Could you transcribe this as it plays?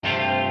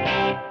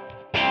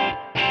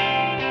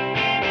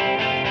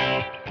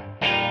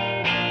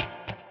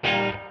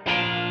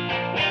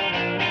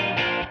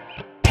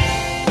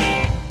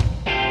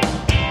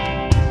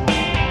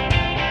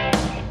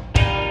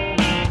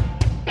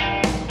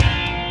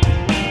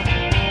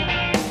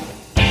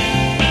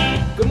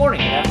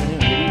morning, good afternoon,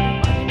 good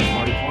evening. My name is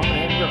Marty Corman,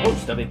 and I'm your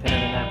host of a Pen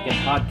and a Napkin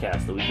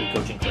podcast, the weekly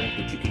coaching clinic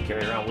that you can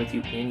carry around with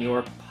you in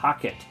your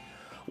pocket.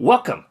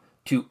 Welcome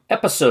to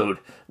episode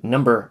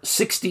number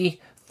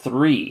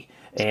 63,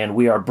 and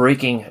we are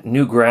breaking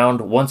new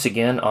ground once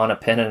again on a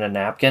pen and a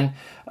napkin.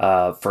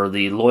 For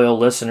the loyal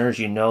listeners,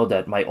 you know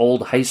that my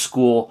old high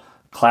school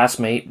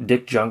classmate,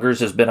 Dick Jungers,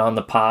 has been on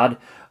the pod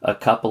a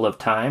couple of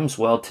times.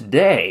 Well,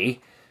 today,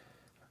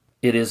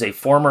 it is a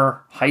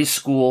former high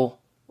school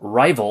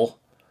rival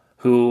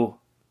who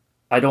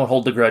I don't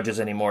hold the grudges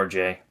anymore,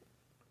 Jay.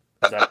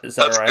 Is that That's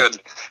all right? good.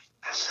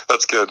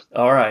 That's good.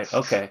 All right,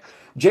 okay.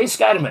 Jay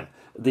Schuiteman,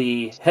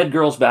 the head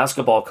girls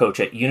basketball coach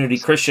at Unity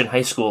Christian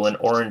High School in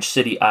Orange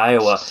City,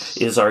 Iowa,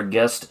 is our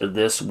guest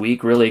this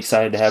week. Really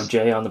excited to have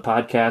Jay on the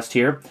podcast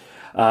here.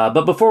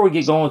 But before we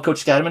get going with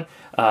Coach Schuiteman,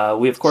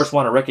 we of course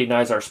want to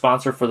recognize our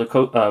sponsor for the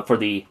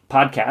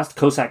podcast,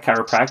 Cossack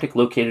Chiropractic,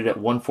 located at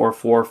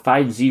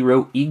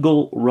 14450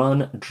 Eagle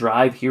Run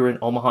Drive here in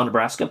Omaha,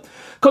 Nebraska.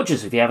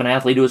 Coaches, if you have an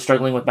athlete who is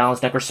struggling with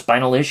balance, neck, or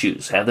spinal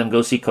issues, have them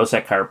go see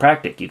Cossack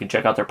Chiropractic. You can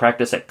check out their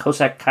practice at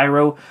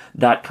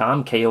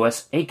CossackChiro.com,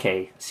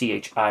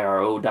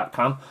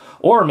 KOSAKCHIRO.com,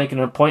 or make an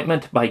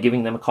appointment by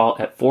giving them a call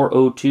at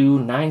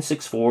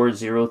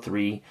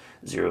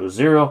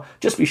 402-964-0300.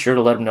 Just be sure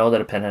to let them know that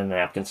a pen and a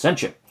napkin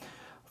sent you.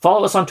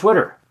 Follow us on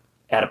Twitter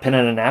at a pen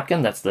and a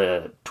napkin. That's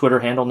the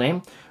Twitter handle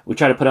name. We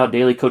try to put out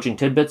daily coaching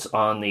tidbits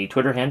on the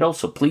Twitter handle,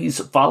 so please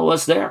follow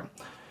us there.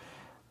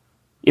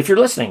 If you're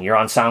listening, you're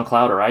on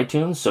SoundCloud or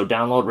iTunes, so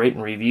download, rate,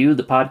 and review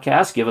the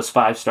podcast. Give us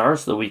 5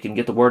 stars so that we can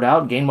get the word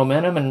out, gain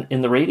momentum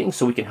in the ratings,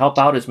 so we can help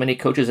out as many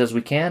coaches as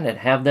we can and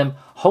have them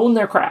hone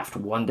their craft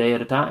one day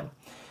at a time.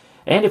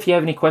 And if you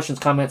have any questions,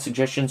 comments,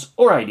 suggestions,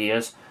 or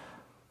ideas,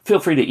 feel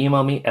free to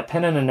email me at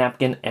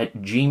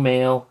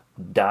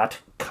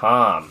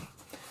penandanapkin@gmail.com.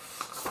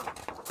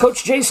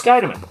 Coach Jay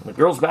Schuiteman, the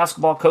girls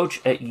basketball coach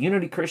at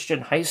Unity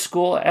Christian High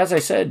School. As I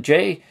said,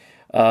 Jay,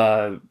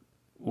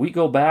 we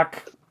go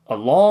back a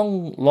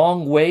long,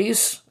 long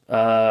ways.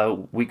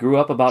 We grew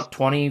up about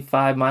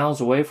 25 miles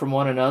away from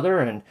one another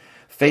and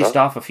faced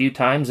off a few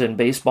times in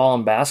baseball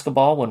and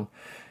basketball when,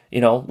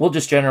 we'll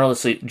just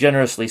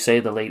generously say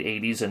the late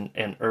 80s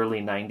and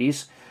early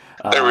 90s.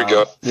 There we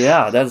go.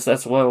 Yeah,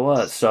 that's what it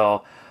was.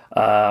 So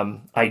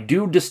I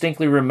do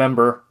distinctly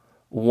remember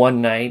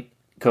one night,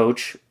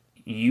 Coach,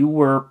 you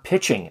were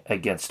pitching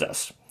against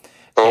us.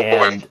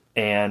 Boy.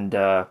 And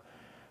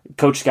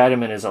Coach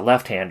Schuiteman is a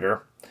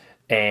left-hander,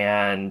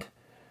 and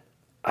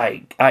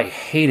I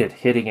hated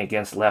hitting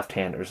against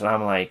left-handers. And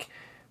I'm like,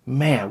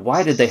 man,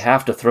 why did they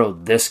have to throw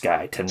this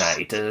guy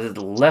tonight?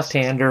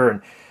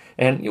 Left-hander,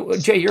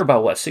 and Jay, you're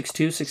about what,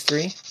 6'2",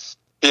 6'3"?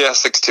 Yeah,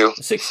 6'2".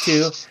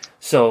 6'2".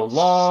 So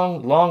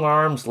long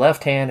arms,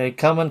 left-handed,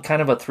 coming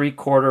kind of a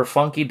 3/4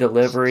 funky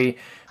delivery.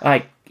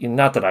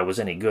 Not that I was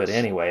any good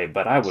anyway,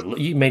 but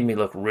you made me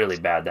look really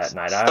bad that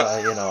night.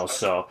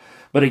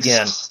 But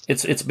again,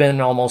 it's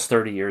been almost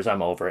 30 years.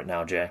 I'm over it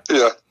now, Jay.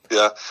 Yeah.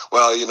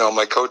 Well,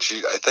 my coach,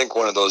 I think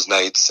one of those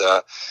nights,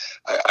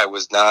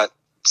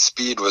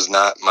 speed was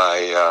not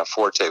my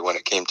forte when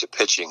it came to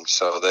pitching.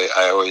 So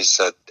I always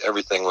said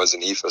everything was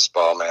an ephus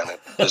ball, man.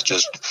 It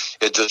just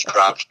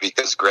dropped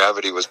because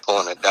gravity was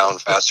pulling it down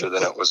faster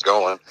than it was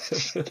going.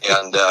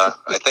 And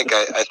I think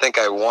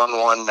I won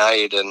one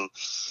night, and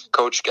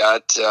Coach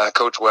got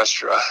Coach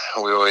Westra.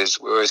 We always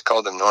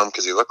called him Norm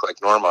because he looked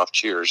like Norm off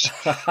Cheers.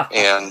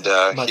 And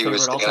he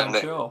was standing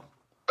there.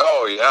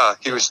 Oh, yeah.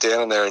 He was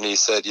standing there, and he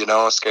said,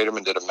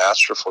 Schuiteman did a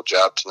masterful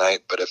job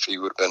tonight, but if he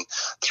would have been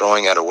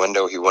throwing at a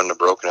window, he wouldn't have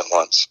broken it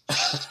once.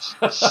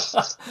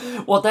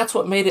 Well, that's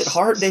what made it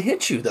hard to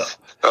hit you, though.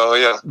 Oh,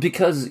 yeah.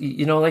 Because,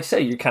 like I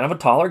say, you're kind of a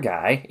taller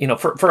guy,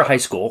 for a high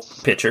school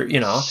pitcher, and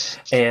you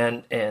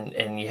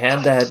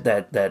had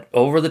that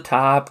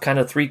over-the-top kind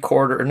of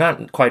 3/4, or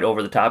not quite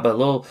over-the-top, but a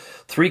little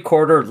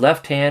 3/4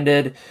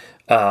 left-handed.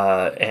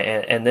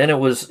 And then it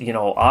was,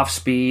 off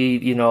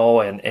speed,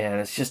 and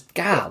it's just,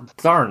 God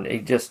darn,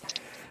 it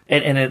just,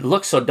 and it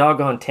looked so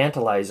doggone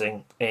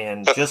tantalizing,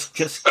 and just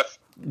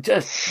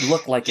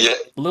looked like a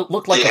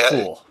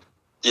fool.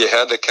 You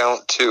had to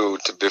count 2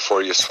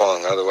 before you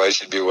swung,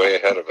 otherwise you'd be way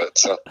ahead of it.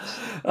 So,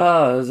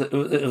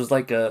 it was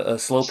like a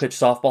slow pitch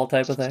softball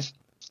type of thing.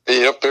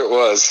 Yep, it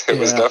was. It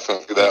was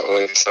definitely that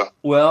way. So,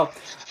 well,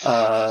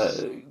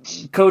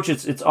 Coach,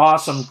 it's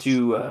awesome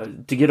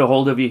to get a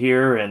hold of you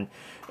here and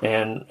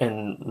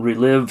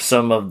relive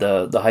some of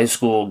the high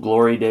school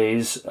glory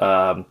days,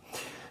 at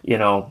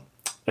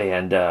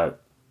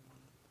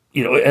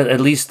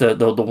least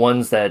the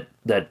ones that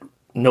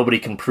nobody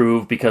can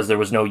prove because there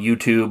was no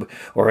YouTube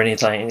or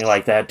anything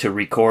like that to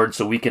record,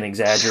 so we can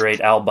exaggerate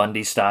Al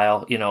Bundy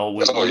style. We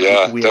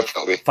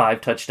definitely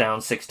 5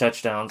 touchdowns, 6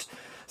 touchdowns,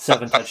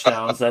 7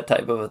 touchdowns, that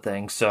type of a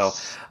thing. So,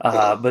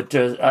 but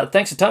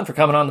thanks a ton for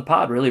coming on the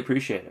pod. Really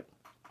appreciate it.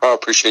 I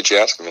appreciate you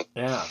asking me.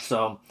 Yeah.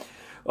 So,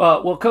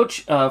 Well,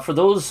 Coach, for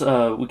those,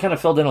 we kind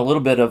of filled in a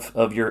little bit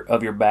of your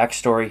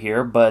backstory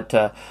here, but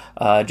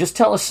just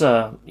tell us.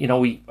 I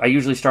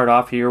usually start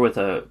off here with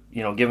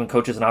giving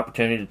coaches an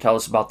opportunity to tell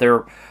us about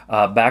their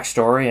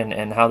backstory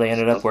and how they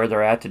ended up where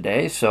they're at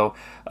today. So,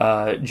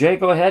 Jay,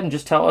 go ahead and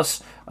just tell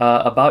us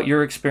about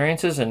your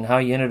experiences and how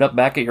you ended up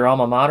back at your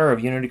alma mater of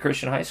Unity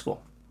Christian High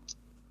School.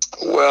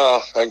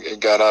 Well, I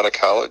got out of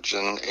college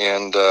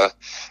and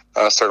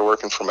started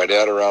working for my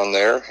dad around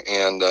there,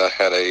 and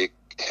had a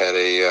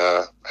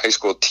high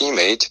school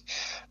teammate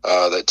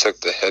that took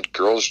the head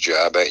girls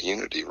job at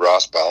Unity,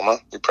 Ross Balma.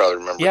 You probably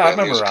remember him. Yeah, I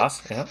remember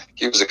Ross. Yeah,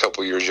 he was a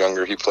couple years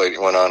younger. He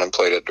went on and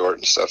played at Dordt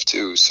and stuff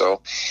too.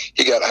 So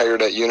he got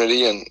hired at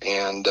Unity,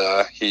 and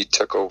he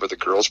took over the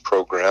girls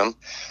program,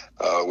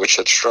 which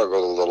had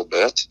struggled a little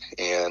bit,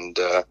 and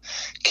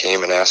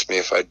came and asked me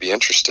if I'd be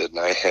interested. And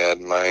I had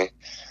my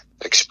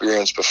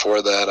experience before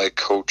that. I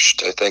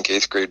coached, I think,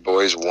 8th grade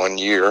boys 1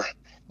 year.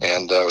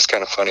 And it was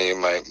kind of funny.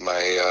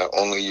 My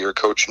only year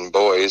coaching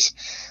boys,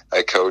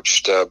 I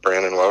coached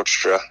Brandon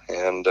Wouchstra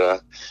and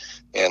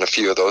a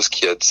few of those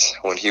kids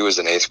when he was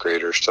an 8th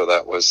grader. So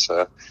that was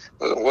it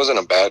wasn't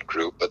a bad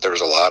group, but there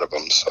was a lot of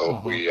them.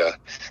 So it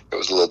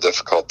was a little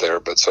difficult there.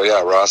 But so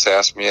yeah, Ross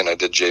asked me, and I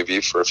did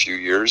JV for a few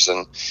years,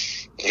 and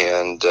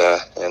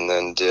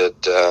then did.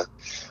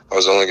 I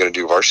was only going to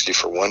do varsity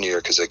for 1 year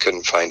because I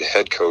couldn't find a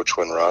head coach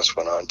when Ross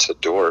went on to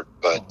Dordt.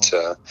 But,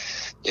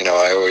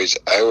 I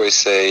always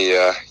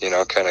say,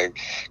 kind of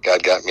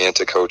God got me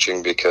into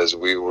coaching because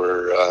we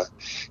were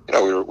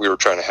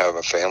trying to have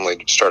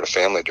start a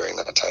family during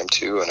that time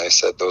too. And I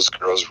said, those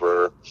girls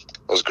were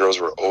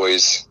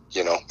always,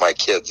 my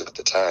kids at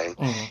the time.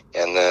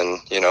 And then,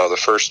 the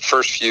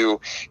first few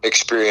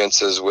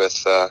experiences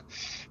with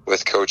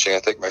coaching, I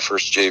think my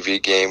first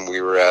JV game, we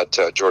were at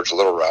George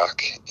Little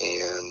Rock,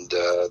 and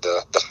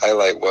the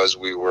highlight was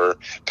we were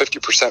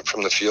 50%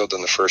 from the field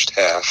in the first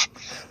half,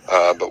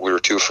 but we were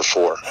 2 for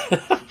 4.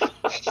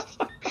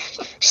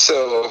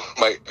 So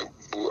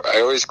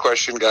I always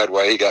questioned God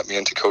why he got me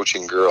into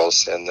coaching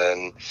girls, and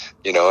then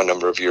a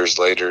number of years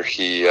later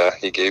he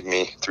gave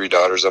me 3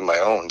 daughters of my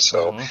own.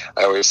 So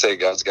I always say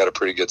God's got a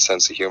pretty good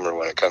sense of humor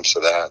when it comes to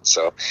that.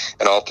 So,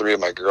 and all 3 of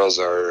my girls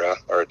are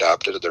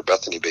adopted. They're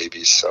Bethany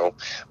babies, so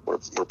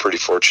we're pretty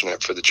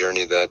fortunate for the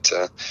journey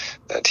that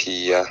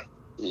he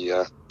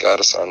got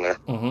us on there.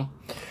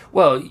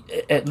 Well,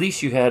 at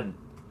least you had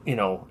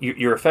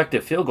your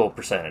effective field goal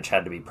percentage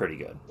had to be pretty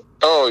good.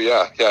 Oh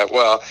yeah.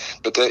 Well,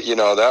 but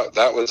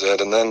that was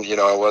it. And then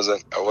I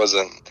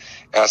wasn't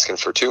asking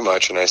for too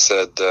much. And I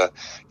said,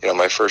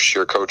 my first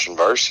year coaching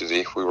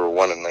varsity, we were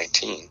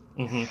 1-19.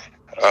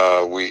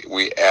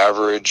 We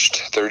averaged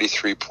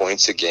 33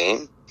 points a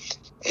game,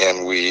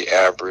 and we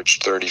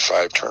averaged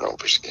 35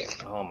 turnovers a game.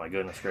 Oh my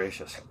goodness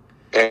gracious!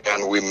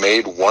 And we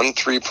made 1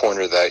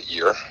 3-pointer that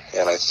year,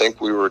 and I think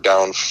we were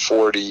down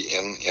 40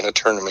 in a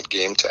tournament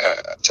game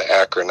to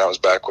Akron. That was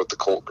back with the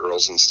Colt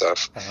girls and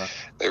stuff.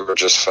 They were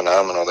just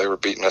phenomenal. They were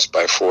beating us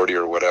by 40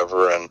 or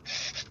whatever, and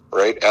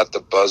right at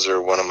the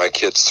buzzer, one of my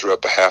kids threw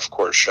up a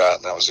half-court shot,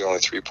 and that was the only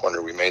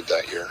 3-pointer we made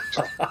that year.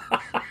 So.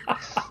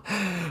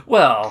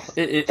 Well,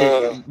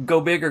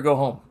 go big or go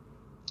home.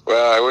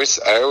 Well, I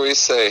always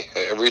say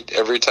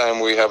every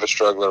time we have a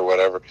struggle or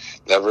whatever,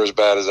 never as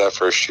bad as that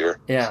first year.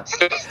 Yeah,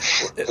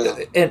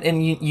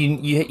 and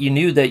you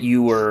knew that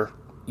you were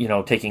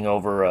taking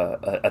over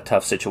a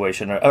tough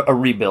situation, a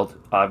rebuild,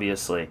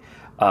 obviously.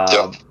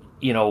 Yep.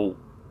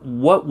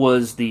 What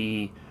was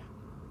the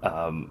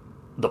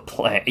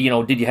plan?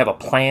 Did you have a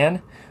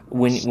plan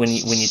when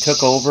you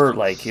took over?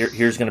 Like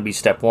here's going to be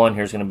step 1,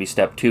 here's going to be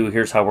step 2,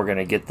 here's how we're going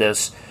to get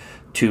this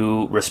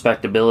to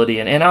respectability,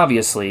 and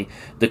obviously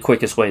the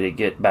quickest way to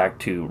get back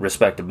to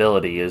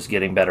respectability is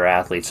getting better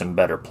athletes and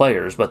better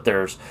players, but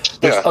there's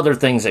other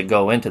things that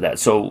go into that.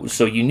 So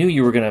you knew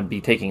you were going to be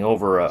taking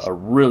over a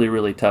really,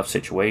 really tough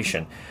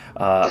situation.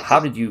 How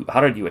did you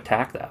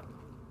attack that?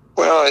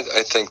 Well,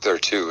 I think there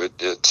too,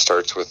 it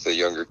starts with the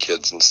younger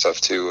kids and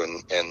stuff too,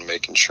 and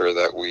making sure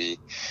that we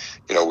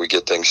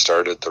get things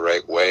started the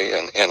right way,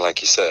 and like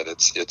you said,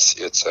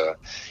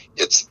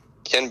 it's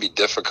can be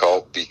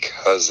difficult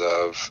because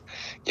of,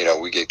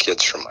 we get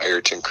kids from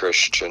Ireton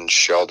Christian,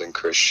 Sheldon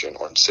Christian,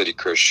 Orange City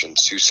Christian,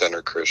 Sioux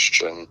Center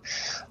Christian,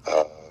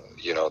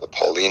 the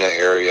Paulina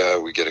area.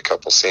 We get a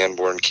couple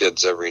Sanborn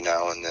kids every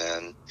now and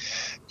then,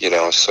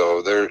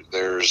 so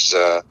there's,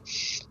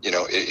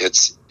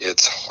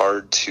 it's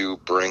hard to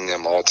bring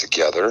them all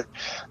together,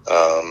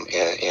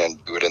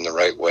 and do it in the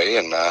right way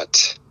and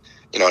not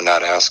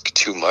ask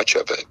too much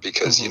of it,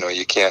 because,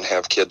 you can't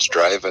have kids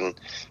driving,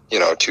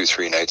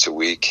 2-3 nights a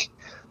week,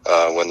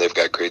 when they've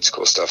got grade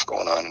school stuff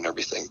going on and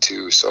everything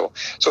too. So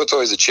it's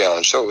always a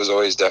challenge. So it was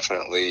always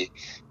definitely,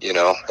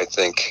 I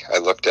think I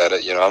looked at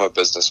it, I'm a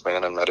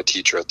businessman. I'm not a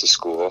teacher at the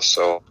school.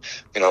 So,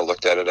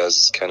 looked at it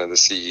as kind of the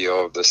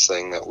CEO of this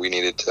thing, that we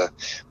needed to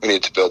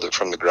build it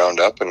from the ground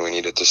up, and we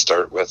needed to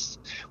start with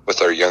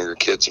our younger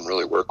kids and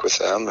really work with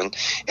them. And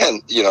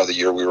the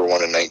year we were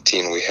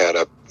 1-19, we had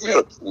a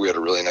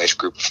really nice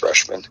group of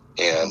freshmen,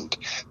 and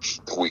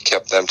we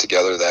kept them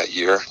together that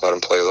year, let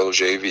them play a little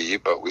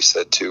JV, but we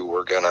said too,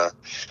 we're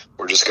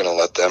just gonna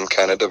let them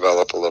kind of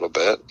develop a little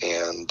bit.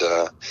 And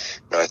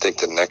I think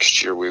the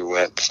next year we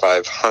went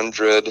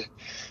 500,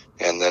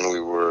 and then we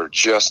were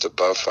just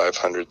above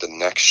 500 the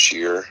next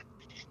year,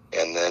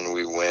 and then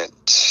we went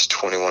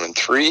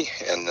 21-3,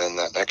 and then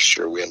that next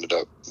year we ended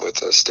up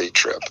with a state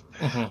trip.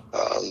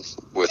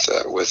 With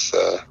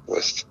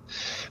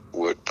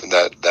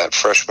that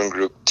freshman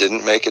group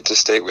didn't make it to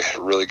state. We had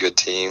a really good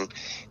team,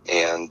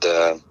 and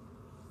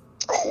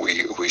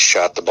we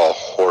shot the ball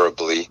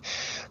horribly,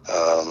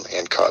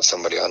 and caught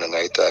somebody on a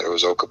night that it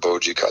was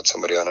Okaboji caught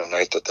somebody on a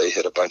night that they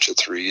hit a bunch of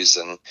threes.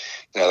 And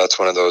that's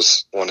one of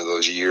those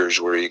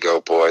years where you go,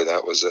 boy,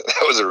 that was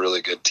a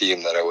really good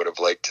team that I would have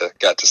liked to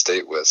got to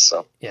state with.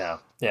 So yeah,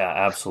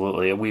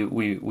 absolutely.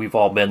 We've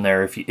all been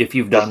there. If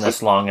you've done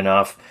this long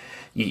enough,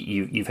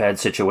 you've had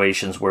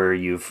situations where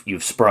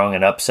you've sprung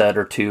an upset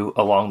or two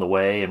along the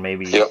way, and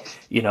maybe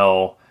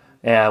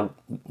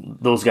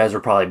those guys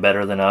are probably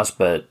better than us,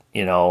 but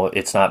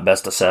it's not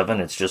best of 7.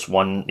 It's just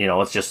one.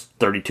 It's just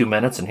 32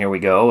 minutes, and here we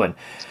go. And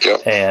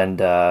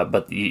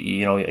but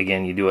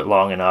again, you do it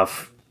long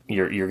enough,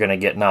 you're going to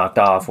get knocked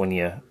off when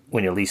you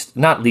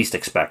not least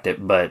expect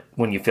it, but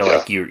when you feel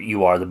like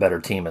you are the better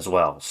team as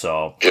well.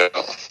 So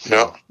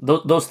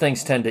those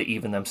things tend to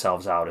even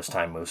themselves out as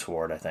time moves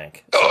forward, I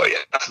think. Oh yeah.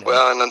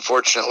 Well, and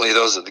unfortunately,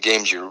 those are the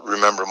games you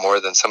remember more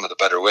than some of the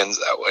better wins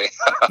that way.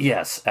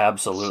 Yes,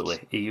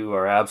 absolutely. You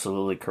are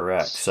absolutely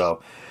correct.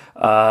 So,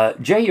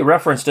 Jay, you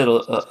referenced it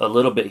a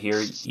little bit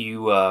here.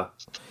 You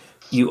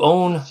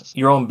own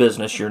your own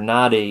business. You're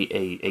not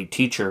a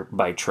teacher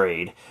by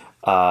trade.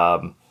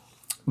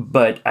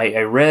 But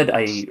I read,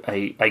 I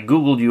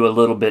Googled you a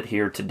little bit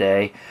here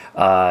today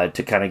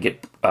to kind of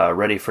get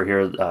ready for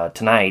here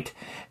tonight,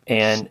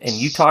 and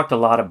you talked a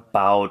lot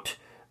about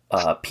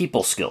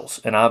people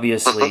skills, and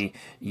obviously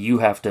you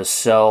have to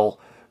sell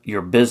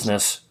your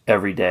business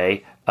every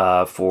day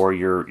for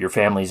your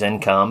family's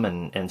income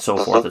and so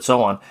forth and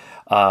so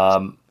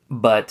on.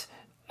 But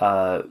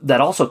that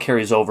also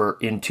carries over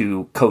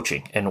into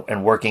coaching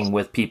and working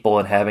with people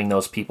and having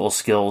those people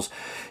skills.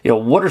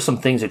 What are some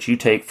things that you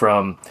take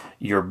from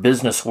your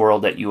business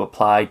world that you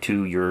apply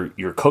to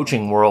your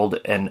coaching world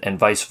and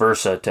vice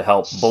versa to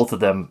help both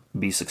of them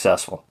be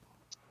successful?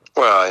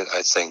 Well,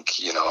 I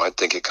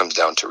think it comes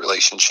down to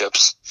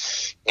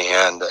relationships.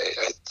 And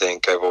I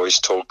think I've always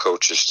told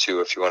coaches too,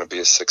 if you want to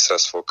be a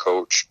successful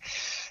coach,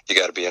 you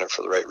got to be in it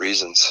for the right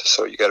reasons.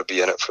 So you got to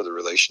be in it for the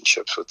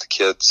relationships with the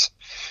kids,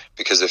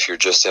 because if you're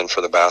just in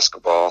for the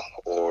basketball,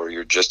 or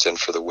you're just in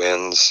for the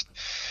wins,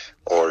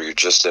 or you're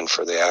just in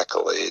for the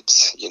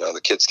accolades,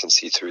 the kids can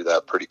see through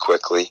that pretty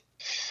quickly.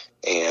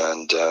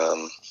 And,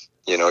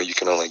 you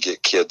can only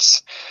get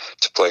kids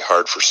to play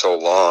hard for so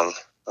long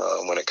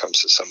when it comes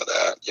to some of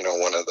that.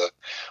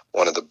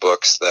 One of the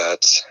books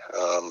that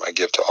I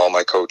give to all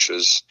my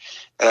coaches,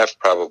 and I've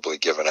probably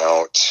given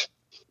out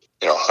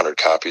 100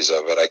 copies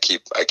of it. I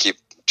keep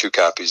 2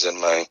 copies in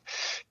my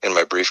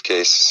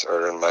briefcase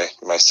or in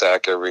my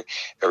sack every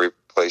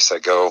place I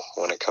go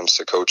when it comes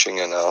to coaching,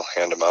 and I'll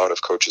hand them out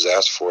if coaches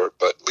ask for it.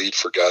 But Lead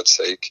for God's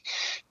Sake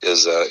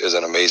is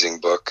an amazing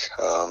book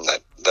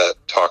that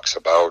talks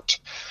about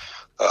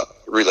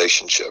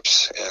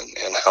relationships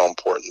and how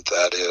important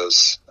that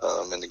is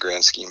in the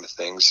grand scheme of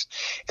things,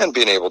 and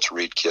being able to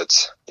read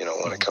kids.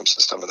 When it comes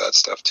to some of that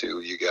stuff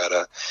too, you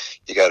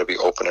gotta be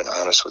open and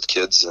honest with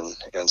kids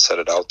and set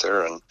it out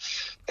there. And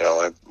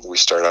we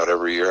start out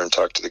every year and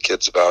talk to the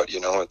kids about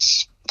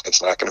it's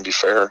not going to be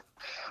fair.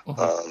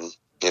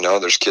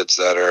 There's kids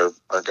that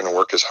aren't going to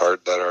work as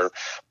hard, that are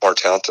more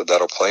talented,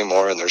 that'll play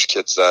more, and there's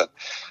kids that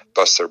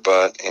bust their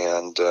butt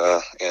and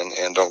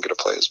don't get to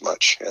play as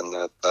much,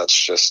 and that's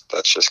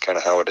just kind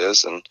of how it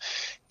is. And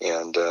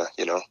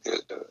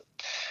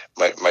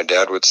my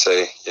dad would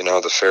say,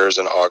 the fair is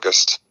in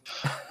August,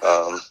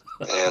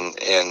 and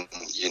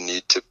you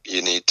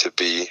need to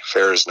be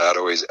fair is not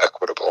always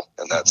equitable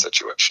in that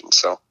situation.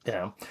 So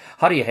yeah,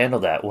 how do you handle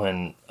that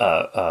when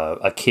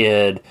a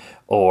kid,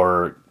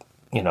 or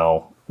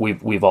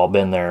we've all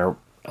been there,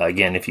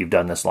 again, if you've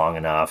done this long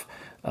enough,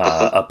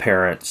 a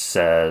parent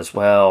says,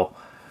 well,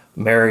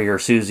 Mary or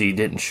Susie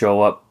didn't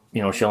show up,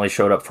 she only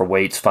showed up for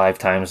weights 5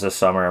 times this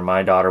summer, and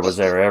my daughter was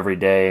there every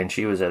day, and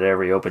she was at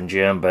every open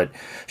gym, but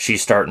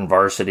she's starting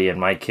varsity,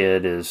 and my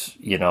kid is,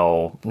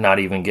 not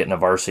even getting a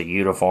varsity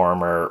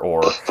uniform,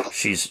 or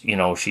she's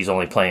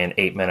only playing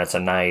 8 minutes a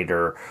night,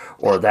 or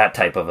that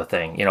type of a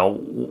thing.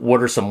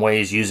 What are some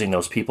ways, using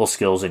those people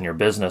skills in your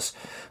business,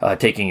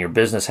 taking your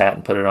business hat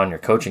and put it on your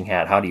coaching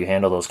hat? How do you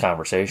handle those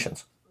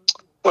conversations?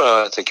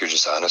 Well, I think you're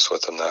just honest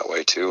with them that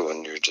way too,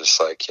 and you're just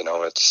like,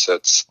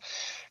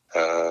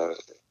 uh,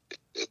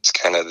 it's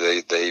kind of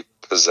they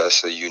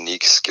possess a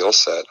unique skill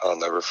set. I'll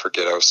never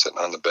forget. I was sitting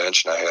on the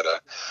bench, and I had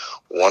a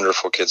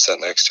wonderful kid sat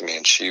next to me,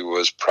 and she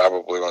was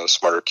probably one of the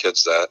smarter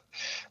kids that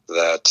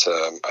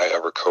I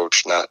ever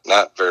coached.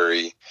 Not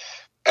very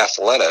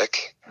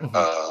athletic,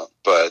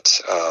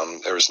 but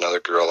there was another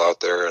girl out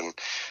there, and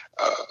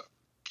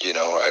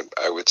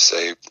I would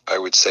say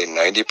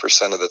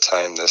 90% of the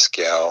time this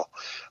gal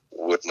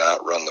would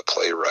not run the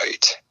play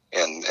right.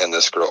 And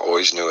this girl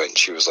always knew it. And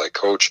she was like,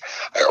 Coach,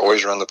 I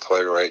always run the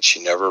play right.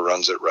 She never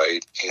runs it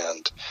right.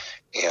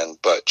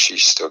 But she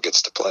still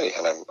gets to play.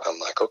 And I'm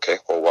like, okay,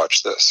 well,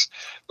 watch this.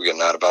 We get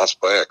an out of bounds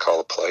play. I call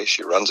a play.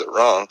 She runs it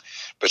wrong,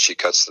 but she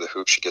cuts to the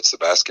hoop. She gets the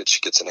basket.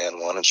 She gets an and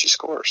one, and she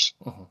scores.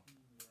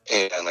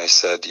 And I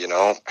said,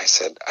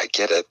 I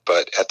get it.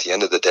 But at the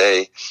end of the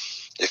day,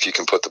 if you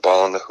can put the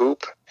ball in the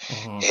hoop,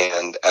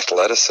 and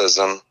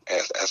athleticism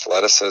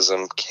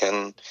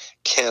can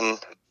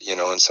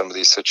in some of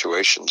these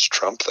situations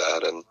trump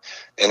that.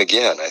 And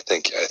again, I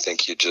think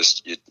you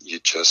just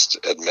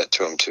admit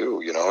to him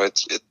too. I'm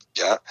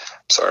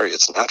sorry,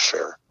 it's not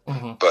fair,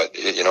 but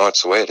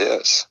it's the way it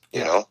is.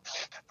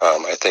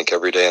 I think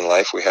every day in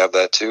life we have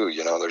that too.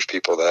 There's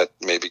people that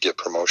maybe get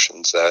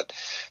promotions that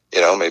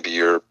maybe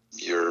you're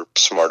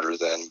smarter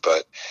than,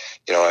 but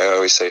I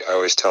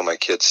always tell my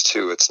kids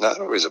too, it's not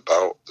always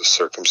about the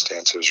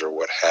circumstances or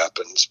what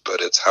happens,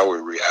 but it's how we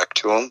react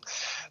to them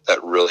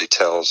that really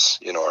tells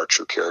our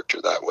true character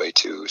that way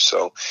too.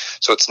 So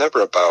it's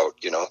never about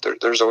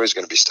there's always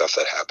going to be stuff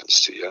that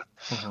happens to you.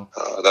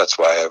 That's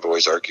why I've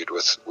always argued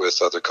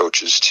with other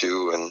coaches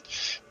too,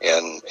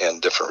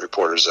 and different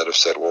reporters that have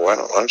said, well, why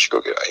don't you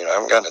go get I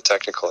haven't gotten a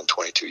technical in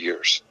 22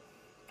 years.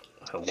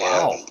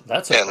 Wow,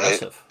 that's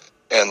impressive.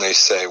 And they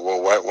say,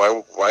 well,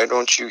 why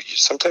don't you?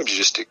 Sometimes you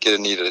just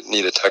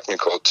need a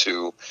technical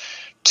to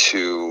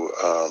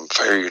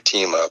fire your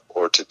team up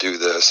or to do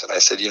this. And I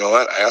said, you know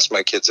what? I ask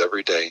my kids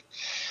every day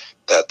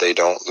that they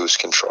don't lose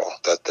control,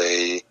 that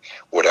they,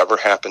 whatever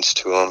happens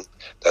to them,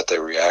 that they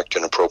react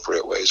in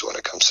appropriate ways when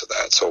it comes to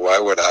that. So why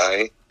would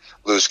I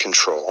lose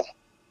control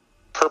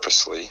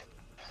purposely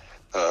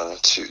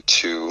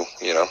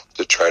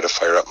to try to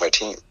fire up my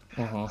team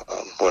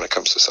when it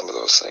comes to some of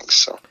those things?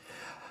 So.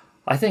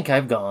 I think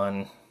I've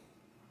gone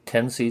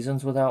 10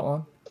 seasons without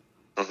one.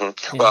 Yeah.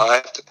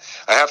 Well,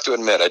 I have to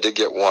admit, I did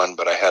get one,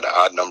 but I had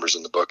odd numbers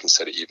in the book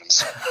instead of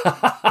evens.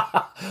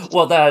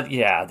 Well,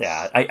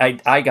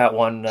 I got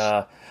one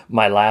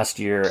my last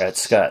year at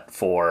Scott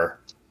for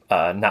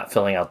not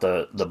filling out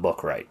the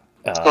book right.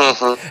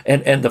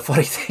 And the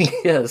funny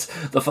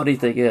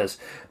thing is,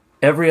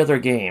 every other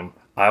game,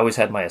 I always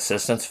had my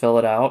assistants fill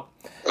it out.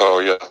 Oh,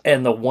 yeah.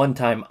 And the one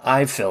time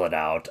I fill it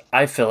out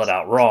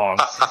wrong.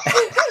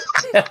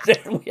 And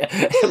then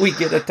we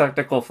get a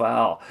technical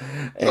foul.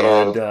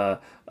 And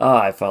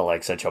I felt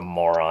like such a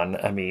moron.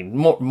 I mean,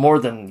 more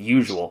than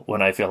usual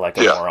when I feel like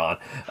a moron.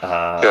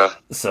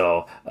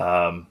 So,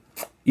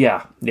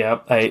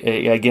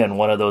 again,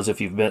 one of those,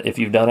 if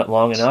you've done it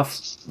long enough,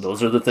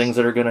 those are the things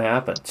that are going to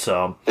happen.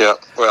 So yeah,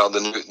 well, the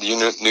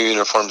new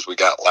uniforms we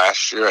got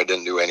last year, I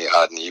didn't do any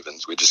odd and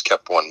evens. We just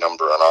kept one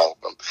number on all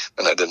of them,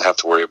 and I didn't have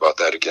to worry about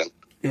that again.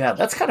 Yeah,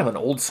 that's kind of an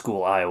old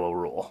school Iowa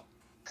rule.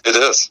 It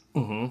is.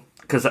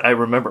 Because I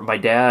remember my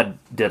dad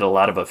did a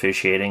lot of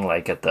officiating,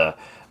 like at the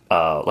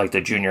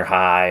junior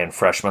high and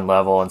freshman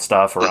level and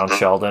stuff around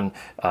Sheldon.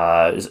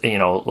 A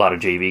lot of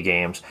JV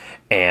games,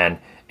 and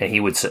he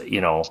would say,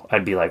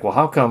 I'd be like, well,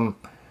 how come,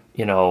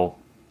 Marshall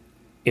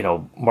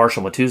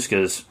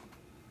Matuska's,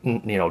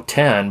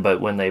 10,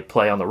 but when they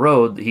play on the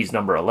road, he's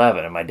number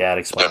 11. And my dad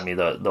explained me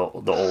the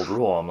old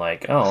rule. I'm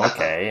like, oh,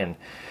 okay.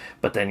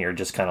 But then you're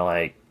just kind of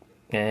like,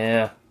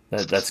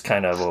 that's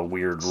kind of a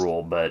weird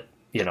rule, but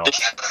I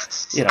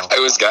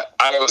always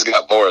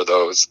got more of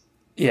those.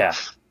 Yeah.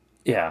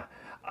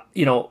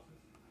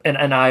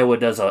 And Iowa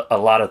does a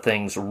lot of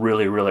things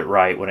really, really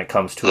right when it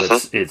comes to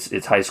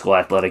its high school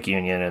athletic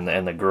union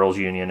and the girls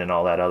union and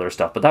all that other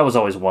stuff. But that was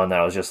always one that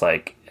I was just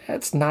like,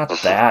 it's not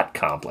that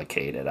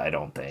complicated, I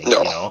don't think.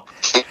 No.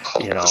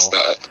 It's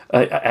not.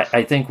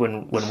 I think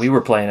when we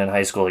were playing in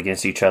high school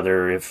against each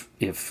other,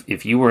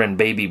 if you were in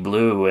baby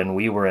blue and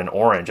we were in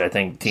orange, I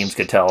think teams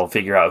could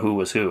figure out who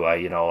was who. I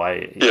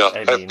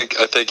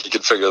think you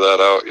could figure that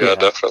out. Yeah,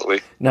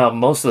 definitely. Now,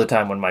 most of the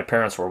time when my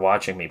parents were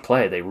watching me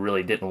play, they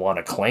really didn't want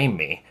to claim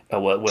me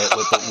with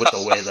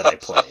the way that I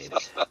played.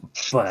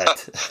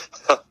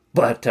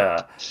 But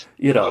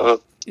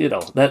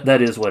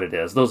that is what it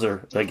is. Those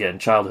are, again,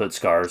 childhood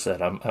scars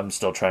that I'm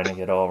still trying to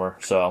get over.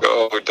 So.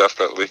 Oh,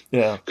 definitely.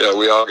 Yeah. Yeah,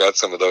 we all got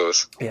some of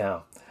those.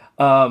 Yeah.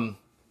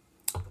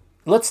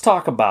 Let's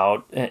talk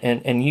about,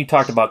 and you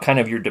talked about kind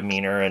of your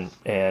demeanor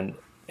and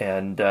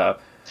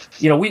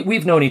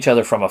we've known each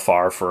other from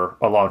afar for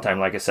a long time.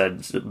 Like I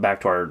said,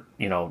 back to our,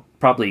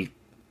 probably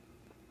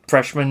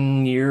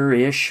freshman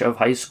year-ish of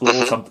high school,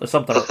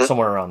 something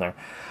somewhere around there.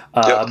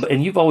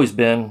 And you've always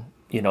been,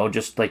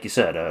 just like you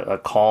said, a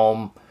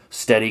calm,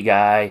 steady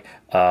guy.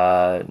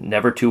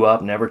 never too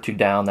up, never too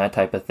down, that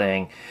type of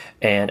thing.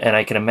 And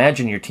I can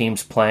imagine your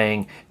teams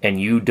playing and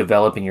you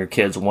developing your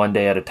kids one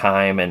day at a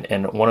time.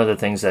 And one of the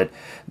things that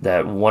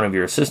one of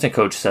your assistant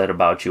coach said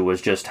about you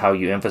was just how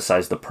you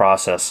emphasize the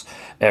process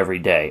every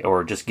day,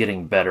 or just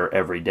getting better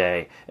every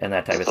day, and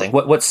that type of thing.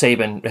 What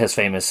Saban has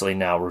famously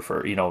now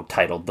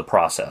titled The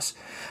Process.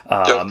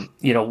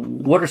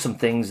 What are some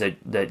things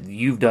that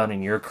you've done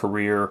in your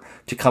career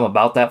to come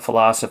about that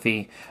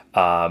philosophy,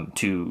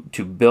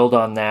 to build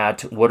on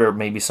that? What are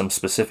maybe some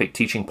specific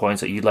teaching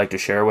points that you'd like to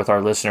share with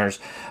our listeners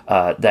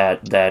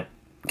that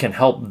can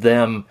help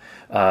them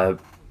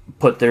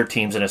put their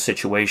teams in a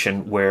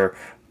situation where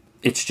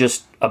it's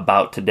just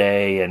about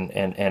today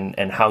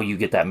and how you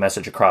get that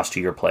message across to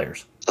your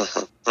players?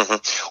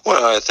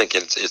 Well, I think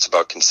it's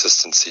about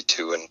consistency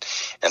too,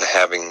 and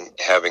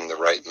having the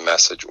right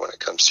message when it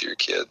comes to your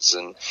kids,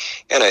 and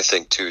I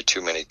think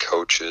too many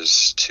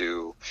coaches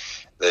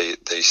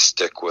they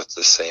stick with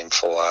the same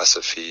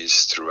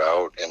philosophies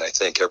throughout. And I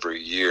think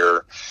every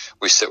year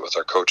we sit with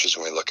our coaches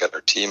and we look at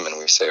our team and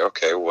we say,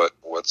 okay,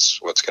 what's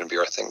going to be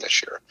our thing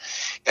this year?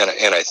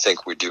 And I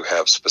think we do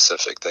have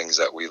specific things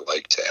that we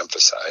like to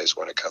emphasize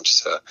when it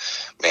comes to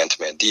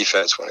man-to-man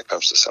defense, when it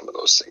comes to some of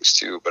those things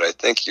too. But I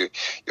think you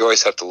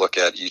always have to look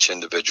at each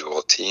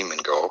individual team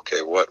and go,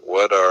 okay,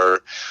 what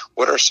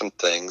are some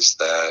things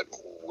that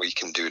we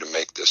can do to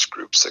make this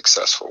group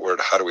successful?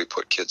 How do we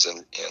put kids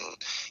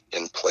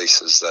in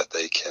places that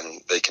they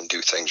can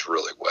do things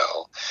really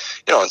well?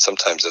 And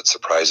sometimes it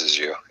surprises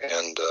you.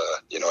 And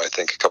I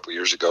think a couple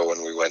years ago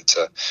when we went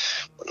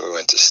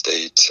to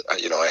state, I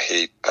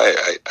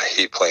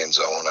hate playing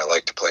zone. I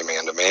like to play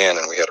man to man,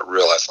 and we had a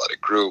real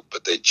athletic group,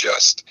 but they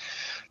just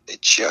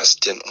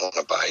didn't want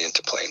to buy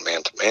into playing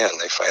man to man.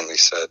 They finally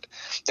said,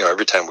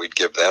 every time we'd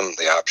give them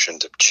the option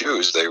to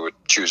choose, they would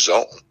choose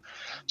zone.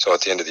 So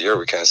at the end of the year,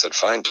 we kind of said,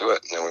 fine, do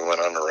it. And then we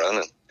went on a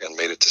run and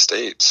made it to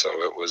state. So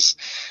it was,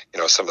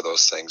 some of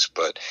those things.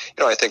 But,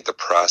 I think the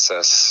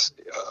process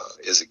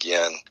is,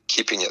 again,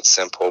 keeping it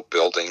simple,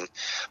 building,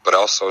 but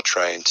also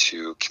trying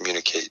to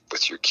communicate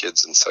with your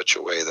kids in such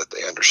a way that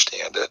they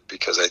understand it.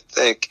 Because I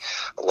think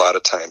a lot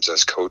of times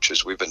as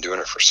coaches, we've been doing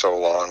it for so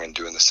long and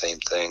doing the same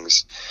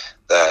things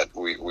that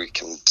we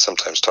can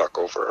sometimes talk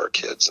over our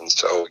kids. And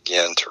so,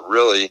 again, to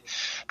really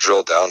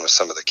drill down with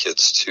some of the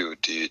kids too,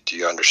 do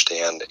you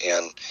understand?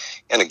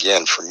 And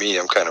again, for me,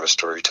 I'm kind of a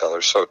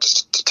storyteller. So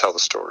to tell the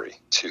story,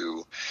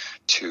 to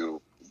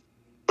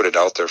put it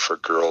out there for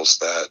girls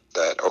that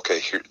okay,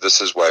 here,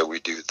 this is why we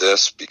do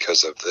this,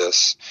 because of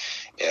this,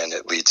 and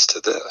it leads to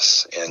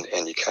this.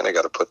 And you kind of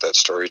got to put that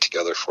story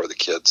together for the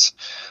kids.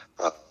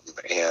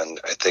 And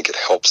I think it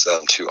helps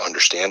them to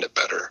understand it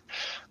better.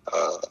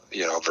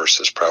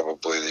 Versus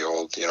probably the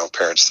old,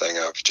 parents thing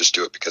of just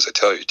do it because I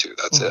tell you to,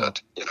 that's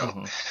it,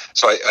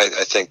 So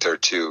I think there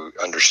too,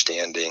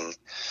 understanding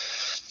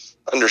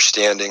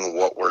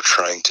what we're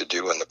trying to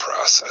do in the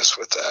process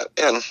with that,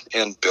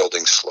 and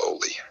building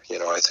slowly.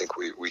 I think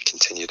we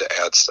continue to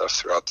add stuff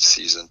throughout the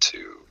season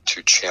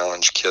to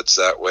challenge kids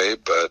that way.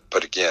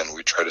 But again,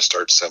 we try to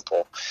start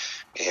simple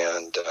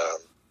and,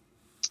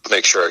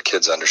 make sure our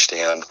kids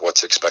understand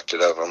what's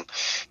expected of them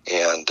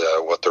and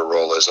what their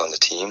role is on the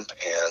team,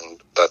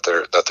 and that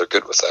they're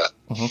good with that.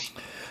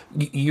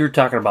 Mm-hmm. You're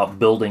talking about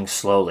building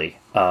slowly.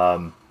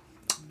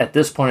 At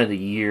this point of the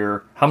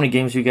year, how many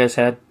games have you guys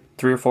had?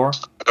 3 or 4?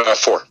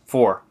 4.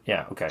 4.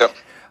 Yeah. Okay.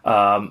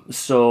 Yep.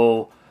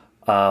 So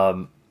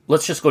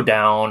let's just go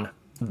down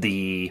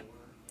the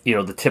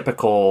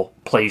typical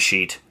play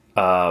sheet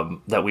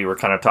that we were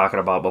kind of talking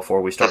about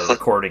before we started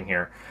recording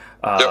here.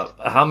 Yep.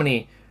 How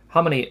many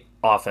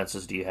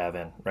offenses do you have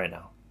in right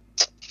now?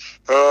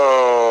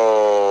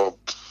 Oh,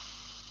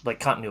 like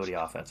continuity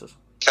offenses.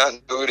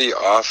 Continuity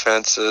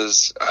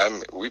offenses.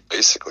 We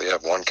basically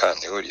have one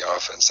continuity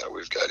offense that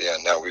we've got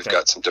in. Now we've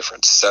got some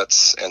different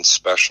sets and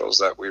specials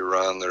that we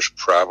run. There's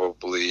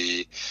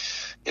probably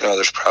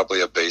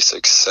a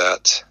basic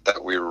set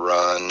that we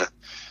run.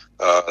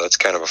 That's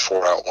kind of a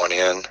 4 out, 1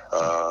 in.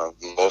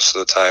 Most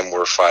of the time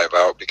we're 5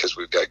 out because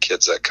we've got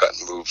kids that cut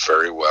and move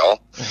very well.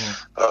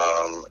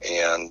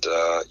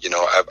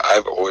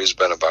 I've always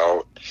been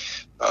about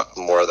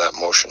more of that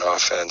motion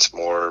offense,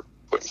 more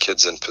putting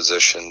kids in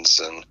positions.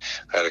 And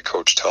I had a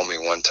coach tell me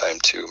one time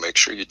too, make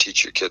sure you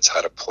teach your kids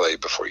how to play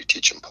before you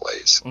teach them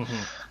plays.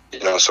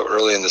 So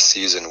early in the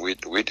season, we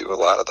do a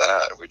lot of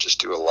that. We just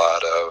do a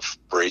lot of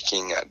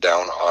breaking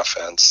down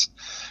offense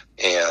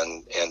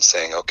and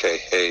saying, okay,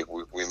 hey,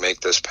 we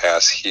make this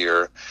pass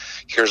here.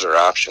 Here's our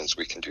options.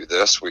 We can do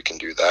this. We can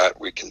do that.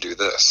 We can do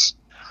this.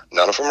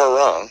 None of them are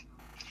wrong,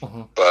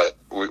 but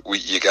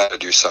you got to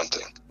do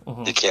something.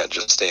 You can't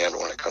just stand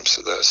when it comes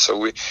to this. So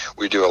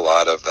we do a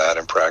lot of that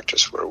in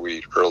practice, where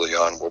we early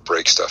on will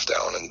break stuff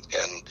down and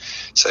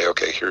say,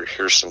 okay,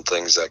 here's some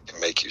things that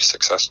can make you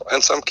successful.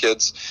 And some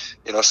kids,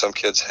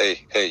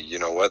 hey, you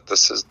know what?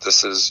 This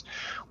is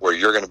where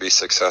you're going to be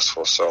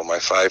successful. So my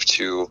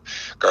 5'2"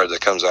 guard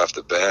that comes off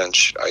the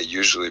bench, I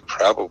usually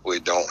probably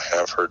don't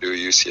have her do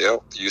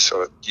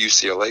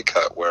UCLA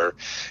cut where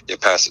you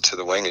pass it to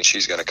the wing and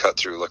she's going to cut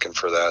through looking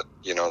for that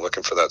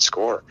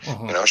score.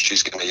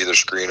 She's going to either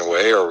screen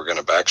away or we're going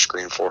to back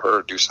screen for her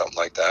or do something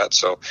like that.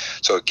 So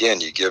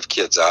again, you give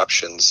kids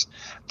options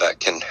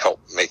that can help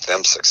make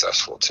them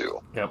successful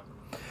too. Yep.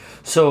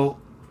 So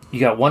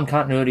you got one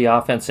continuity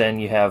offense in.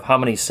 You have how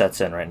many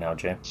sets in right now,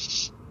 Jay?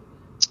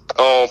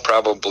 Oh,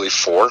 probably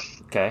 4.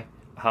 Okay.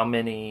 How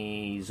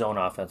many zone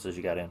offenses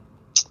you got in?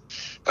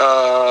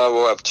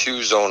 We'll have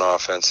 2 zone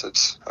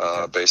offenses,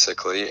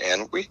 basically,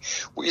 and we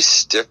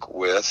stick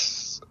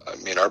with. I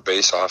mean, our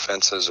base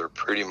offenses are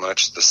pretty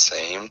much the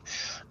same.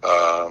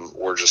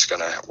 We're just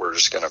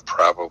gonna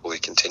probably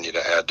continue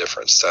to add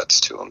different sets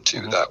to them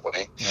too. That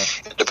way,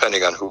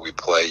 depending on who we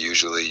play.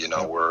 Usually,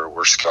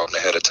 we're scouting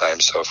ahead of time.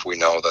 So if we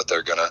know that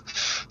they're gonna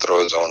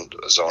throw a zone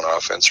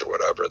offense or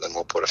whatever, then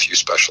we'll put a few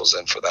specials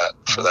in for that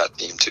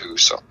team too.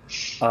 So,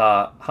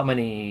 how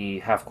many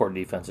half court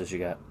defenses you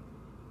got?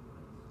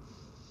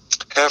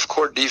 Half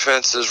court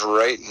defenses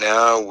right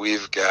now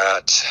we've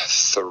got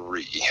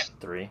 3.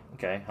 3.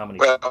 Okay. How many?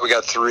 Well, we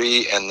got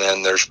 3, and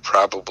then there's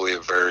probably a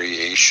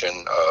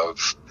variation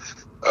of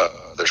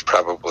there's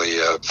probably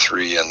a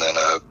 3 and then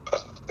a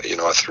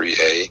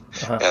 3A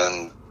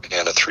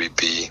and a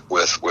 3B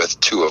with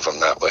 2 of them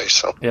that way.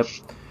 So yep.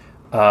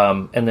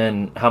 And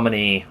then how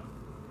many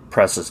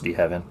presses do you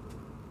have in?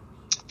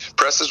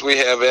 Presses we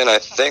have in, I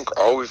think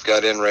all we've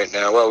got in right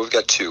now, well, we've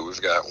got 2.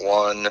 We've got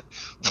 1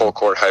 full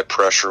court high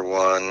pressure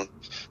one,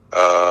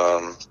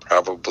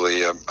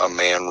 probably a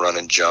man run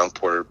and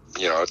jump where,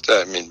 you're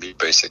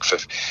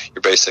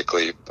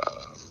basically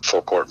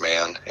full court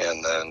man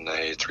and then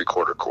a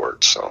 3/4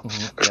 court. So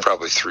there's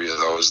probably 3 of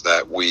those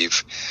that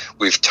we've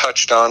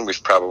touched on.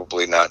 We've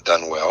probably not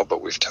done well,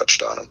 but we've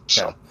touched on them.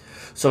 So,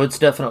 so it's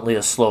definitely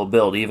a slow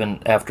build,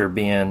 even after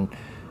being,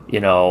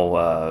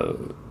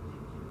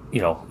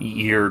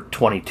 year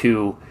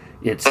 22,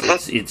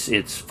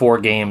 it's 4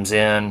 games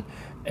in,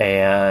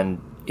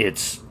 and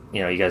it's,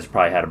 you guys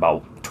probably had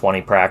about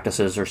 20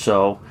 practices or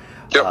so.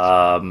 Yep.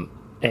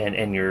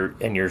 And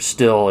you're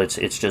still,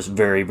 it's just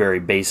very, very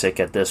basic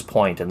at this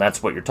point, and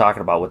that's what you're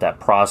talking about with that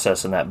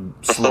process and that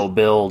slow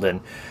build, and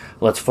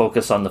let's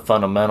focus on the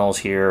fundamentals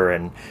here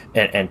and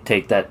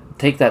take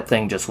that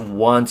thing just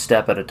one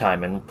step at a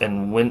time,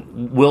 and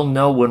when we'll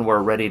know when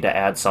we're ready to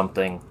add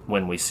something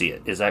when we see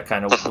it. Is that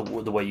kind of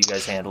the way you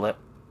guys handle it?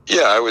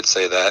 Yeah, I would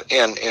say that,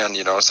 and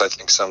so I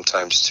think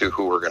sometimes too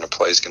who we're going to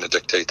play is going to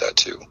dictate that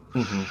too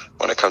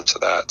when it comes to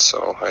that.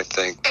 So I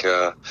think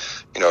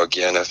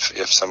again,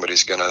 if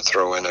somebody's going to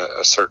throw in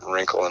a certain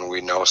wrinkle and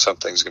we know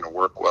something's going to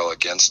work well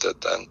against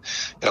it, then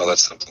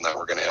that's something that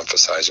we're going to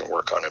emphasize and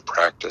work on in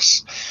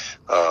practice.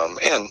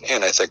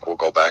 And I think we'll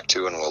go back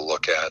to and we'll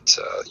look at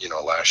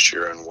last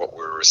year and what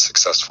we were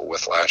successful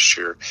with last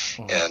year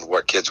and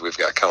what kids we've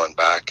got coming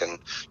back, and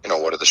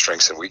what are the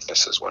strengths and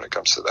weaknesses when it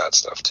comes to that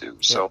stuff too.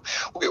 So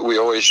we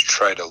always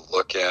try to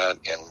look at,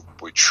 and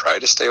we try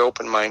to stay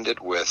open-minded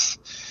with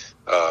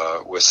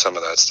some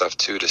of that stuff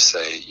too, to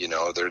say,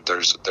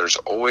 there's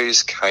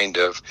always kind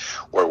of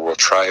where we'll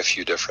try a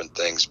few different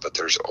things, but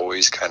there's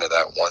always kind of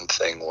that one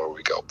thing where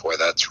we go, boy,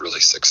 that's really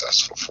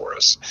successful for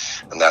us,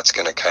 and that's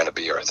going to kind of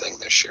be our thing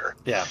this year.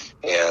 Yeah.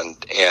 And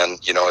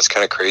it's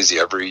kind of crazy.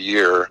 Every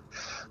year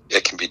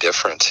it can be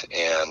different,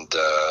 and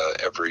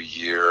every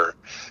year,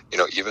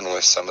 even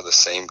with some of the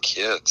same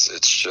kids,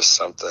 it's just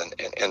something.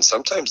 And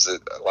sometimes, a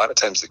lot of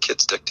times, the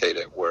kids dictate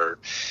it, where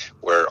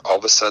all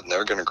of a sudden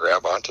they're going to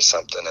grab onto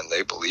something and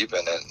they believe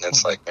in it, and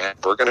it's like, man,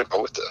 we're going to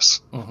go with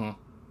this.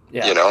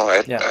 Yeah.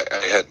 I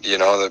had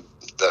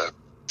the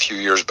few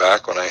years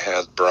back when I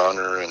had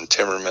Bronner and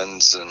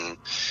Timmermans and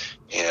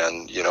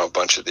a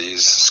bunch of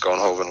these.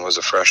 Schoenhoven was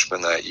a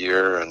freshman that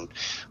year, and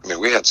I mean,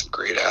 we had some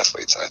great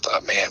athletes. I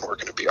thought, man, we're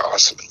going to be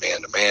awesome in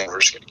man-to-man. We're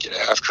just going to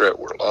get after it.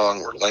 We're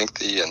long, we're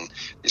lengthy, and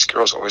these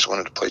girls always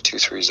wanted to play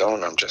 2-3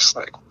 zone. I'm just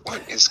like,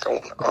 what is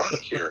going on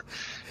here?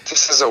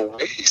 This is a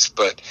waste.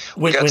 But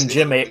when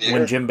Jim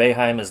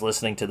Boeheim is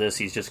listening to this,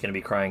 he's just going to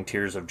be crying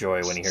tears of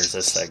joy when he hears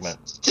this segment.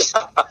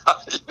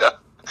 Yeah.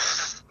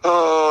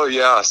 Oh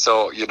yeah,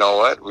 so you know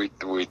what, we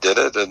did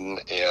it, and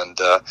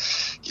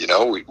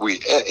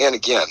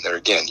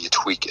again you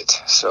tweak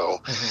it.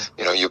 So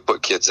you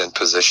put kids in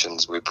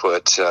positions. We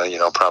put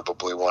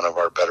probably one of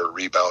our better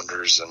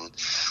rebounders and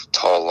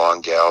tall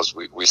long gals.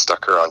 We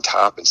stuck her on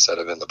top instead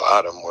of in the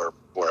bottom where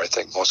I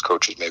think most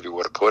coaches maybe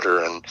would have put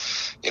her, and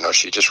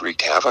she just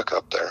wreaked havoc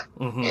up there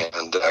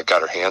and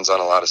got her hands on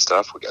a lot of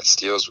stuff. We got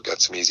steals, we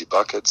got some easy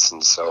buckets,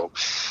 and so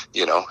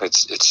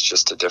it's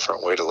just a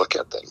different way to look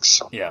at things.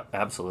 So. Yeah,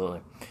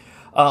 absolutely.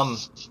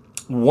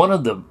 One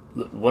of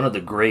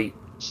the great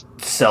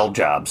sell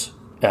jobs,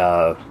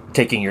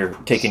 taking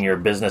your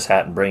business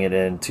hat and bringing it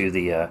into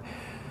the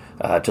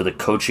to the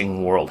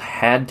coaching world,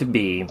 had to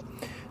be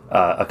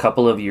a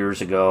couple of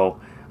years ago.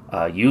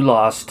 You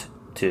lost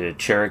to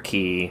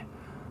Cherokee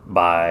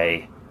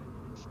by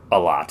a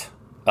lot.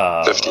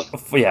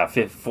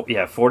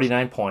 50.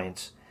 49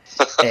 points.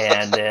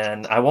 And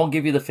then I won't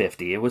give you the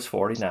 50. It was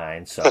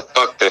 49. So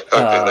Okay,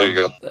 there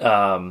you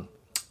go.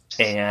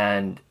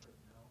 And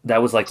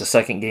that was like the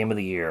second game of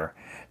the year.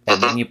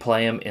 And then you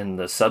play them in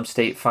the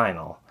sub-state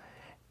final.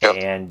 Yep.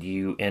 And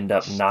you end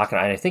up knocking.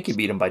 I think you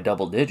beat them by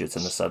double digits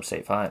in the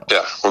sub-state final.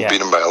 Yeah, we beat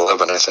them by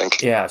 11, I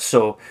think. Yeah,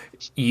 so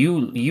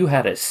you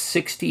had a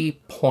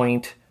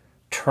 60-point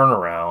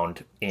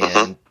turnaround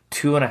in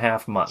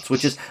 2.5 months,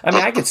 which is, I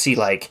mean, I could see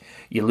like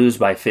you lose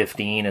by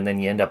 15 and then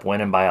you end up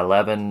winning by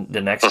 11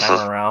 the next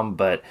time around.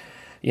 But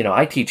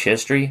I teach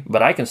history,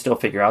 but I can still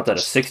figure out that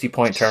a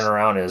 60-point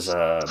turnaround is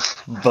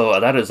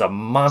that is a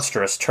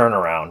monstrous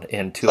turnaround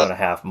in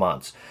 2.5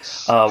 months.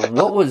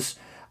 What was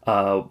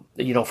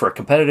for a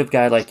competitive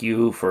guy like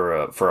you, for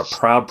a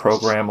proud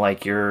program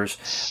like yours,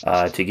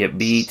 to get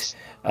beat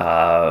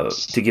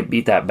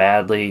that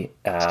badly,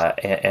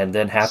 and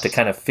then have to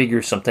kind of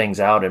figure some things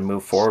out and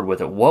move forward with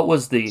it. What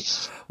was the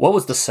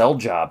sell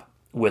job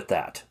with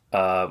that?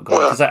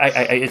 Because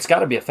it's got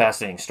to be a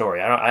fascinating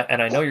story.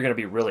 I know you're going to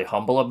be really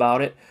humble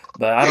about it,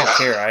 but I don't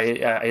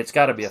care. It's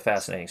got to be a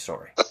fascinating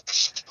story.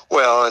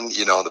 Well, and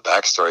the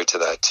backstory to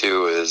that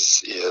too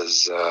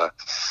is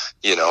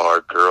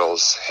our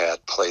girls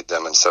had played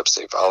them in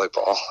sub-state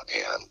volleyball,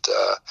 and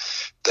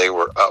they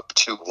were up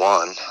 2-1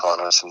 on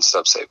us in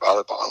sub-state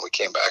volleyball, and we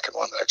came back and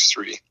won the next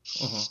 3.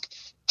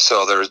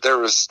 So there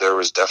was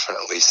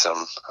definitely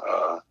some,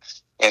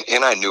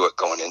 and I knew it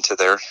going into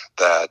there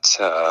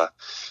that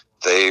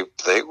they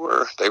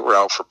were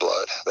out for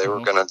blood. They were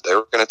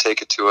gonna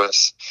take it to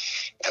us,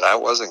 and I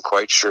wasn't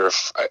quite sure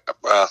if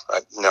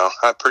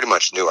I pretty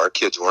much knew our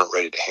kids weren't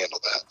ready to handle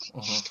that.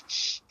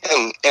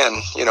 And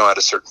at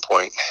a certain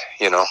point,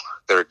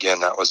 there again,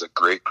 that was a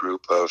great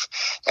group of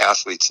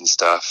athletes and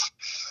stuff.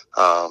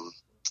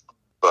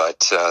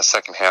 But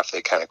second half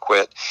they kind of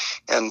quit,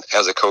 and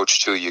as a coach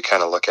too, you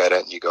kind of look at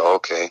it and you go,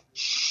 okay,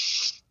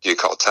 do you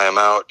call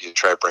timeout? Do you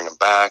try to bring them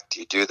back? Do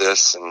you do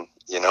this? And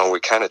we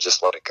kind of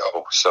just let it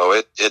go. So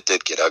it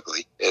did get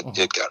ugly.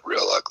 It got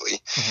real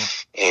ugly.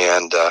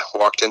 And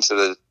walked into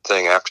there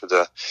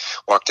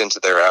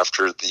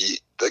after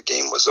the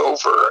game was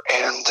over,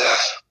 and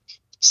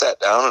sat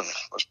down and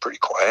was pretty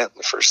quiet. And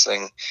the first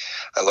thing,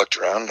 I looked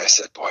around and I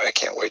said, boy, I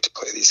can't wait to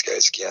play these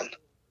guys again.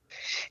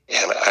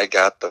 And I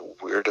got the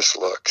weirdest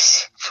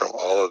looks from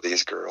all of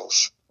these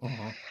girls.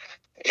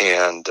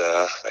 And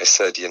I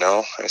said,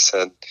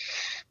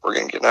 we're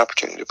going to get an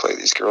opportunity to play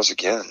these girls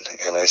again.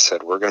 And I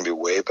said, we're going to be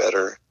way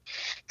better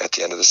at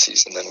the end of the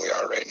season than we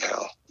are right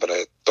now. But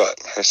I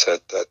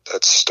said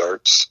that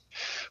starts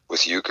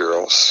with you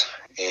girls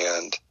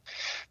and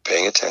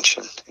paying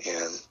attention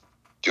and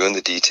doing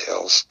the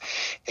details.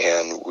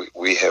 And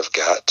we have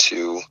got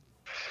to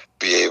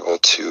be able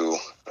to,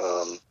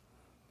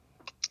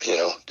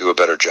 do a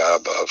better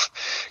job of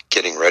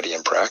getting ready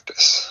in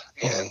practice.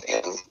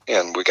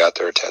 And we got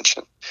their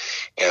attention.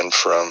 And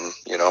from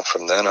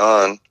then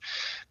on,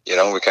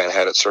 we kind of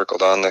had it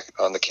circled on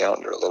the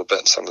calendar a little bit.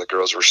 And some of the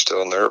girls were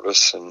still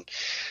nervous, and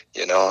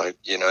you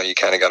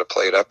kind of got to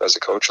play it up as a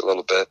coach a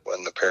little bit.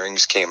 When the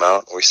pairings came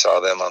out and we saw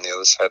them on the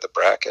other side of the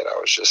bracket, I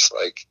was just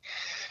like,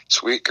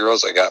 sweet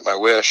girls, I got my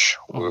wish.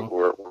 We're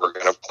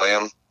going to play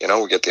them.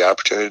 We get the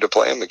opportunity to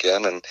play them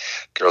again. And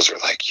girls are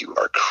like, you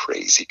are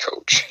crazy,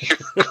 coach. You're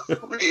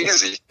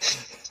crazy.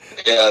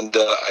 And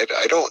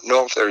I don't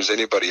know if there's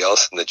anybody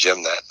else in the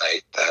gym that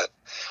night that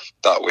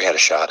thought we had a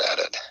shot at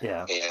it.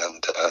 Yeah.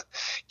 And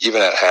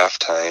even at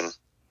halftime,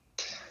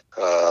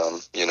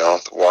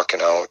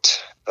 walking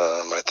out,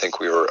 I think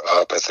we were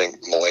up. I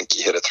think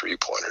Malinky hit a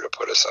 3-pointer to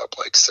put us up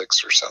like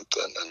 6 or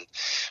something, and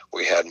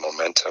we had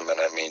momentum. And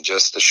I mean,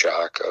 just the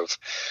shock of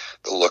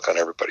the look on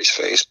everybody's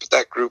face. But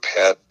that group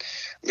had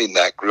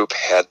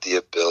the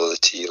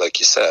ability, like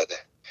you said.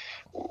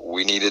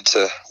 We needed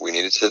to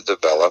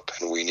develop,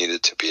 and we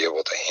needed to be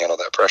able to handle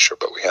that pressure,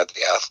 but we had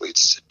the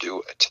athletes to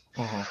do it.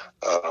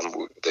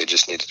 They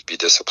just needed to be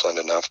disciplined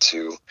enough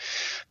to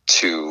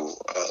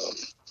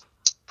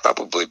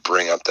probably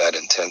bring up that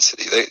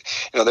intensity.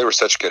 They were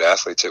such good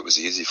athletes; it was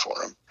easy for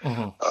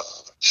them.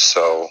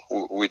 So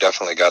we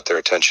definitely got their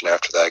attention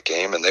after that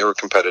game, and they were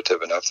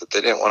competitive enough that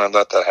they didn't want to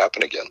let that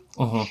happen again.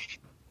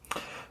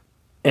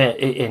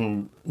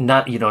 And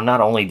not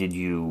only did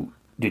you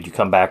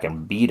come back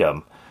and beat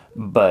them,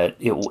 but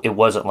it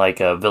wasn't like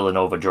a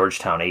Villanova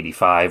Georgetown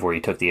 85 where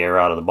you took the air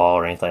out of the ball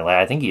or anything like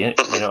that. I think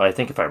I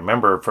think if I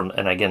remember from,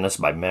 and again, this is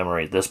by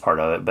memory, this part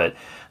of it, but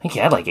I think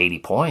you had like 80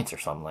 points or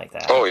something like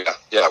that. Oh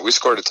yeah, we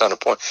scored a ton of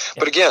points.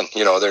 But again,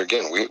 we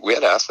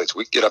had athletes.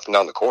 We could get up and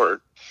down the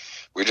court.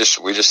 We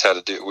just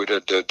had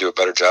to do a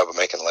better job of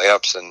making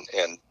layups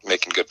and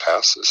making good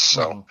passes.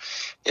 So,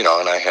 and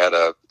I had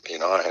a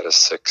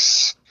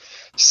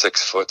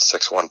 6',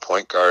 6'1"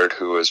 point guard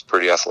who was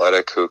pretty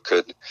athletic, who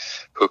could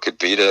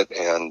beat it.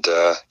 And,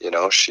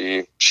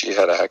 she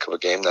had a heck of a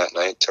game that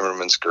night,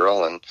 Timmerman's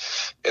girl. And,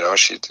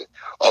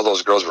 all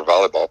those girls were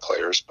volleyball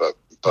players, but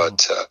for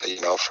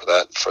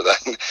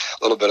that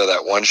little bit of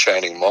that one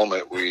shining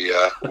moment, we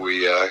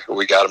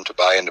got them to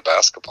buy into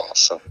basketball.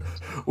 So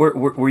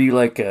were you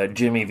like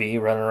Jimmy V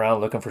running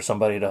around looking for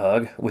somebody to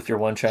hug with your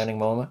one shining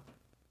moment?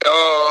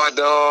 Oh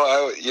no,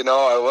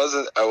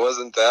 I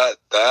wasn't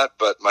that,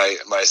 but my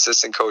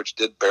assistant coach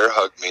did bear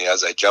hug me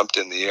as I jumped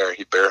in the air.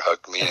 He bear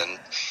hugged me,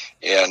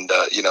 and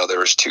there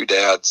was two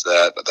dads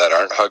that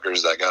aren't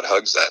huggers that got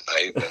hugs that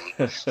night,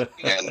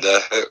 and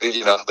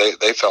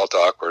they felt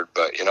awkward,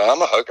 but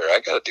I'm a hugger. I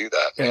got to do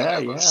that,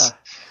 man.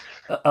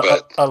 Yeah.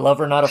 A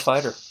lover, not a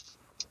fighter.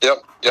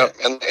 Yep.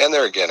 And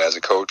there again, as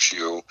a coach,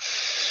 you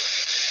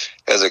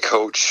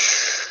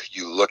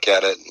look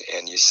at it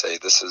and you say,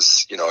 this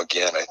is,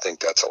 again, I think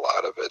that's a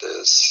lot of it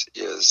is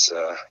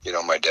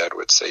my dad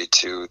would say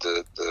too,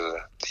 the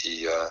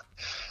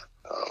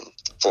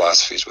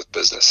philosophies with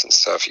business and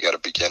stuff, you got to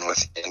begin with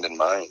the end in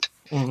mind.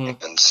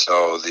 Mm-hmm. And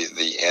so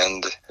the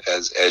end,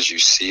 as you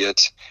see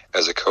it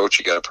as a coach,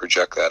 you got to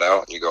project that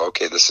out and you go,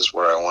 okay, this is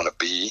where I want to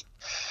be.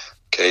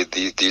 Okay.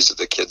 These are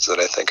the kids that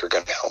I think are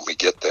going to help me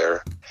get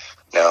there.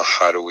 Now,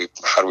 how do we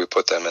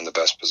put them in the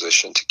best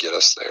position to get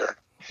us there?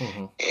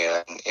 Mm-hmm.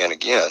 And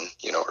again,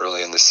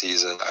 early in the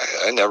season,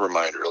 I never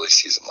mind early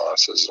season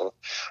losses.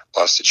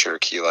 Lost to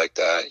Cherokee like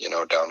that,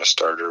 down to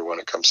starter when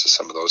it comes to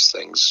some of those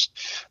things.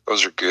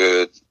 Those are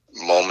good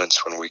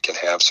moments when we can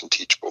have some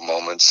teachable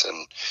moments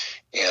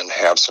and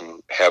have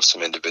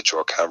some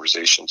individual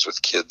conversations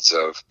with kids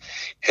of,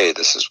 hey,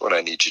 this is what I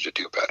need you to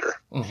do better.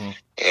 Mm-hmm.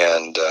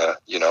 And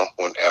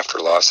when after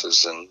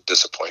losses and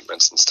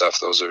disappointments and stuff,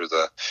 those are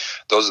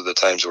the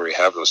times where you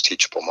have those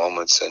teachable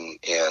moments and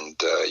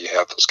you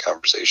have those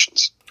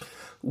conversations.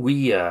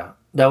 We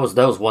that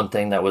was one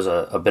thing that was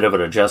a bit of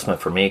an adjustment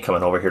for me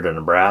coming over here to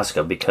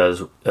Nebraska,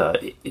 because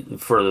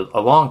for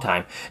a long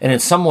time, and in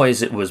some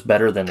ways it was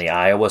better than the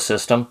Iowa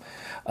system,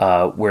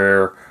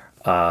 where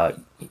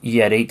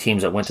you had 8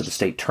 teams that went to the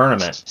state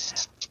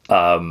tournament,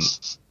 but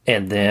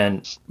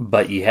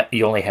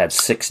you only had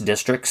 6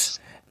 districts,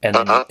 and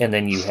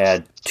then you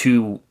had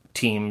 2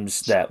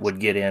 teams that would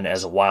get in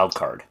as a wild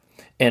card,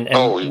 and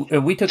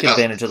we took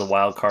advantage of the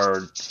wild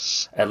card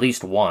at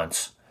least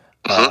once.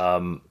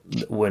 When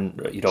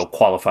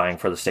qualifying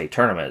for the state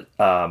tournament,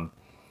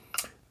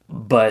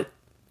 but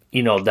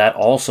that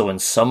also in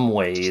some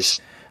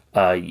ways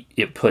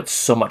it puts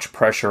so much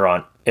pressure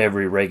on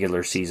every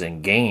regular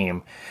season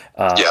game,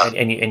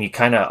 and you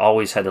kind of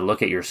always had to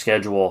look at your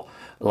schedule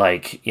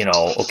like,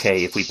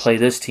 okay, if we play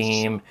this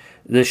team,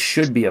 this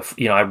should be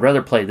I'd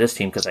rather play this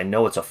team because I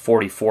know it's a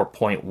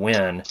 44-point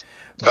win.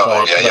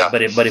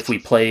 But if we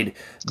played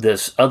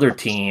this other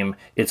team,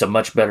 it's a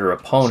much better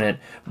opponent,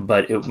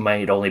 but it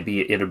would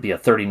be a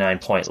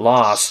 39-point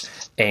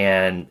loss.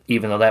 And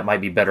even though that might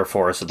be better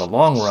for us in the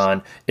long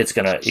run, it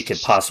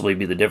could possibly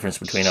be the difference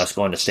between us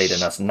going to state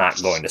and us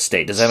not going to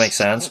state. Does that make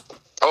sense?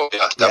 Oh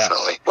yeah,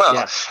 definitely. Yeah. Well,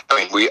 yeah. I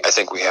mean, I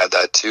think we had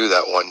that too.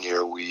 That one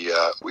year we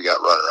got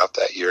runner up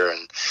that year,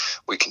 and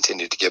we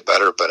continued to get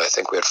better. But I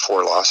think we had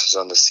 4 losses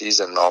on the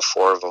season, and all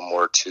 4 of them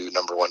were to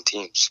number 1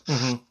 teams.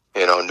 Mm-hmm.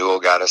 Newell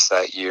got us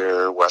that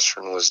year.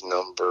 Western was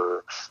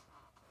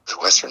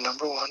Western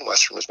number 1?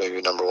 Western was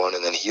maybe number 1,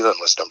 and then Heelan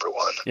was number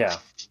 1. Yeah.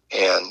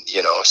 And,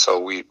 so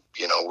we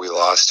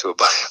lost to a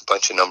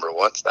bunch of number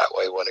 1s that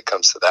way when it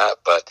comes to that.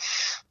 But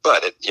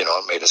it,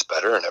 it made us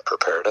better and it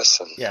prepared us.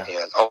 And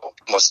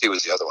MOC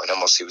was the other one.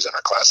 MOC was in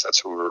our class. That's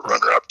who we were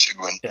runner up to.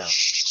 And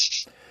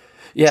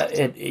yeah,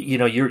 and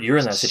you're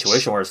in that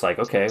situation where it's like,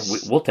 okay,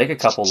 we'll take a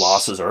couple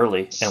losses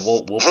early, and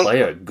we'll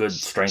play a good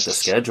strength of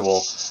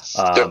schedule,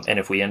 and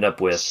if we end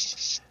up with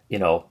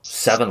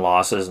 7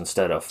 losses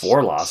instead of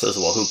 4 losses,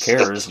 well, who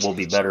cares? We'll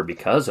be better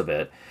because of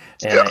it,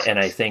 and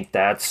I think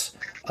that's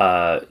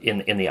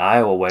in the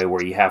Iowa way,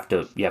 where you have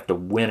to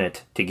win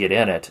it to get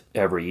in it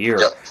every year.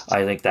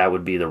 I think that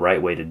would be the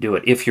right way to do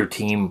it if your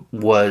team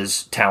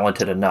was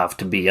talented enough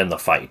to be in the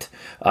fight.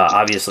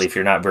 Obviously, if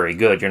you're not very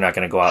good, you're not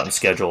going to go out and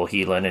schedule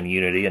Heelan and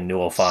Unity and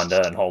Newell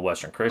Fonda and Whole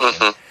Western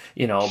Christian.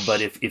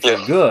 But if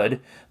you're good,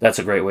 that's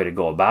a great way to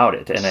go about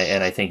it. And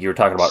I think you were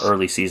talking about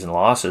early season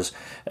losses,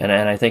 and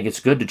I think it's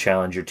good to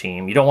challenge your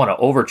team. You don't want to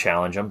over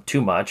challenge them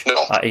too much.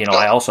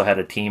 I also had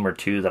a team or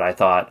two that I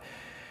thought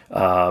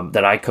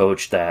that I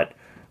coached that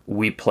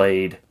we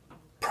played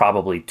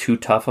probably too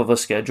tough of a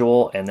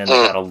schedule, and then they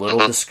got a little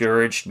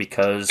discouraged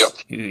because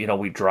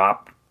we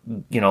dropped,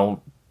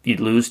 you'd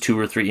lose 2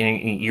 or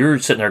 3. You're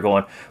sitting there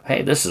going,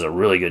 hey, this is a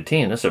really good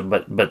team.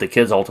 But the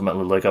kids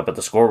ultimately look up at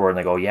the scoreboard and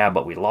they go, yeah,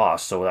 but we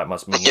lost, so that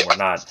must mean we're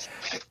not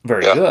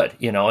very good,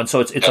 And so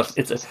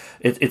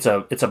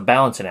it's a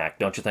balancing act,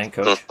 don't you think,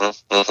 Coach?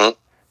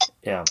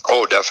 Yeah.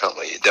 Oh,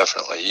 definitely.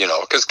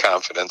 Because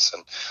confidence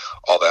and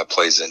all that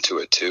plays into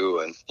it too.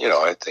 And,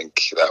 I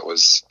think that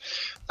was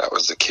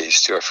the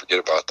case too. I forget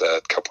about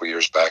that a couple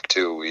years back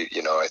too.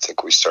 I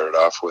think we started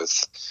off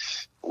with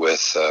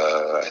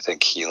I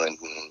think Keelan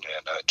and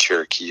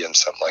Cherokee and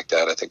something like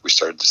that. I think we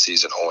started the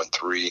season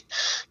 0-3,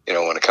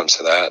 when it comes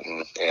to that.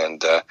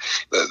 And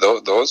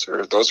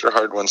those are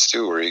hard ones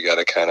too, where you got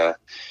to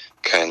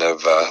kind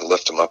of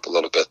lift them up a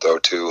little bit though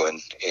too. And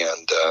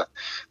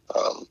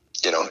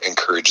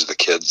encourage the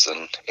kids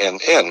and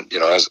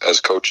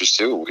as coaches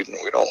too, we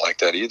don't like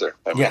that either.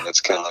 I mean,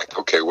 it's kind of like,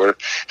 okay, we're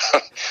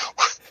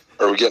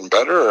are we getting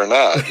better or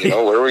not?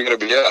 Where are we going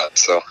to be at?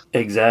 So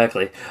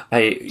exactly.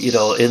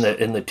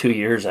 In the 2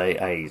 years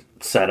I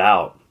set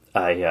out,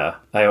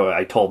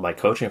 I told my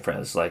coaching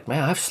friends, like,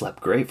 man, I've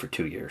slept great for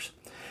 2 years.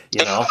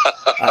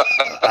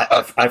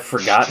 I've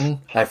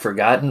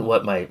forgotten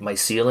what my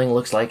ceiling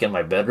looks like in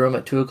my bedroom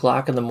at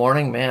 2:00 in the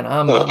morning. Man,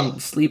 I'm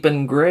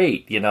sleeping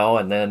great,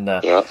 And then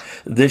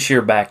this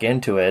year back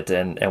into it,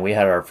 and we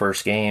had our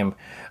first game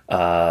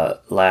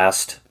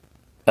this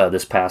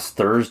past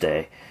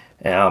Thursday.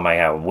 And oh my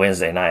God,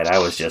 Wednesday night, I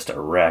was just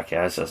a wreck.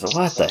 I was just,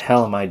 what the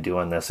hell am I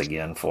doing this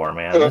again for,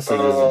 man? This is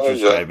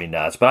just driving me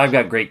nuts. But I've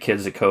got great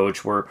kids to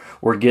coach. We're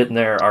getting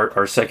there.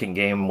 Our second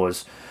game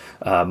was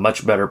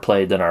much better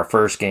played than our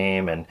first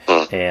game, and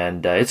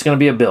it's going to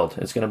be a build.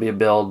 It's going to be a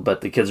build,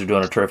 but the kids are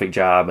doing a terrific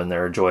job, and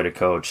they're a joy to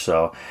coach.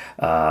 So,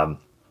 I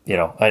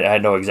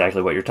know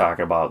exactly what you're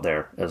talking about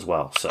there as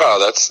well. So,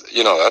 that's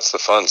the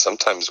fun.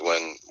 Sometimes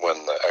when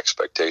the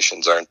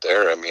expectations aren't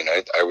there, I mean,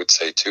 I would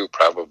say too,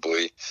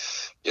 probably.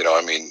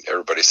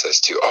 Everybody says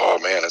too, oh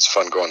man, it's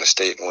fun going to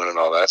state and winning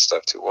all that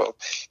stuff too. Well,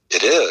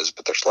 it is,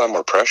 but there's a lot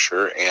more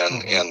pressure,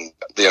 and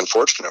the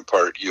unfortunate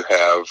part, you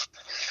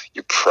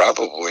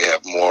probably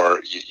have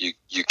more.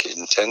 You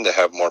can tend to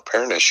have more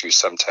parent issues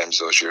sometimes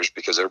those years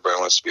because everybody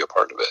wants to be a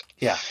part of it.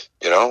 Yeah.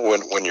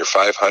 When you're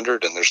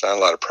 500 and there's not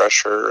a lot of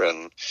pressure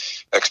and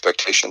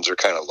expectations are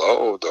kind of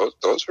low,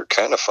 those are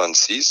kind of fun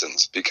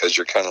seasons because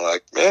you're kind of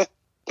like, meh.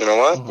 You know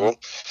what? Well,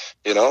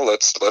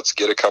 let's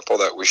get a couple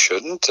that we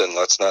shouldn't, and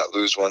let's not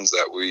lose ones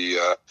that we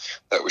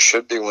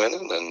should be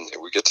winning. And if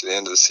we get to the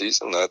end of the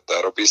season,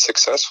 that'll be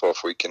successful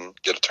if we can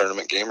get a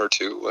tournament game or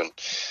two. And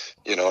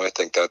I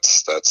think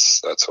that's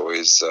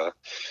always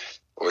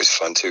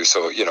fun too.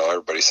 So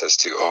everybody says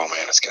too, oh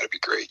man, it's got to be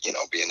great.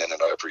 Being in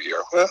it every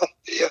year. Well,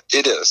 yeah,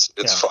 it is.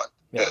 It's fun.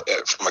 Yeah.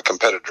 From a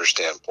competitor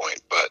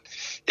standpoint, but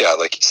yeah,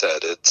 like you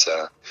said, it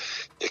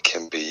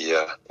can be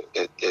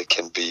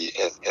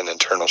an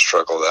internal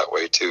struggle that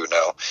way too.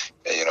 Now,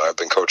 I've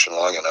been coaching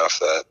long enough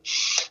that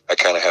I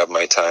kind of have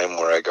my time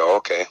where I go,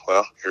 okay,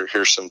 well,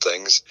 here's some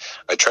things.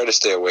 I try to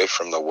stay away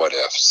from the what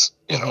ifs.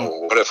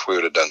 What if we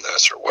would have done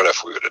this, or what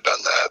if we would have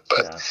done that?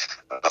 But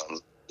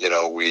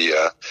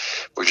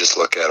we just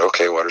look at,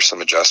 okay, what are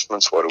some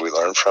adjustments? What do we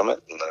learn from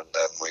it? And then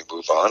we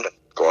move on and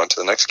go on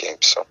to the next game.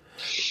 So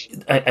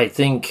I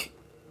think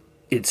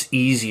it's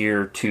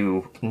easier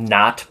to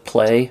not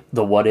play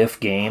the what if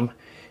game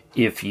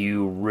if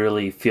you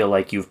really feel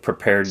like you've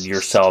prepared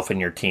yourself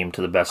and your team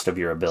to the best of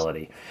your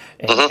ability.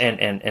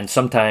 And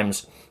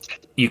sometimes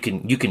you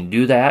can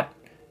do that,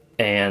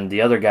 and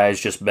the other guy's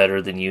just better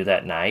than you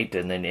that night,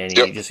 and then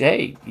you just,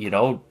 hey,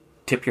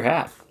 tip your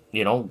hat.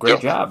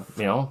 Great job,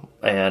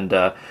 and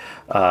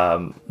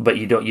but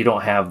you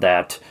don't have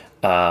that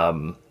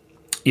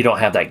you don't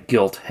have that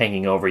guilt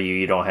hanging over you.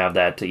 You don't have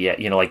that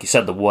yet. Like you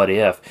said, the what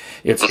if.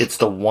 It's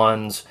the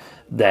ones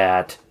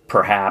that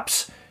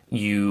perhaps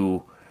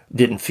you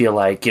didn't feel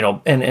like,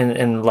 and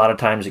a lot of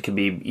times it could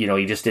be,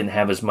 you just didn't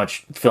have as much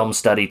film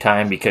study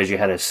time because you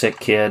had a sick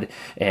kid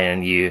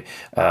and you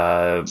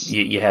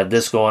had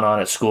this going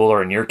on at school,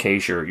 or in your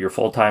case, your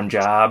full-time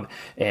job.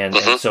 And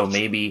so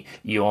maybe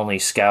you only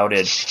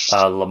scouted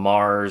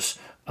Lamar's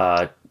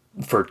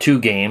for 2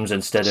 games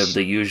instead of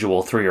the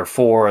usual 3 or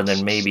 4, and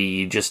then maybe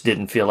you just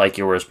didn't feel like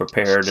you were as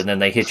prepared, and then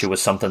they hit you with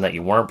something that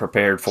you weren't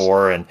prepared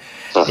for, and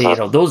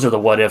those are the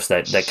what ifs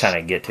that kind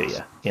of get to you.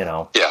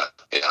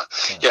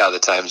 Yeah, the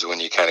times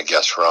when you kind of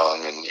guess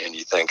wrong and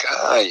you think,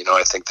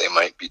 I think they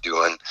might be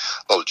doing a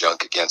little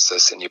junk against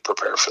us, and you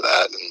prepare for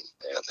that, and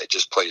they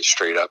just play you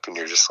straight up, and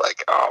you're just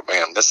like, oh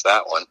man, missed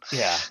that one.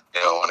 Yeah.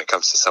 When it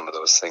comes to some of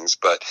those things,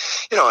 but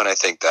and I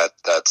think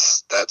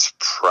that's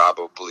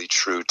probably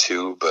true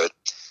too, but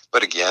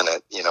again,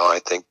 I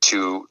think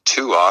too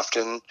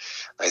often,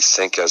 I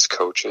think as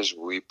coaches,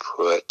 we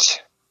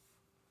put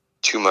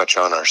too much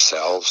on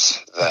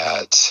ourselves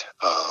that,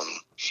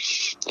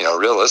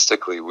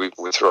 realistically, we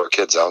throw our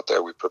kids out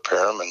there, we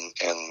prepare them,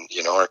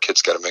 and our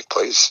kids got to make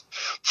plays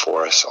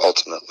for us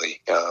ultimately.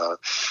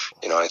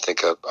 I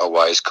think a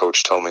wise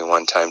coach told me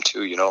one time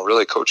too,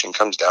 really coaching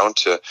comes down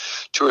to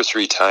 2 or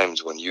 3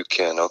 times when you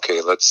can,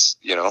 okay, let's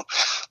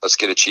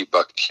get a cheap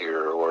bucket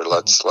here, or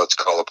let's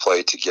call a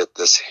play to get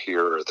this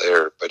here or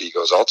there. But he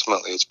goes,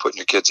 ultimately, it's putting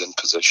your kids in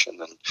position,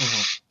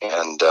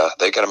 and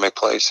they got to make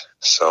plays.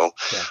 So,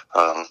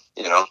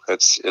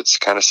 it's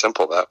kind of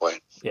simple that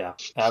way. Yeah,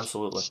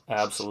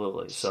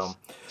 absolutely. So,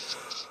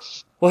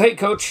 Well, hey,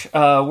 Coach,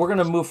 we're going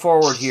to move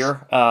forward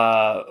here.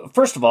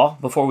 First of all,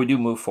 before we do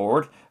move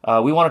forward,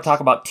 we want to talk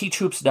about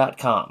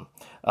teachhoops.com.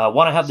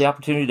 Want to have the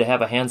opportunity to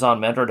have a hands-on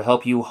mentor to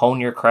help you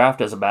hone your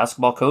craft as a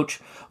basketball coach?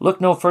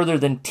 Look no further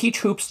than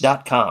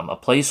teachhoops.com, a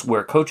place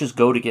where coaches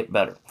go to get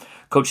better.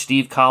 Coach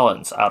Steve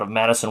Collins out of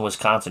Madison,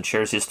 Wisconsin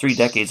shares his 3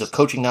 decades of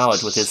coaching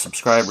knowledge with his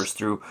subscribers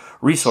through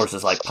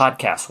resources like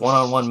podcasts,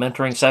 one-on-one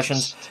mentoring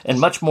sessions, and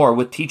much more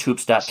with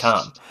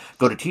teachhoops.com.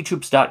 Go to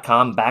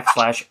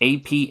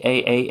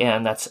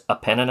teachhoops.com/APAAN, that's a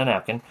pen and a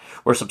napkin,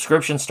 where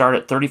subscriptions start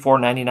at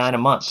 $34.99 a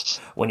month.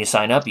 When you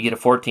sign up, you get a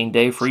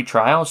 14-day free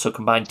trial, so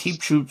combine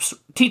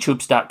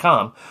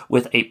teachhoops.com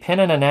with a pen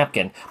and a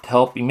napkin to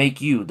help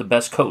make you the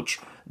best coach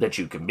that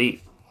you can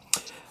be.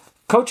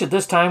 Coach, at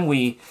this time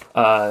we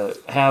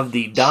have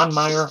the Don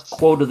Meyer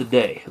quote of the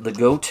day, the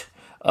GOAT,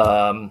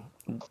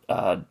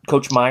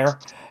 Coach Meyer,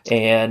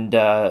 and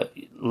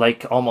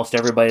like almost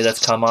everybody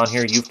that's come on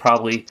here, you've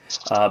probably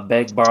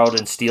begged, borrowed,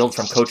 and stealed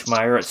from Coach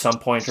Meyer at some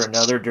point or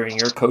another during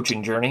your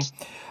coaching journey.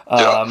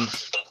 So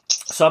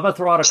I'm going to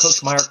throw out a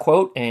Coach Meyer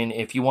quote, and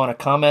if you want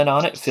to comment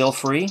on it, feel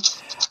free.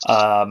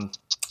 And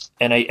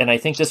I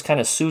think this kind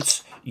of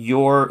suits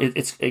your.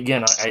 It's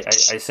again,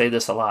 I say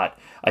this a lot.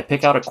 I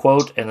pick out a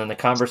quote, and then the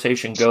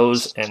conversation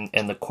goes,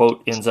 and the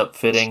quote ends up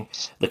fitting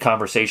the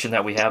conversation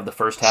that we have the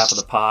first half of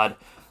the pod,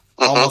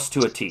 almost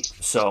to a T.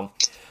 So,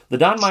 the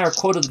Don Meyer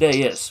quote of the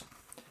day is,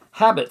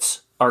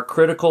 "Habits are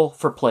critical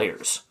for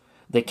players.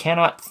 They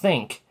cannot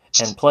think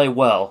and play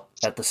well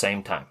at the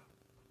same time."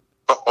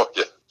 Oh,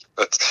 yeah.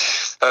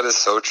 That is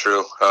so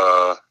true.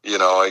 I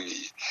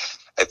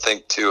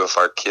think, too, if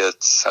our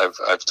kids,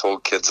 I've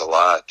told kids a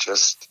lot,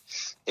 just,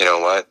 you know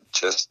what,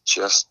 just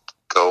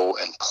go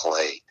and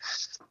play.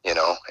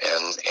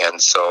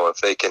 And so if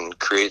they can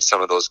create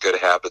some of those good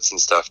habits and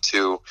stuff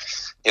too,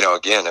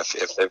 again,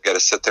 if they've got to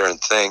sit there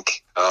and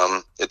think,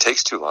 it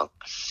takes too long,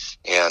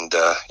 and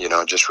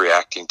just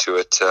reacting to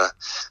it,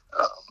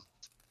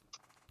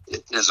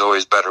 it is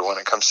always better when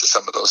it comes to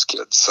some of those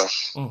kids. So,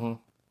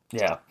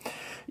 yeah,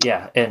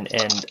 and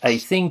I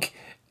think,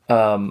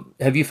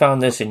 have you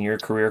found this in your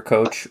career,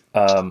 Coach?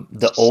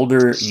 The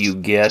older you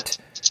get,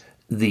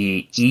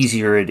 the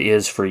easier it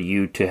is for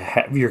you to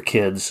have your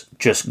kids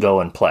just go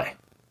and play.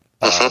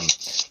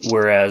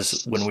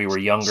 Whereas when we were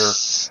younger,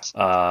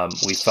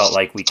 we felt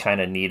like we kind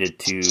of needed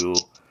to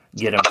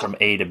get them from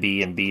A to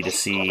B and B to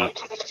C,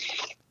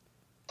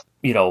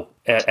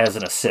 as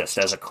an assist,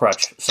 as a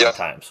crutch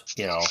sometimes,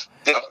 Yeah.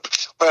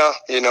 Well,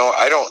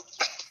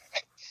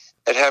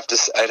 I'd have to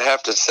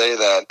say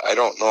that I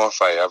don't know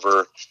if I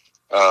ever,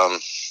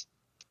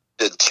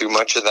 did too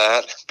much of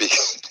that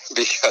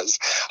because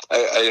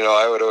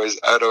I would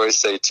always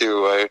say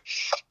too, I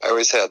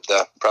always had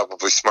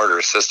probably smarter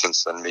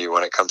assistants than me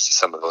when it comes to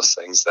some of those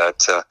things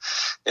that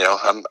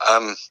I'm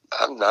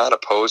not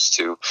opposed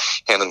to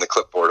handing the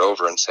clipboard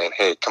over and saying,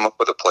 hey, come up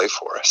with a play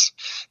for us.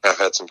 And I've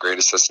had some great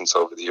assistants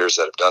over the years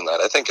that have done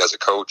that. I think as a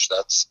coach,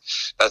 that's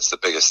the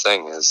biggest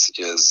thing is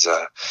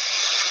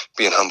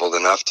being humbled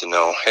enough to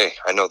know, hey,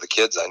 I know the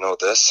kids, I know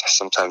this,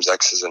 sometimes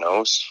X's and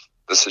O's.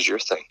 This is your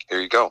thing. Here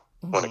you go.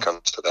 When it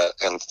comes to that,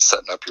 and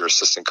setting up your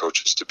assistant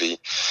coaches to be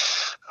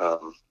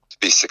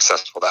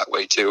successful that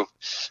way too.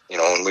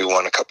 When we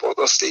won a couple of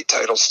those state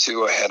titles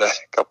too, I had a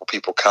couple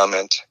people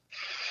comment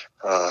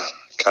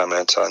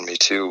on me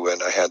too,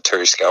 and I had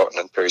Terry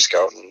Scouten,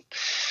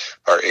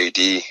 our AD.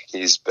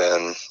 He's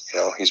been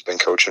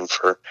coaching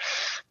for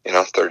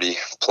 30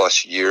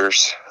 plus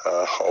years,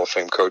 Hall of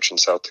Fame coach in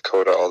South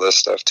Dakota, all this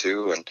stuff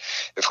too. And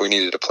if we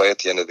needed to play at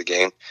the end of the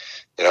game,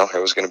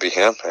 it was going to be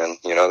him. And,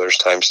 there's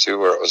times too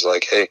where it was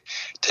like, hey,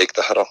 take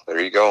the huddle.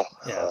 There you go.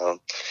 Yeah.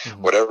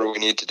 Whatever we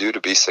need to do to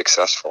be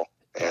successful.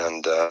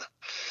 And, I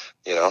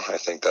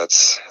think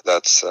that's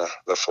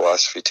the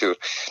philosophy too.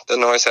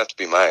 Doesn't always have to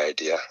be my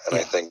idea. And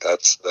I think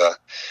that's the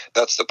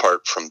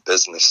part from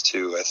business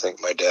too. I think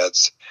my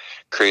dad's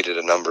created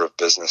a number of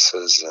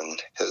businesses,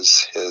 and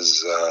his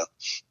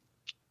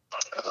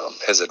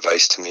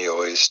advice to me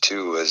always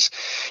too is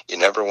you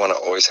never want to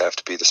always have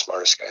to be the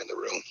smartest guy in the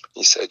room.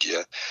 He said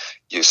you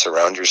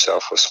surround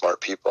yourself with smart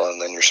people,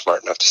 and then you're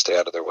smart enough to stay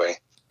out of their way.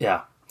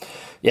 Yeah.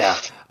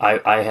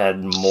 I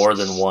had more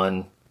than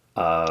one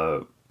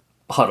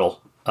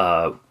huddle,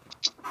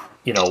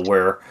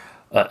 where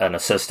an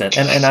assistant,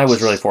 and I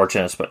was really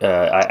fortunate, but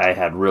I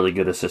had really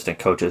good assistant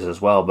coaches as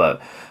well,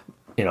 but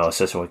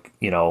assistant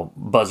would,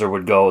 buzzer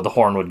would go, the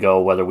horn would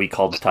go, whether we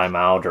called the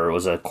timeout or it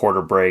was a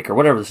quarter break or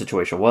whatever the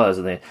situation was.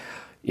 And they,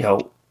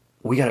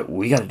 we got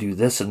to do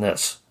this and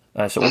this.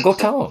 And I said, well, go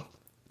tell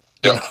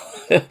them.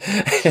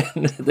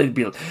 And they'd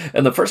be,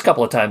 and the first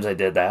couple of times I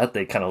did that,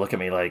 they kind of look at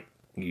me like,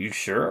 you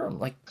sure? I'm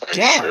like,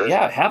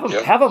 yeah,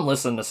 have them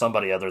listen to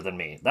somebody other than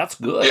me. That's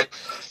good.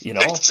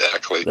 Yeah,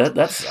 exactly.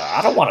 That's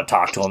I don't want to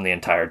talk to them the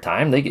entire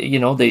time. They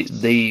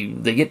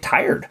get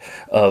tired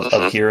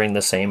of hearing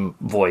the same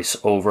voice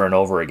over and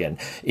over again.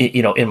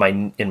 In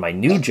my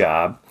new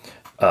job,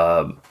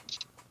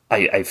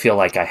 I feel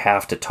like I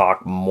have to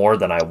talk more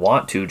than I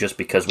want to, just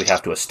because we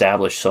have to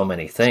establish so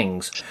many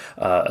things,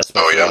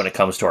 especially when it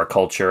comes to our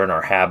culture and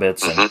our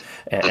habits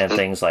and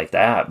things like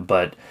that.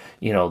 But,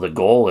 the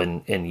goal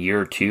in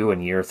year 2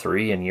 and year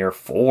 3 and year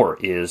 4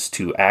 is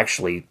to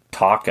actually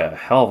talk a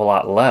hell of a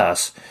lot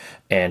less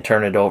and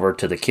turn it over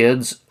to the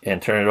kids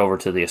and turn it over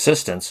to the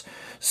assistants,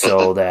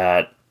 so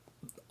that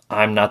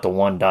I'm not the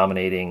one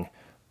dominating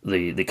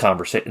the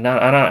conversation.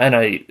 And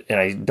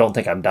I don't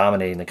think I'm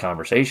dominating the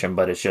conversation,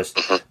 but it's just,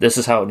 this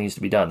is how it needs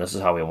to be done. This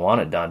is how we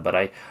want it done. But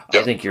I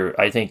think you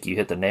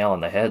hit the nail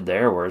on the head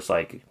there, where it's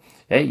like,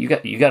 hey, you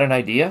got an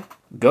idea?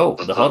 Go.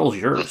 The huddle's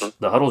yours.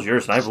 The huddle's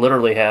yours. And I've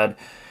literally had,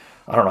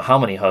 I don't know how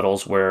many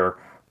huddles where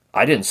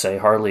I didn't say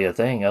hardly a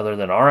thing other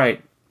than, all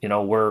right,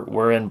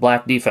 we're in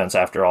black defense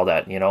after all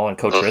that, and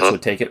Coach Ritz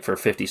would take it for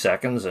 50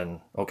 seconds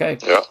and, okay,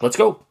 let's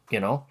go,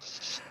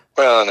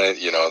 Well, and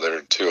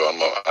there too,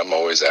 I'm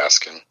always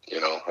asking.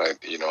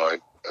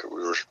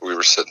 We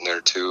were sitting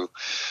there too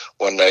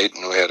one night,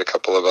 and we had a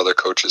couple of other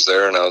coaches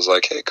there, and I was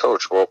like, "Hey,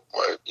 Coach, well,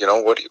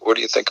 what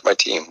do you think of my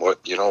team? What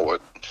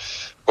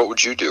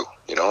would you do?"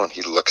 And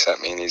he looks at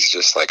me, and he's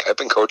just like, "I've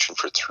been coaching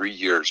for 3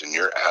 years, and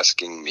you're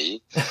asking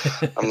me?"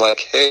 I'm like,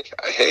 "Hey,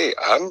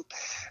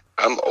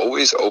 I'm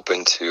always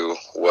open to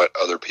what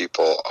other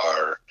people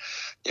are."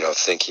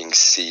 Thinking,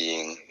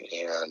 seeing,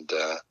 and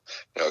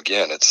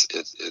again,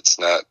 it's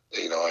not.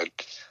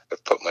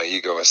 I've put my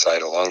ego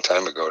aside a long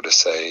time ago to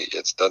say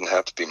it doesn't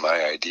have to be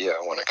my idea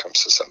when it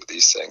comes to some of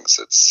these things.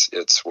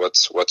 It's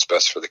what's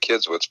best for the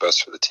kids, what's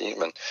best for the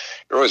team, and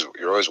you're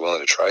always willing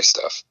to try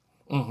stuff.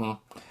 Mm-hmm.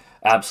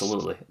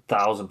 Absolutely,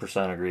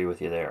 1,000% agree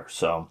with you there.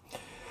 So,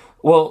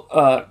 well,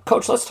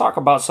 Coach, let's talk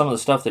about some of the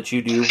stuff that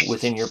you do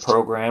within your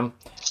program.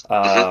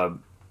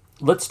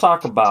 Let's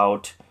talk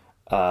about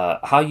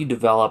how you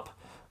develop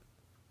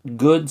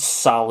good,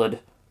 solid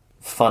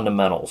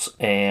fundamentals.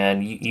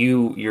 And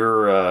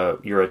you're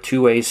a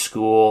 2A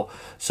school,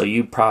 so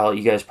you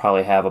guys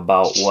probably have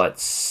about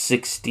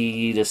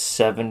 60 to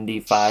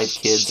 75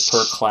 kids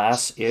per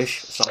class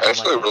ish.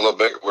 Actually, we're a little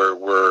bit.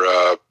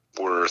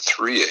 We're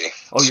 3A.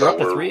 Oh, you're up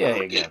to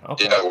 3A again.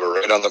 Okay. Yeah,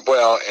 we're right on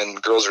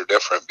and girls are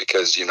different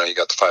because you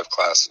got the 5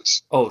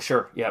 classes. Oh,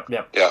 sure. Yep.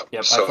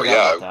 So I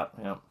forgot about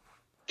that.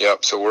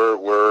 Yep. So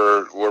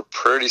we're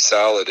pretty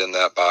solid in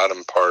that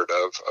bottom part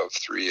of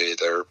 3A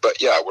there,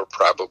 but yeah, we're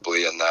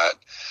probably in that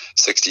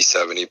 60,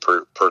 70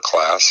 per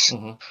class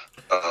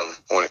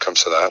when it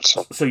comes to that.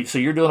 So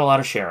you're doing a lot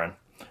of sharing,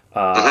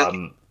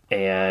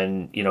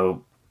 and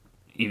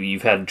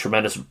you've had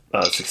tremendous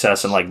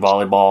success in like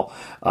volleyball.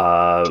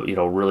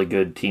 Really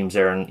good teams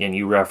there, and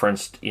you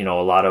referenced a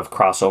lot of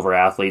crossover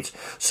athletes.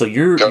 So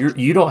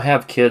you don't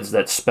have kids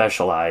that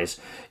specialize,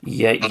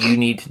 yet you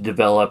need to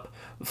develop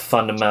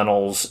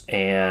fundamentals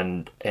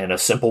and a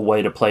simple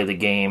way to play the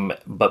game,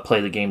 but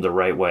play the game the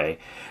right way.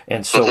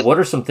 And so what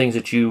are some things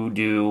that you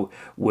do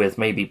with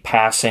maybe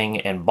passing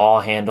and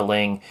ball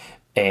handling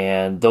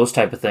and those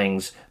type of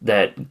things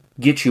that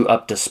get you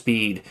up to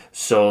speed,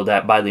 so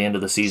that by the end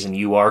of the season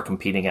you are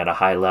competing at a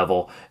high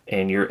level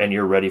and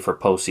you're ready for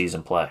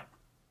postseason play?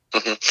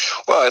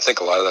 Well, I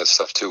think a lot of that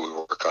stuff too we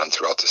work on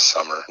throughout the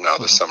summer. Now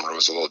the summer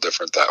was a little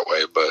different that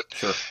way, but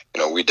sure.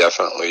 We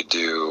definitely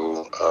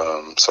do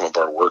some of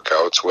our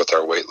workouts with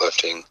our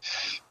weightlifting,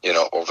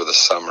 over the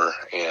summer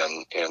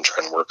and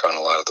try and work on a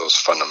lot of those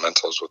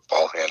fundamentals with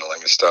ball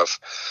handling and stuff.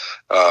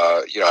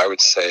 I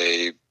would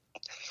say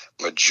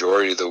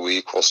majority of the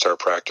week we'll start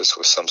practice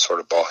with some sort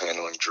of ball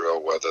handling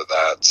drill, whether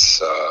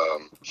that's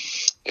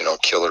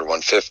killer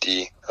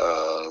 150.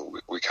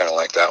 We kind of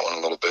like that one a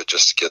little bit,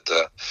 just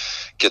to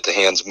get the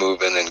hands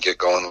moving and get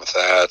going with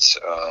that.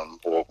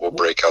 We'll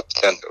break out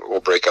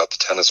the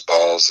tennis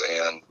balls,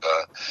 and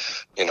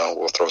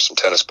we'll throw some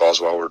tennis balls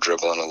while we're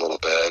dribbling a little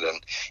bit.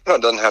 And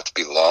it doesn't have to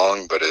be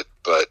long, but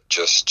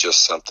just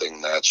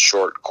something that's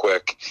short,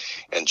 quick,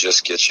 and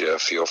just gets you a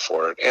feel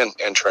for it,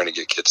 and trying to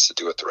get kids to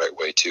do it the right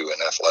way too,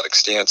 in athletic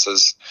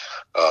stances,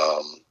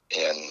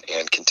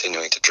 and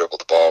continuing to dribble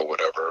the ball,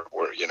 whatever.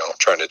 We're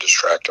trying to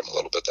distract them a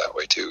little bit that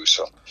way too.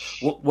 So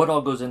what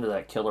all goes into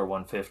that killer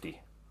 150?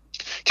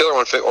 Killer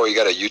 150. Oh, you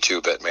got to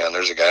YouTube it, man.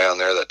 There's a guy on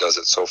there that does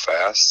it so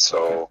fast.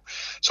 So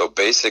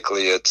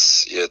basically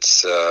it's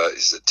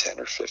is it 10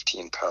 or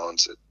 15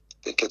 pounds? I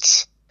think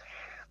it's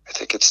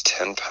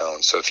 10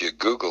 pounds. So if you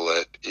Google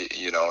it,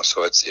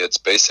 so it's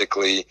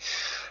basically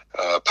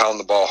pound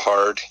the ball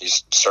hard. You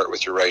start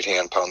with your right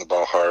hand, pound the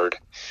ball hard,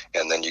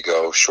 and then you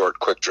go short,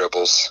 quick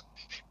dribbles.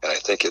 And I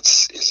think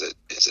is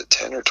it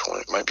 10 or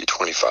 20? It might be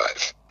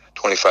 25.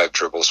 25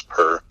 dribbles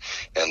per,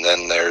 and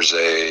then there's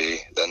a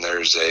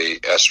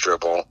S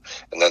dribble,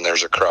 and then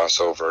there's a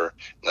crossover,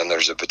 and then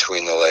there's a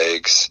between the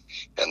legs,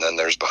 and then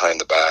there's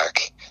behind the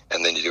back, and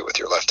and then you do it with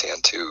your left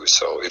hand too.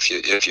 So if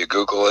you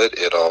Google it,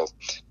 it'll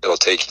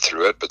take you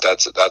through it. But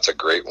that's a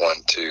great one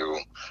to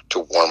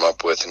warm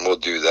up with, and we'll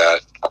do that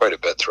quite a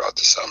bit throughout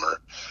the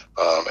summer,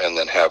 and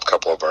then have a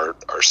couple of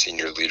our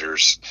senior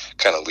leaders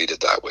kind of lead it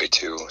that way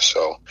too.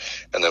 So,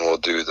 and then we'll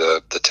do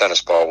the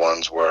tennis ball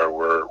ones where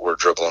we're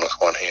dribbling with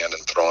one hand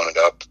and throwing it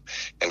up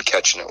and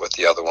catching it with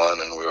the other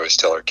one. And we always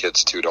tell our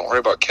kids too, don't worry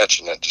about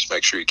catching it, just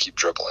make sure you keep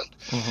dribbling.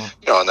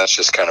 And that's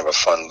just kind of a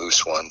fun,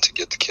 loose one to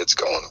get the kids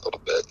going a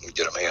little bit and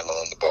get them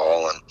handling the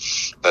ball, and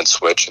then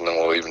switch. And then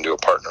we'll even do a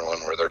partner one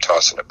where they're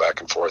tossing it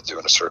back and forth,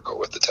 doing a circle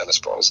with the tennis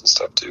balls and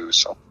stuff too.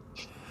 So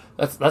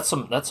that's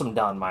some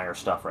Don Meyer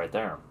stuff right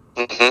there.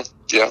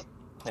 Yeah.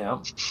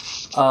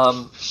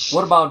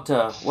 What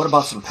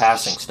about some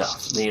passing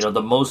stuff?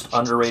 The most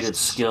underrated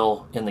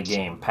skill in the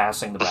game,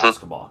 passing the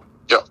basketball.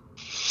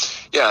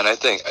 Yeah, and I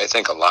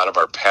think a lot of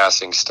our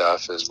passing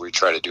stuff is we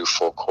try to do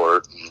full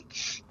court, and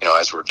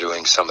as we're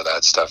doing some of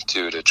that stuff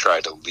too, to try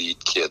to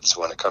lead kids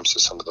when it comes to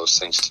some of those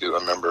things too. I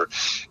remember it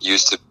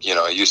used to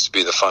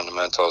be the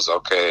fundamentals.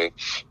 Okay,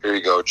 here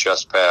you go,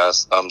 chest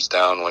pass, thumbs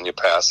down when you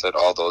pass it,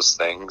 all those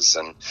things.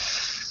 And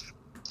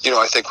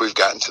I think we've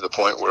gotten to the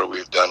point where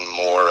we've done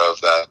more of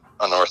that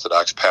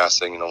unorthodox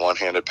passing,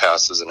 one-handed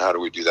passes, and how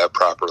do we do that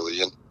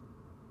properly, and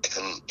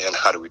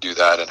how do we do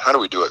that, and how do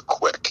we do it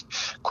quick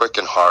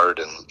and hard,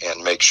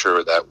 and make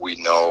sure that we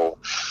know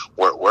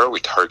where are we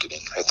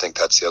targeting. I think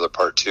that's the other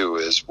part too,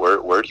 is where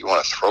do you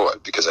want to throw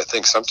it, because I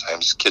think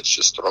sometimes kids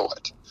just throw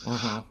it.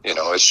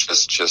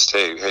 It's just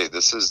hey,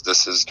 this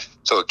is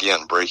so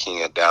again, breaking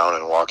it down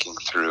and walking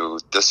through,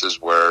 this is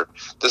where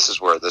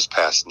this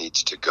pass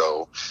needs to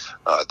go.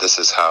 This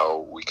is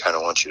how we kind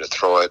of want you to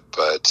throw it,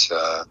 but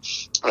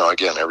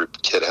again, every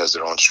kid has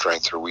their own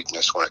strength or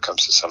weakness when it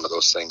comes to some of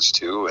those things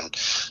too, and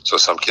so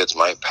some kids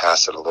might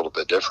pass it a little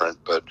bit different,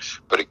 but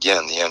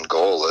again, the end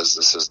goal is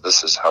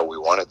this is how we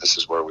want it, this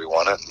is where we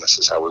want it, and this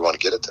is how we want to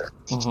get it there.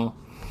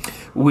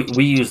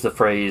 We use the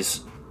phrase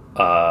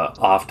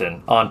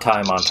often, on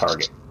time, on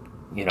target,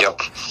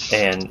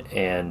 and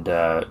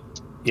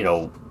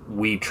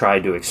we try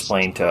to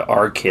explain to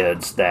our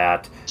kids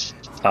that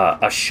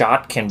a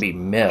shot can be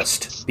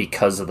missed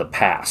because of the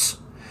pass,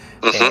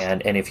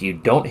 and if you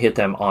don't hit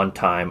them on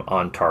time,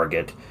 on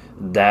target,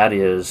 that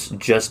is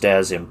just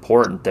as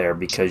important there,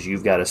 because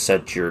you've got to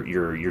set your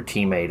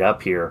teammate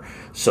up here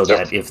so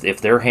that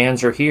if their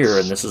hands are here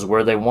and this is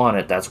where they want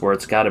it, that's where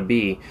it's got to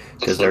be,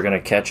 because they're going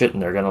to catch it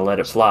and they're going to let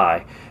it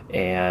fly.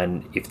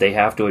 And if they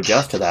have to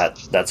adjust to that,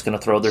 that's going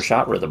to throw their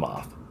shot rhythm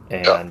off.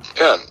 And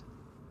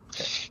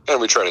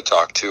we try to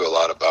talk too a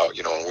lot about,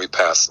 when we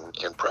pass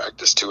in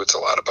practice too, it's a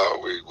lot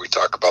about, we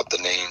talk about the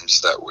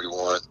names that we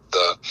want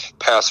the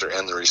passer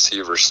and the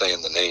receiver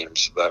saying the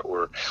names, that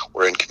we're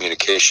in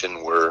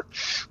communication, we're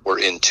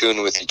in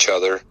tune with each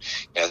other.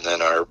 And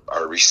then our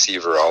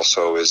receiver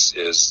also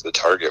is the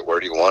target.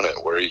 Where do you want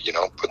it? Where,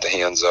 put the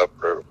hands up,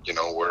 or,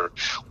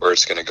 where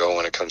it's going to go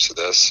when it comes to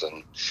this.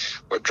 And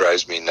what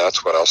drives me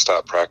nuts, what I'll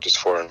stop practice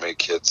for and make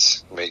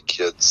kids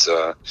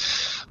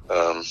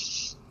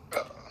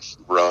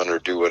run or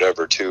do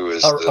whatever too,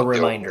 is a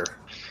reminder.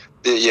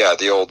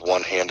 The old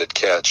one-handed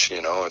catch.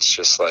 It's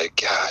just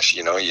like, gosh,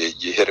 you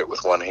hit it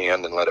with one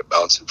hand and let it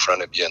bounce in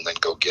front of you and then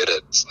go get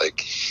it. It's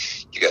like,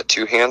 you got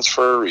two hands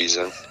for a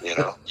reason, use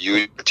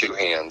your two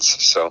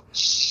hands. So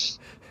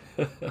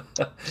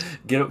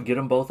get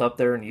them both up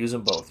there and use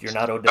them both. You're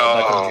not Odell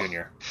Beckham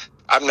Jr.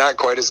 I'm not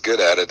quite as good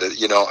at it.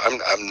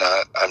 I'm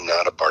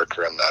not a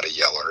barker. I'm not a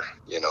yeller.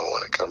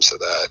 When it comes to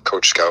that,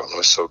 Coach Scouten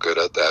was so good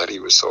at that. He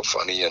was so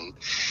funny, and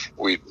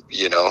he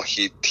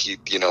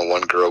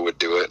one girl would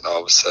do it, and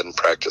all of a sudden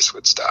practice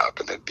would stop,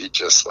 and it'd be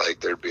just like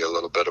there'd be a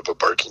little bit of a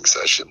barking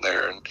session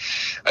there, and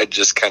I'd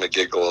just kind of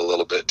giggle a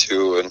little bit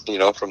too. And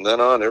from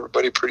then on,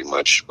 everybody pretty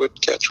much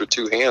would catch with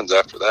two hands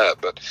after that.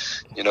 But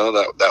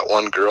that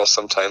one girl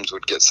sometimes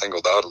would get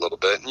singled out a little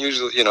bit, and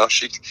usually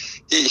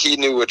he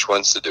knew which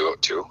ones to do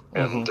it to.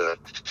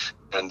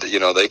 And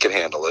they could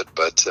handle it,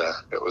 but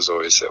it was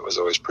always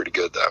pretty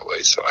good that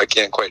way. So I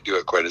can't quite do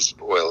it quite as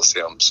well as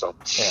him. So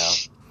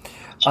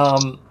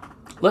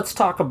let's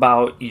talk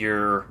about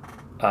your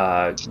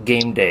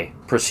game day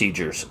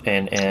procedures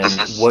and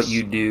what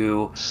you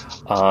do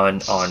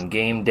on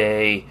game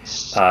day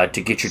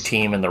to get your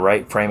team in the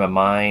right frame of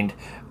mind.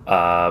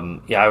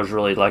 I was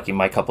really lucky.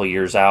 My couple of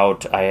years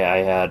out, I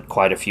had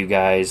quite a few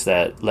guys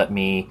that let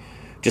me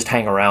just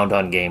hang around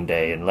on game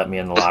day and let me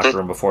in the locker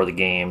room before the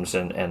games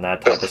and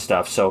that type of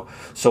stuff. So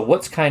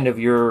what's kind of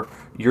your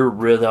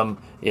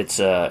rhythm? It's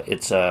a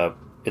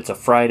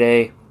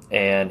Friday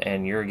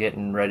and you're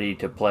getting ready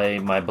to play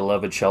my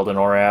beloved Sheldon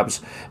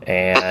Orabs,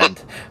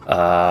 and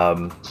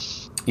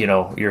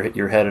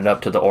you're headed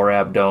up to the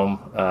Orab Dome,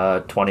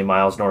 20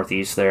 miles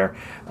northeast there.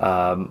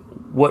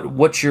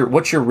 What's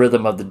your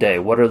rhythm of the day?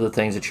 What are the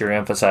things that you're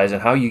emphasizing?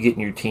 How are you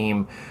getting your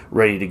team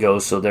ready to go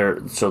so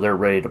they're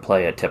ready to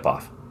play at tip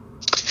off?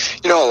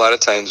 A lot of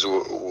times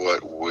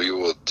what we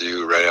will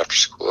do right after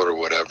school or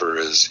whatever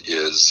is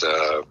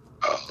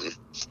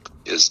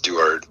do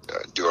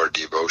our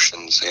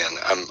devotions,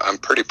 and I'm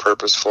pretty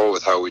purposeful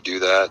with how we do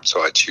that.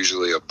 So it's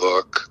usually a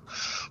book,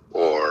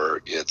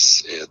 or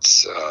it's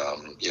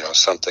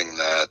something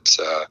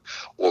that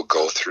we'll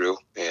go through.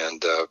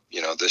 And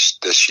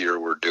this year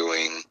we're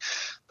doing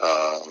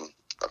a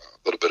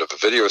little bit of a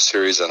video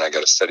series, and I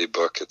got a study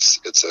book. It's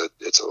a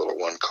little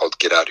one called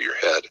Get Out of Your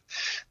Head,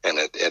 and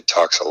it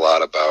talks a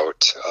lot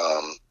about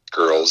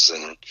girls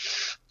and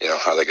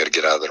how they got to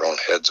get out of their own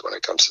heads when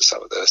it comes to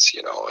some of this,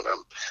 and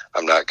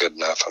I'm not good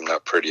enough, I'm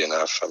not pretty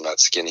enough, I'm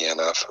not skinny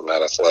enough, I'm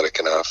not athletic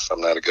enough,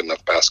 I'm not a good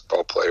enough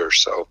basketball player.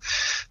 So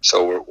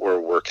we're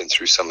working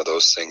through some of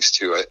those things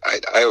too.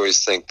 I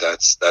always think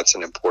that's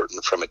an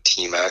important, from a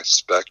team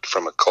aspect,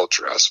 from a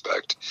culture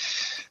aspect,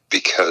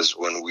 because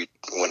when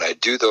I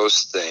do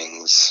those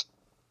things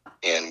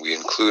and we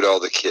include all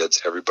the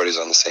kids, everybody's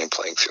on the same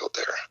playing field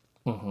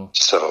there. Mm-hmm.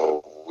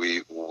 So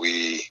we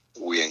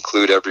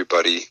include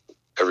everybody.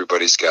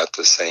 Everybody's got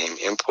the same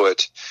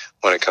input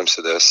when it comes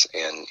to this,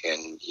 and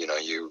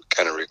you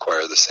kind of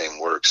require the same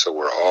work. So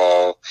we're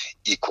all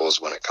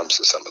equals when it comes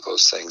to some of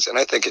those things. And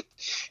I think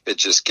it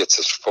just gets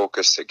us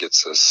focused. It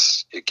gets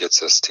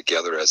us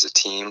together as a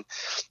team.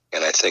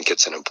 And I think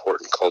it's an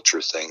important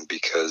culture thing,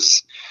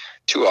 because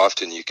too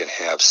often you can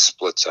have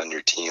splits on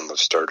your team of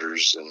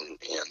starters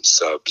and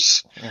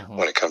subs mm-hmm.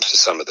 when it comes to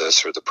some of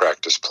this, or the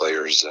practice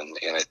players. And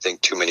I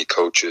think too many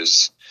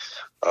coaches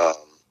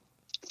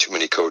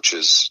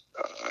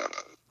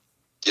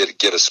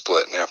get a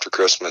split, and after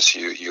Christmas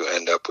you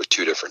end up with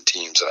two different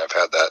teams, and I've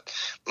had that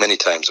many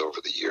times over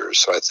the years.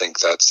 So I think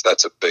that's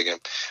a big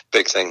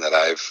thing that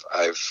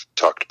I've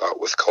talked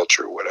about with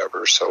culture or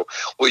whatever. So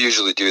we'll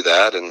usually do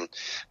that, and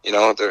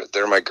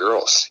they're my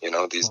girls.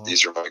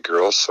 These are my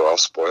girls, so I'll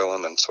spoil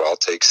them, and so I'll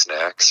take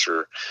snacks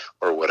or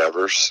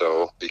whatever.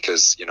 So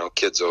because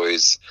kids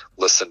always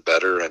listen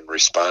better and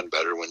respond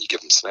better when you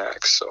give them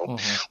snacks. So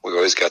mm-hmm. we've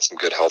always got some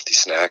good healthy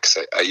snacks.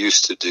 I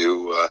used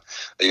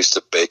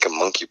to bake a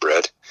monkey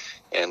bread,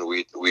 and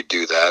we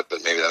do that,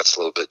 but maybe that's a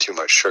little bit too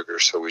much sugar.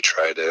 So we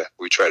try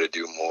to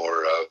do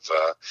more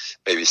of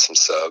maybe some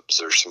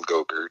subs or some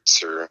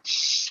Go-Gurts or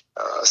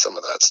some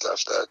of that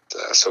stuff.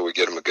 So we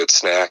get them a good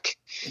snack.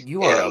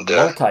 You are a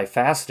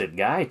multifaceted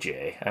guy,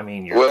 Jay. I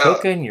mean, you're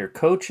cooking, you're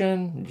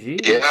coaching.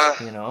 Jeez, yeah,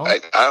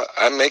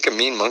 I make a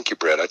mean monkey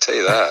bread. I tell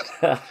you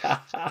that.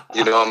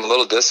 I'm a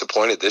little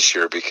disappointed this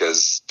year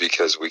because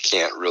we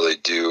can't really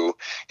do.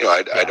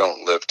 I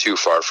don't live too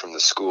far from the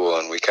school,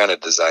 and we kind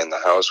of designed the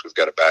house. We've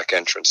got a back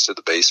entrance to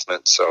the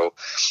basement, so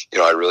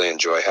I really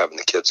enjoy having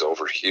the kids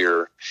over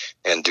here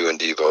and doing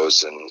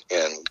devos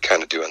and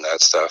kind of doing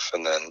that stuff,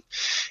 and then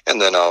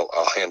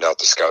I'll hand out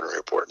the scouting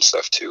report and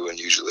stuff too. And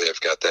usually I've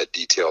got that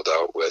detailed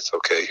out with,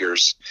 okay,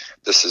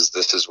 this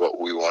is what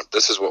we want.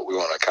 This is what we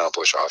want to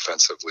accomplish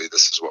offensively.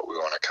 This is what we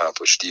want to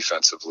accomplish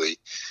defensively.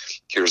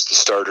 Here's the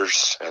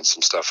starters and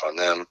some stuff on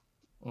them,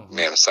 mm-hmm.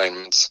 man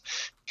assignments.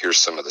 Here's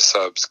some of the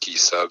subs, key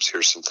subs.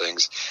 Here's some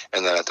things.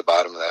 And then at the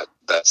bottom of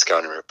that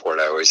scouting report,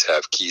 I always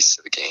have keys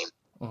to the game.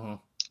 Mm-hmm.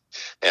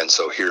 And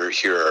so here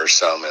are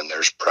some, and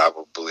there's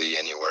probably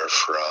anywhere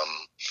from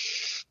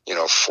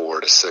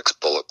 4 to 6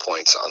 bullet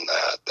points on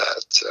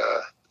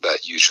that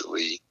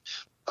usually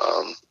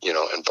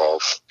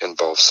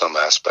involve some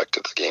aspect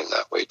of the game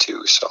that way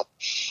too. So,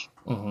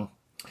 mm-hmm.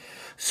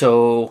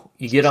 So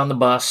you get on the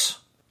bus,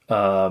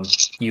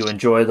 you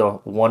enjoy the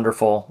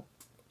wonderful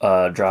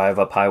drive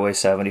up Highway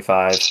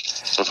 75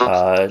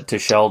 mm-hmm. To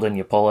Sheldon.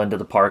 You pull into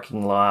the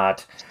parking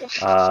lot.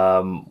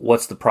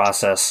 What's the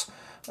process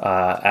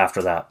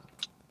after that?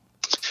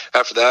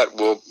 After that,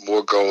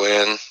 we'll go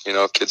in.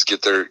 Kids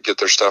get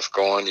their stuff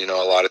going. A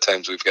lot of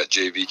times we've got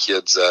JV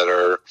kids that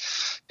are,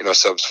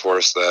 subs for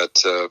us that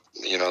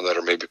that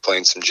are maybe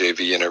playing some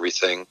JV and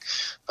everything.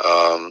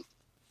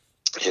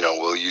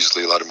 We'll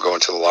usually let them go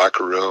into the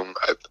locker room.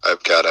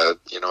 I've got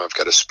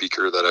a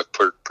speaker that I've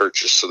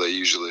purchased, so they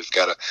usually have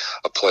got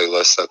a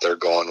playlist that they're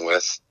going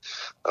with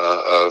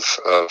of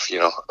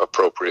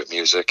appropriate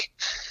music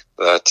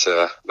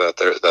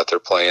that they're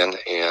playing,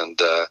 and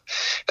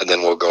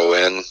then we'll go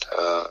in.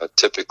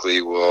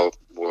 Typically, we'll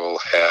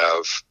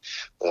have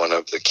one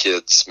of the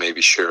kids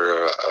maybe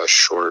share a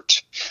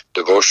short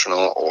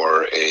devotional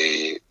or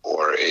a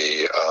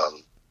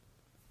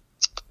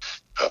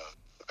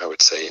I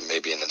would say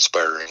maybe an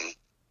inspiring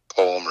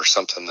poem or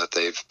something that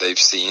they've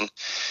seen,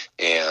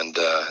 and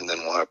then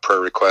we'll have prayer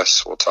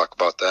requests. We'll talk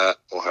about that.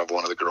 We'll have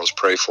one of the girls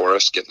pray for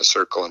us, get in a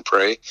circle and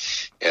pray,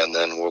 and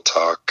then we'll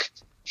talk.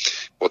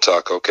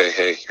 Okay,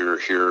 hey,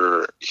 here.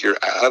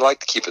 I like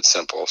to keep it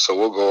simple, so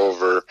we'll go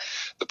over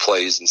the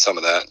plays and some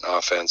of that in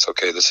offense.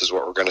 Okay, this is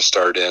what we're going to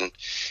start in.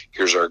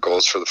 Here's our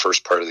goals for the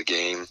first part of the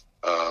game.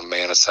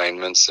 Man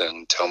assignments,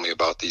 and tell me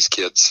about these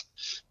kids.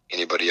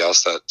 Anybody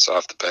else that's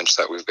off the bench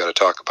that we've got to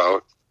talk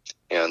about,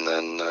 and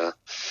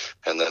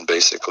then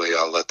basically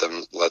I'll let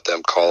them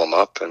call them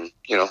up, and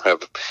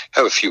have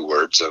a few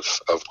words of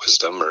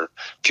wisdom or a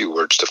few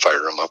words to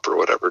fire them up or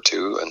whatever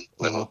too, and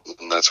mm-hmm.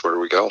 and that's where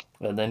we go.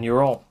 And then you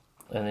roll.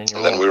 And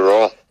then we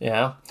roll.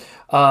 Yeah.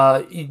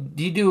 Do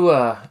you do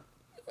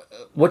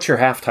What's your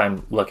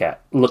halftime look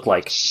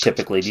like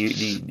typically? Do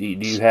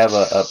you have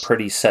a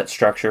pretty set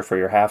structure for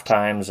your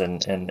halftimes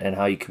and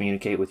how you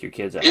communicate with your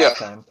kids at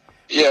halftime?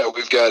 Yeah,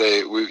 we've got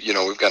an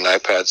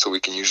iPad, so we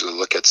can usually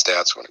look at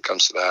stats when it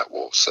comes to that.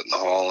 We'll sit in the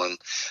hall and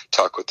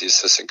talk with the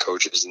assistant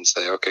coaches and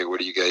say, okay,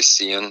 what are you guys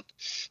seeing?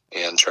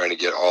 And trying to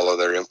get all of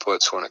their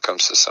inputs when it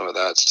comes to some of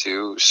that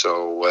too.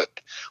 So what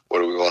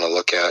do we want to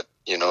look at,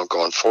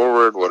 going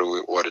forward?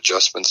 What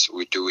adjustments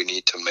do we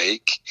need to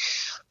make?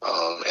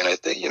 And I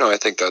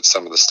think that's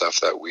some of the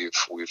stuff that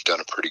we've done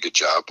a pretty good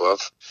job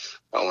of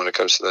when it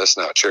comes to this.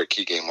 Now,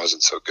 Cherokee game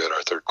wasn't so good.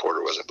 Our third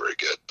quarter wasn't very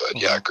good, but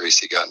yeah,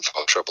 Gracie got in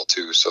foul trouble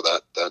too, so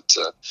that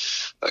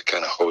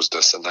kind of hosed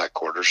us in that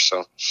quarter.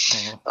 So,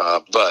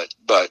 but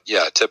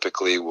yeah,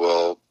 typically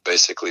we'll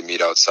basically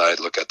meet outside,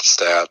 look at the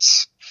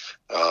stats.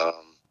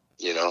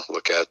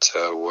 Look at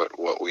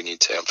what we need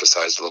to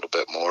emphasize a little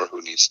bit more,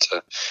 who needs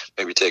to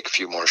maybe take a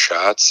few more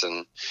shots,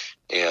 and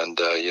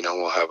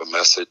we'll have a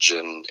message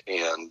and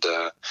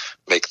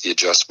make the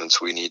adjustments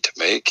we need to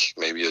make,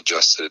 maybe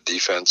adjust to the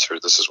defense, or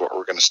this is what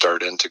we're going to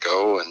start in to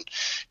go, and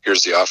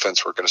here's the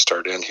offense we're going to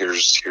start in,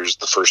 here's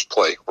the first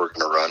play we're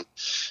going to run,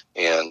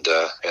 and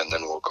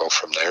then we'll go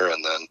from there.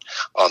 And then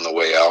on the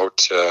way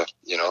out,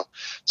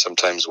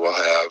 sometimes we'll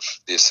have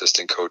the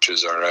assistant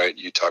coaches, all right,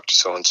 you talk to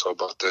so-and-so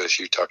about this,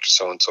 you talk to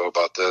so-and-so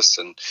about this,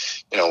 and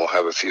we'll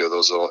have a few of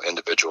those little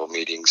individual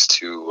meetings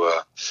to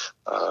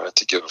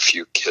give a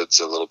few kids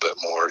a little bit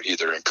more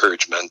either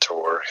encouragement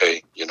or,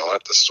 hey, you know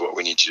what, this is what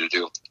we need you to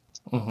do.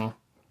 Mm-hmm.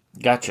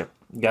 Gotcha.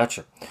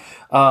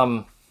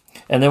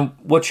 And then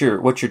what's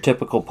your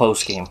typical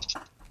post game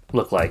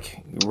look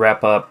like? You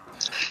wrap up,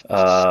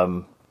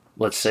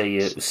 let's say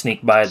you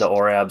sneak by the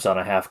Orabs on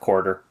a half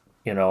quarter,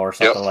 or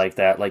something like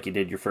that, like you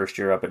did your first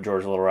year up at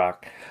Georgia Little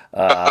Rock,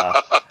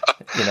 but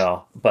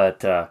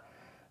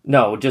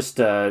no, just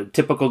a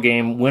typical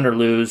game, win or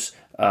lose.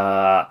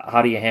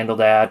 How do you handle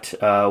that?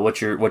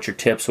 What's your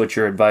tips? What's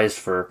your advice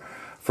for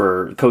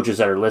coaches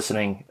that are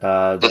listening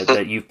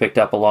that you've picked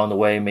up along the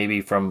way,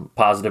 maybe from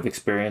positive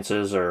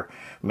experiences, or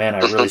man, I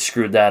really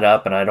screwed that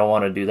up and I don't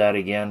want to do that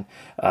again.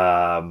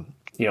 That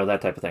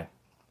type of thing.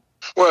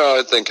 Well,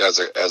 I think as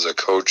a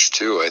coach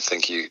too, I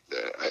think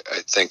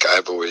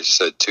I've always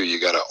said too, you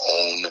got to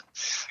own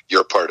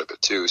your part of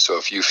it too. So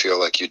if you feel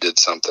like you did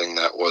something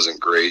that wasn't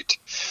great,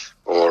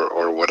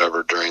 or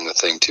whatever during the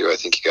thing too, I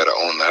think you got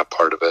to own that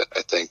part of it.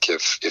 I think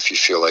if you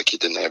feel like you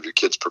didn't have your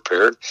kids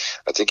prepared,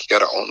 I think you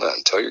got to own that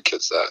and tell your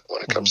kids that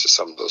when it comes to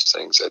some of those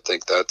things. I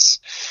think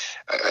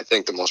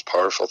the most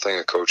powerful thing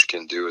a coach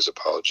can do is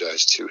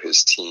apologize to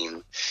his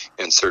team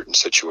in certain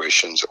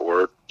situations,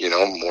 or,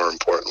 more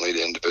importantly,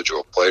 to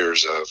individual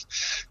players of,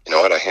 you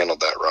know what, I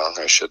handled that wrong.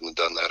 I shouldn't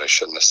have done that. I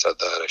shouldn't have said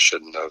that. I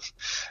shouldn't have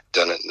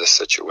done it in this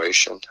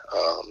situation.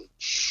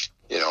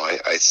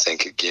 I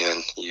think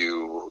again,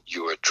 you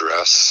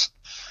address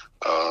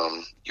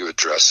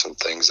some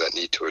things that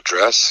need to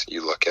address.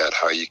 You look at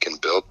how you can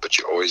build, but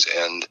you always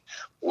end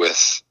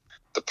with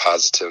the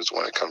positives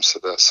when it comes to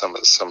some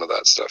of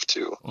that stuff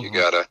too. Mm-hmm.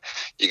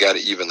 You gotta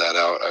even that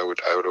out. I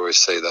would always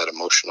say that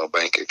emotional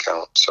bank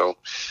account. So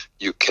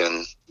you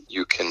can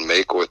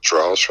make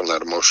withdrawals from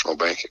that emotional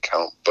bank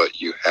account,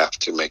 but you have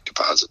to make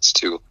deposits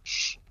too.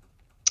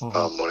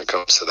 When it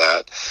comes to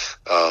that,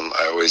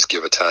 I always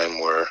give a time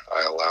where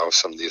I allow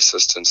some of the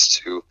assistants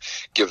to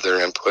give their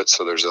input,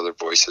 so there's other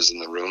voices in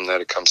the room that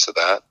it comes to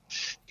that,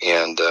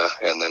 and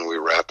then we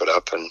wrap it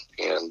up and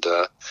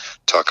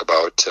talk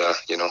about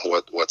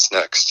what's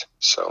next.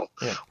 So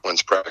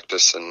when's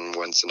practice and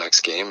when's the next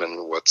game,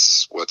 and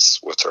what's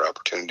our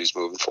opportunities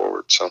moving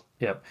forward. So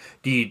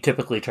do you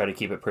typically try to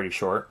keep it pretty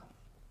short?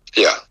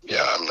 Yeah.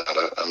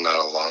 I'm not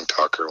a long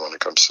talker when it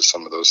comes to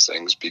some of those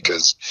things,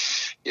 because,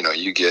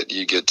 you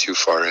get too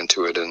far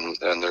into it and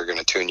they're going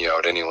to tune you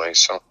out anyway.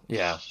 So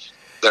they're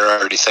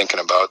already thinking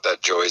about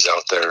that Joey's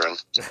out there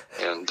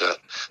and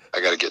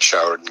I got to get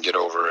showered and get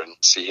over and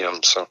see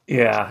him. So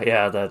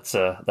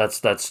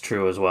that's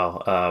true as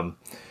well.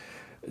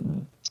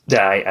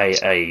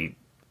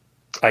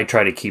 I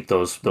try to keep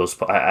those.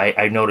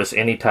 I notice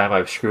anytime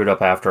I've screwed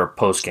up after a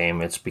post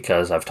game, it's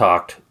because I've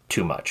talked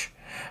too much.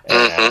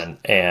 And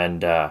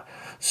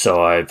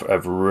so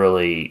I've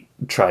really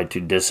tried to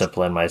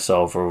discipline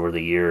myself over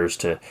the years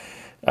to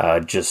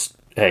just,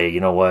 hey, you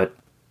know what?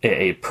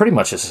 It pretty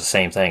much is the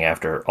same thing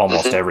after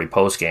almost every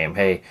post game.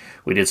 Hey,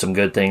 we did some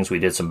good things, we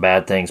did some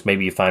bad things.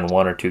 Maybe you find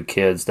one or two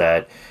kids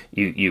that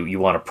you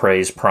want to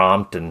praise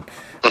prompt and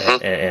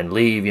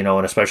leave,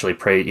 and especially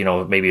praise,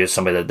 maybe it's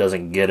somebody that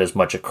doesn't get as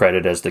much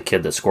credit as the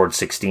kid that scored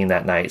 16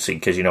 that night. So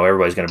because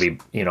everybody's going to be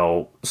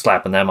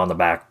slapping them on the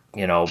back,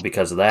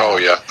 because of that. Oh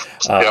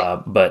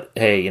yeah. But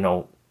hey,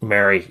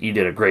 Mary, you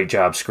did a great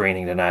job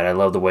screening tonight. I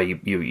love the way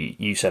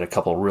you set a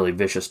couple of really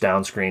vicious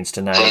down screens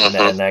tonight,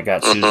 and that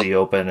got Susie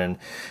open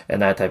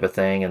and that type of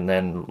thing. And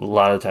then a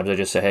lot of times I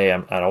just say, hey,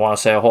 I don't want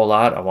to say a whole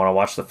lot. I want to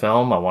watch the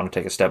film. I want to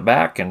take a step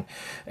back, and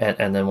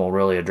then we'll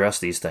really address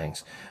these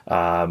things.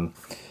 And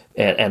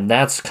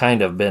that's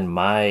kind of been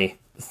my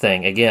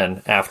thing,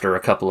 again, after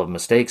a couple of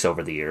mistakes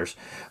over the years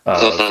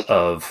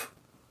of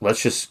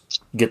let's just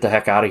get the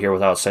heck out of here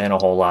without saying a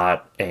whole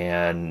lot,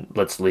 and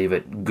let's leave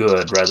it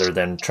good rather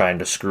than trying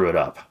to screw it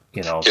up,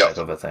 type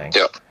of a thing.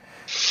 Yeah.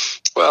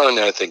 Well, and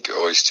I think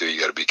always too, you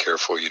got to be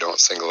careful you don't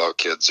single out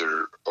kids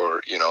or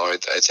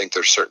I think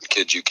there's certain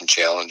kids you can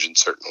challenge in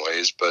certain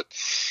ways, but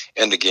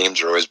end of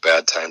games are always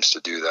bad times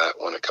to do that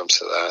when it comes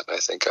to that. And I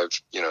think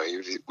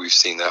we've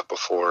seen that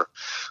before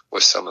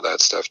with some of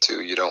that stuff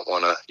too. You don't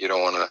want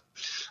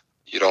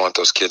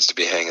those kids to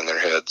be hanging their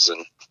heads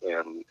and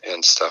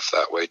stuff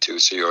that way too.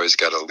 So you always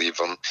got to leave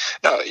them.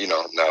 Now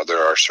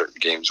there are certain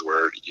games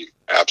where you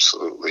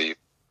absolutely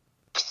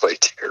play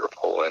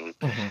terrible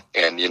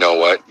and you know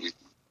what?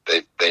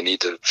 They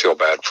need to feel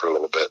bad for a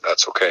little bit.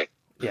 That's okay.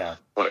 Yeah.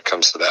 When it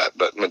comes to that,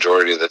 but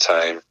majority of the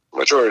time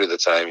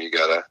you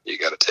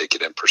gotta take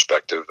it in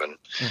perspective and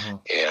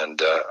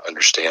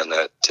understand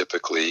that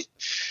typically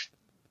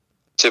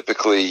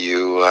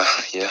you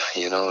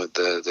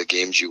the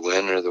games you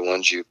win are the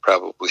ones you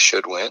probably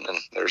should win, and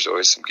there's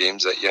always some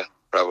games that you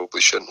probably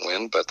shouldn't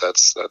win, but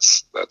that's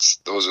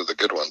those are the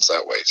good ones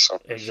that way. So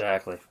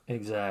exactly.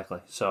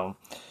 So.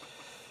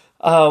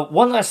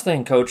 One last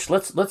thing, Coach.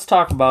 Let's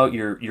talk about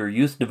your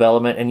youth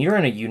development, and you're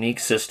in a unique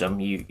system.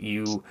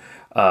 You're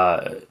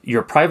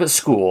a private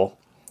school,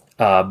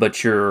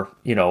 but you're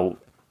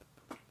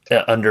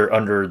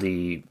under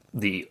the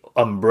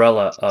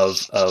umbrella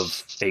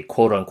of a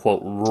quote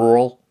unquote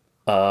rural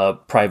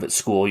private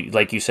school.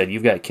 Like you said,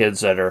 you've got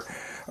kids that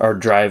are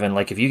driving.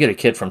 Like if you get a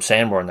kid from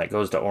Sanborn that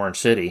goes to Orange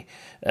City,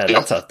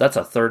 that's a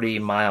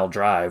 30-mile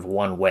drive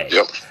one way.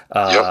 Yep.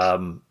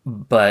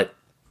 But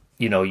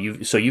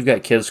you've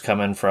got kids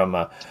coming from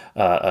a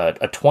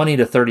 20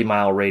 to 30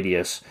 mile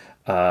radius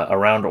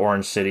around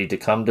Orange City to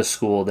come to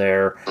school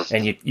there,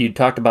 and you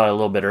talked about it a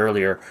little bit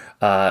earlier,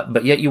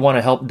 but yet you want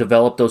to help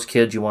develop those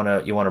kids. You want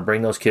to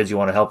bring those kids. You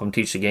want to help them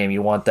teach the game.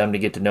 You want them to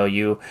get to know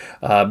you,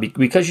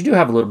 because you do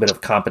have a little bit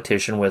of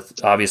competition with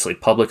obviously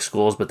public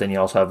schools, but then you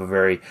also have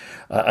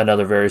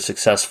another very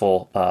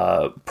successful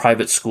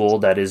private school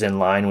that is in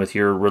line with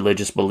your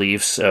religious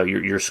beliefs,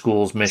 your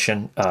school's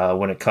mission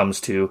when it comes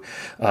to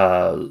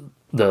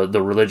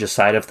the religious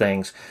side of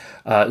things.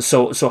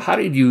 So how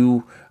did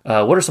you?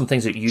 What are some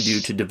things that you do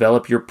to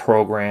develop your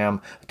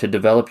program, to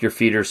develop your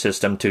feeder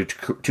system, to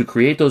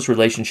create those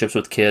relationships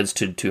with kids,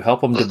 to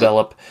help them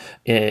develop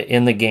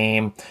in the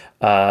game,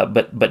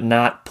 but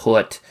not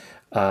put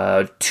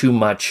too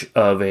much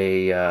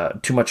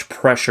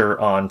pressure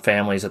on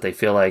families that they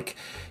feel like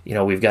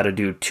we've got to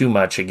do too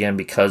much again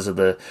because of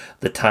the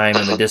time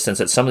and the distance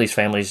that some of these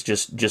families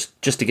just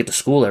to get to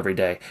school every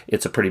day.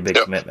 It's a pretty big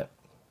commitment.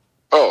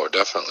 Oh,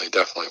 definitely.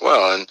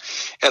 Well,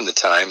 and the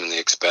time and the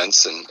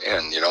expense, and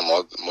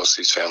most of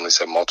these families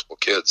have multiple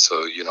kids,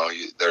 so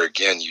there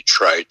again, you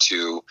try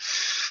to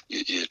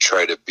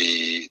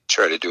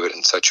do it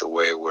in such a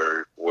way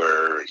where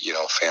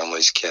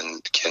families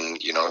can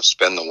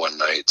spend the one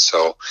night.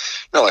 So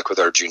like with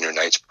our junior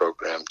nights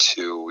program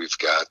too, we've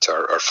got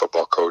our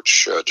football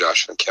coach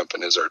Josh Van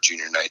Kempen is our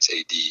junior nights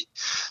AD,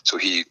 so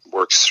he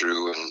works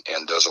through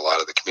and does a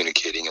lot of the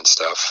communicating and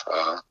stuff.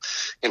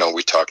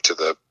 We talk to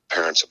the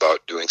parents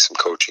about doing some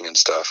coaching and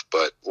stuff,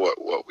 but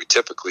what we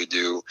typically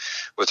do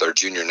with our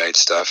junior night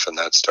stuff, and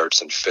that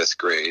starts in 5th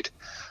grade,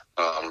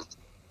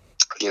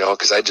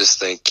 because I just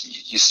think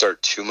you start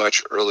too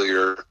much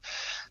earlier.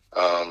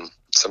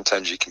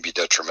 Sometimes you can be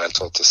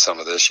detrimental to some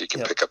of this. You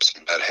can pick up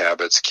some bad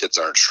habits. Kids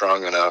aren't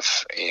strong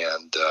enough,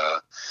 and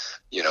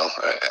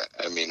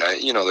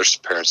there's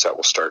parents that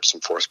will start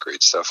some 4th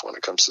grade stuff when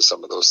it comes to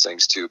some of those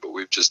things too, but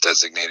we've just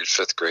designated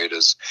 5th grade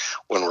as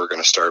when we're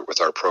going to start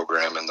with our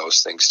program and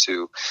those things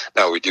too.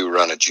 Now we do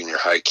run a junior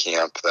high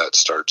camp that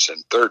starts in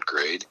 3rd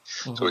grade.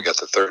 Mm-hmm. So we got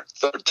the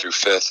 3rd through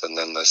 5th and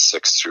then the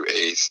 6th through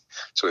 8th.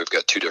 So we've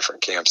got 2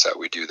 different camps that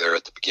we do there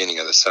at the beginning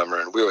of the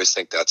summer. And we always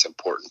think that's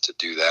important to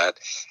do that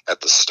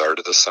at the start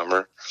of the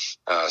summer,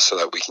 so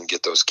that we can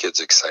get those kids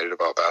excited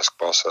about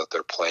basketball so that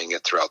they're playing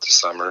it throughout the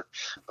summer.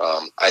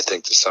 I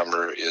think the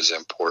summer is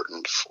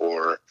important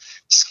for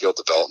skill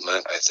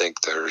development. I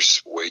think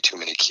there's way too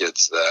many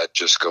kids that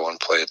just go and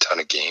play a ton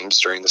of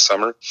games during the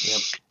summer.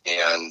 Yep.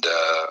 And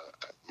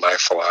my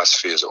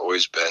philosophy has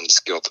always been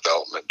skill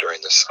development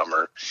during the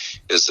summer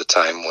is the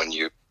time when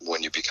you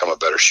become a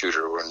better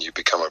shooter, when you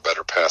become a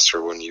better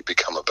passer, when you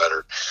become a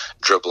better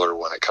dribbler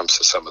when it comes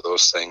to some of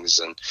those things.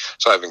 And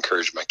so I've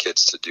encouraged my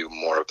kids to do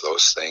more of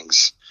those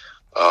things,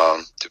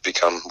 to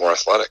become more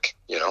athletic,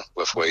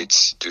 lift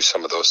weights, do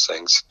some of those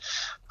things.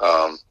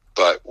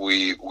 But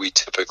we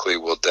typically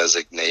will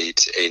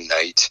designate a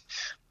night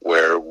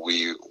where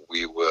we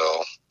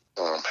will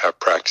have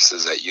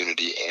practices at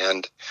Unity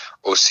and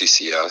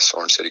OCCS,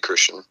 Orange City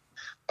Christian,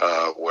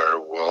 where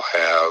we'll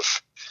have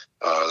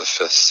the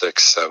 5th,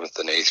 6th, 7th,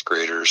 and 8th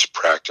graders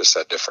practice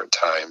at different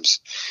times.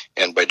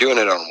 And by doing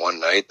it on one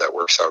night, that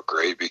works out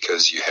great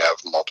because you have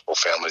multiple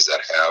families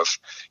that have,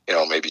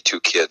 maybe 2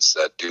 kids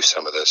that do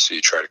some of this. So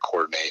you try to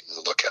coordinate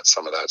and look at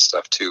some of that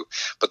stuff too.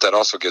 But that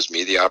also gives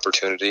me the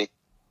opportunity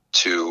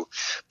to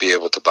be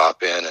able to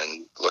bop in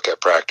and look at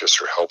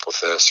practice or help with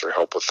this or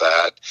help with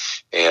that,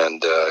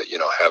 and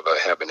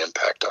have an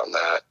impact on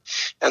that.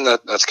 And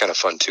that's kind of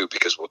fun too,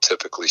 because we'll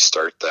typically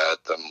start that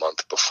the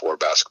month before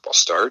basketball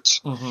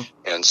starts.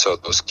 And so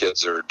those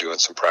kids are doing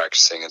some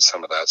practicing and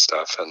some of that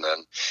stuff, and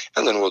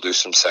then we'll do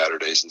some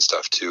Saturdays and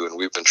stuff too. And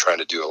we've been trying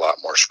to do a lot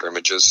more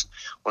scrimmages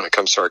when it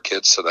comes to our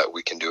kids, so that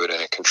we can do it in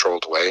a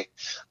controlled way.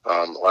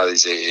 A lot of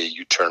these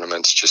AAU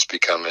tournaments just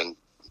become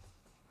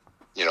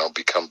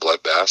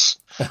bloodbaths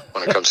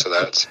when it comes to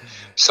that.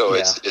 So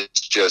it's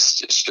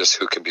just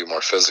who can be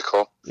more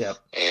physical. Yep.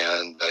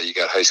 And you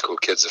got high school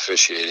kids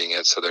officiating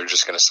it, so they're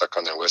just going to suck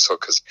on their whistle,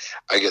 because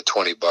I get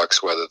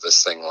 $20 whether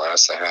this thing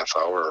lasts a half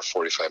hour or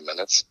 45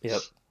 minutes.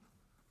 Yep.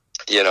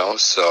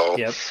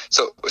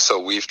 So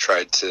we've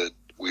tried to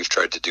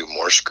do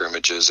more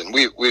scrimmages, and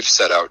we've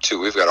set out too.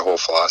 We've got a whole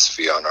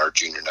philosophy on our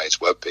junior nights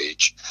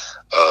webpage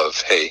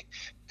of, hey,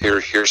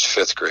 here's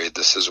fifth grade.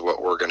 This is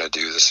what we're going to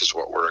do. This is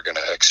what we're going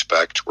to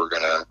expect. We're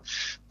going to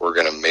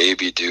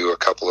maybe do a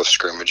couple of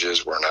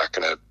scrimmages. We're not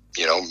going to,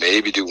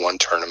 maybe do one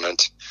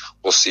tournament.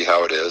 We'll see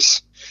how it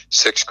is.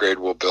 Sixth grade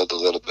will build a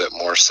little bit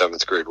more.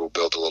 Seventh grade will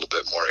build a little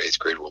bit more. Eighth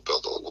grade will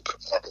build a little bit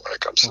more when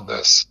it comes to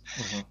this.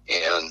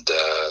 And,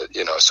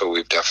 so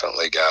we've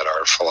definitely got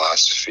our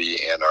philosophy,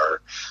 and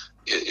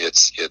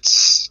it's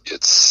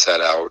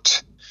set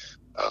out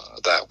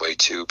that way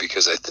too,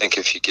 because I think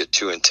if you get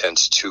too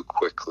intense too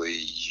quickly,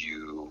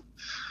 you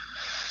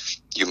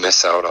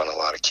miss out on a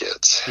lot of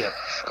kids.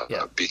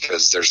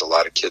 Because there's a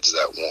lot of kids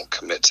that won't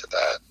commit to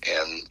that,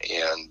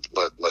 and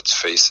let's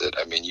face it.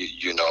 I mean,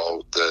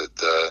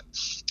 the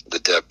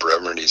Deb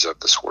Bremernys of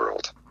this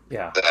world,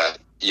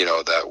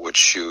 that would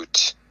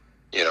shoot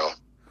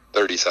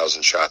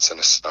 30,000 shots in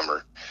a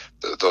summer.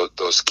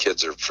 Those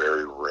kids are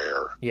very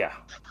rare.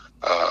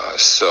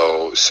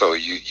 So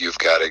you've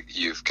got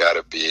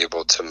to be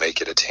able to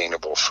make it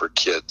attainable for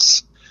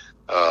kids,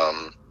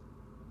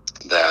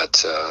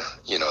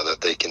 that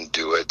they can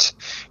do it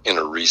in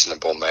a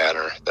reasonable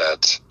manner.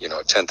 That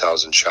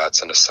 10,000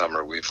 shots in a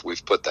summer,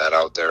 we've put that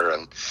out there,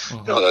 and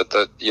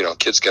that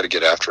kids got to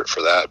get after it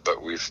for that.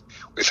 But we've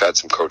had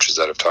some coaches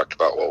that have talked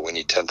about, well, we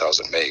need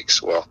 10,000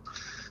 makes. Well,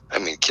 I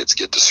mean, kids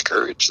get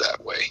discouraged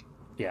that way.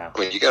 I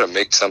mean, you got to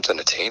make something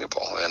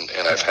attainable, and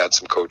I've had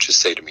some coaches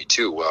say to me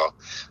too, well,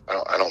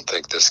 I don't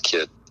think this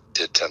kid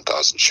did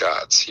 10,000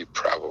 shots.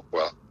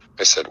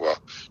 I said, well,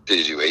 did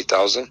he do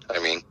 8,000? I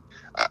mean,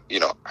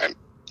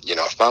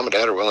 if mom and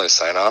dad are willing to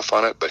sign off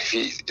on it, but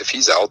if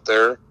he's out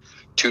there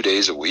 2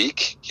 days a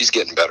week, he's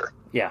getting better.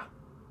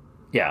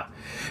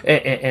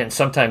 And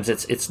sometimes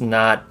it's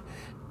not,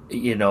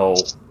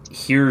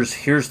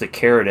 here's the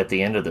carrot at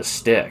the end of the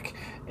stick,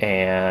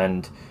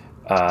 and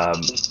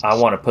I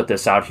want to put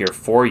this out here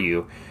for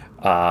you,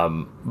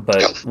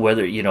 but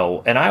whether,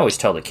 and I always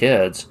tell the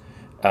kids,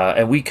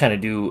 and we kind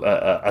of do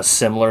a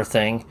similar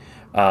thing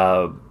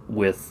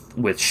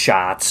with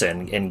shots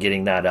and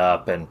getting that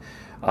up, and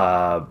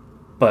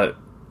but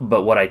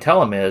what I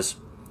tell them is,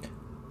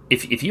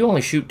 if you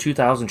only shoot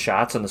 2,000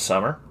 shots in the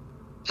summer,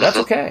 that's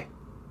okay.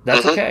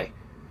 That's okay.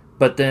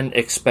 But then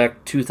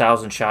expect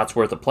 2,000 shots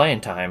worth of playing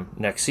time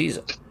next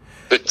season.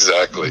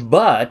 Exactly.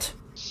 But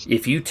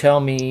if you tell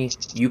me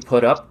you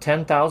put up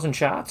 10,000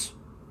 shots,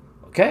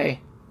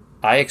 okay,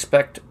 I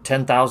expect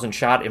 10,000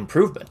 shot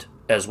improvement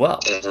as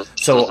well.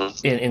 So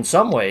in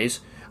some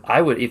ways,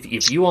 I would,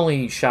 if you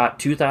only shot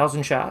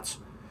 2,000 shots,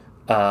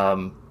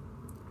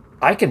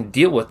 I can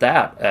deal with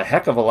that a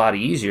heck of a lot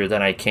easier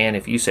than I can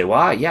if you say,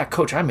 well, yeah,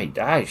 coach,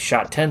 I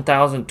shot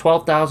 10,000,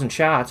 12,000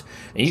 shots,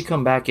 and you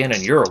come back in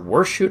and you're a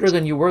worse shooter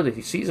than you were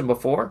the season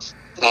before.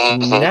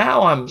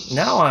 Now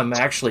I'm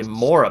actually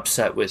more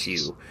upset with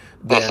you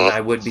than I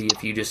would be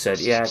if you just said,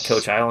 yeah,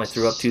 coach, I only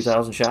threw up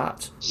 2,000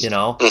 shots, and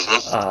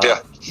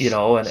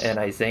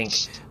I think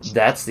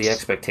that's the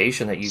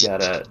expectation that you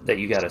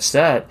gotta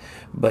set,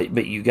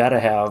 but you gotta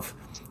have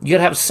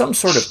some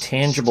sort of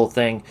tangible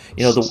thing.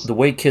 The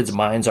way kids'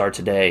 minds are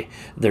today,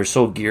 they're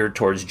so geared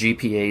towards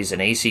GPAs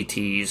and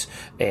ACTs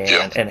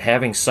and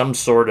having some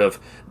sort of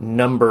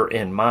number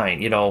in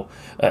mind.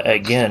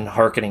 Again,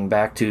 hearkening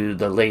back to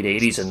the late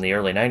 80s and the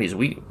early 90s,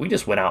 we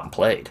just went out and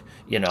played,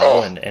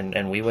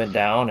 and we went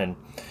down and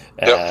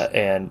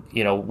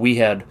we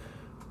had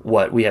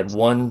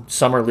one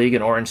summer league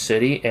in Orange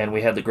City, and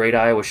we had the Great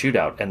Iowa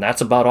Shootout, and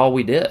that's about all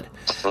we did.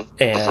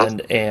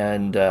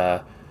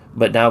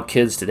 But now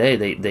kids today,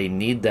 they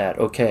need that,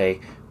 okay,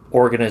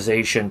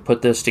 organization,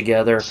 put this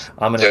together,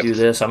 I'm going to do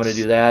this, I'm going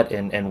to do that,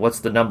 and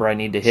what's the number I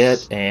need to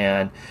hit,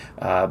 and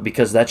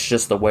because that's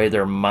just the way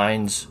their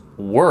minds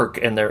work,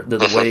 and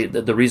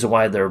the reason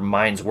why their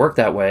minds work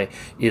that way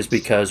is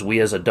because we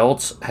as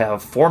adults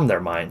have formed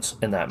their minds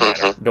in that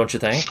manner, don't you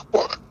think?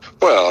 Well,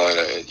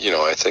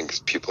 I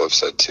think people have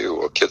said too,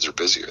 well, kids are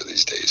busier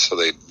these days, so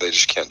they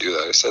just can't do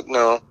that. I said,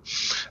 no,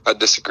 I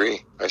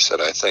disagree. I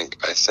said, I think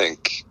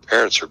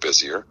parents are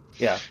busier.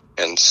 Yeah.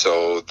 And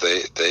so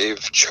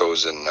they've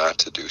chosen not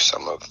to do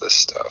some of this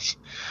stuff.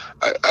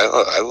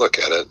 I look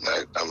at it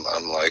and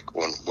I'm like,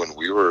 when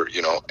we were,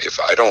 if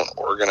I don't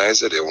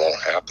organize it, it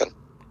won't happen.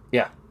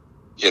 Yeah.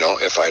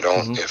 if I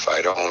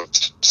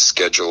don't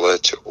schedule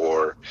it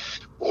or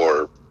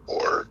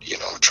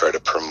try to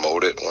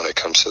promote it when it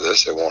comes to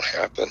this, it won't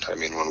happen. I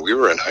mean, when we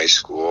were in high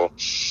school,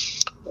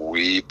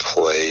 we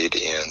played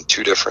in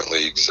 2 different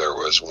leagues. There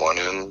was one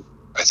in,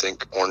 I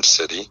think, Orange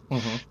City.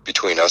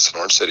 Between us and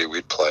Orange City,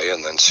 we'd play,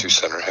 and then Sioux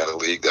Center had a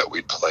league that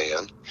we'd play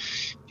in.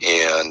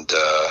 And,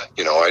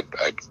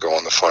 I'd go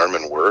on the farm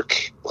and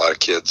work. A lot of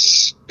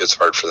kids, it's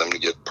hard for them to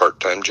get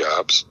part-time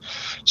jobs.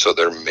 So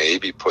they're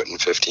maybe putting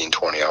 15,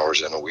 20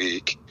 hours in a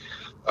week.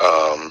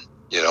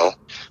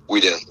 We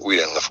didn't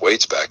lift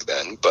weights back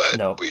then, but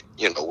no.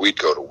 We'd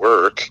go to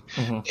work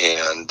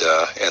and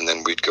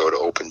then we'd go to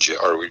open gym,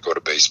 or we'd go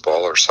to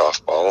baseball or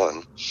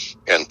softball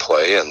and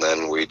play. And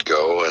then we'd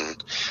go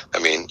and,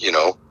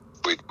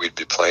 we'd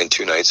be playing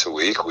 2 nights a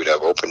week. We'd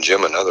have open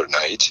gym another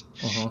night.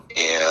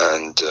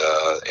 And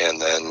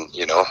then,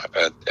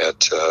 at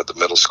the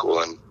middle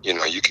school, and,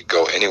 you could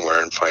go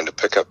anywhere and find a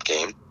pickup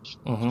game.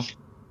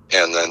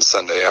 And then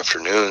Sunday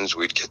afternoons,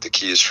 we'd get the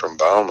keys from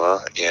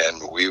Bauma,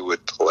 and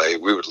we'd play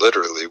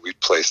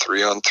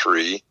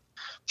 3-on-3,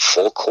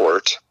 full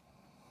court,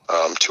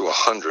 to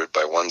 100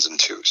 by 1s and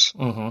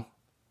 2s.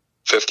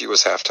 50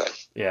 was halftime.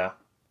 Yeah.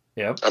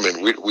 Yep. I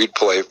mean, we'd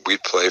play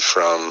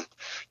from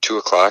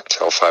 2:00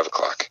 till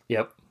 5:00.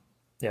 Yep.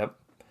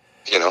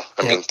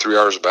 3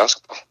 hours of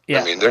basketball.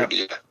 Yeah.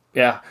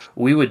 Yeah.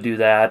 We would do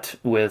that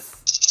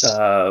with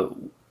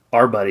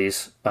our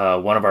buddies.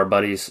 One of our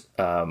buddies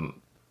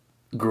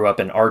grew up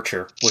in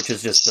Archer, which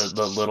is just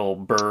the little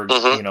burg,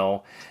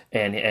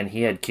 and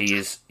he had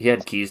keys. He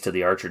had keys to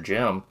the Archer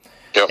gym,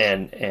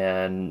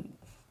 and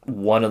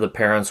one of the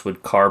parents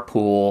would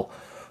carpool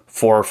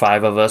 4 or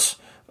 5 of us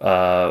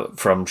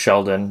from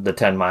Sheldon, the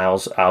 10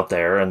 miles out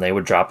there, and they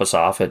would drop us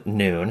off at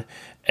noon,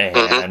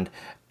 and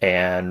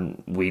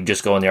we'd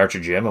just go in the Archer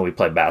gym and we'd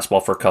play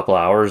basketball for a couple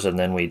hours, and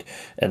then we'd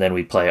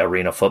play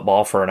arena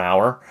football for an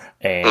hour,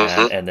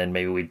 and then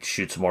maybe we'd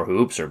shoot some more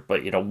hoops or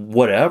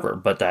whatever.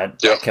 But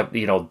that kept,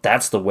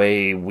 that's the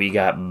way we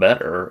got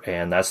better,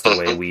 and that's the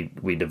way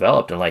we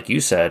developed. And like you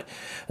said,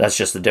 that's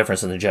just the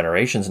difference in the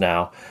generations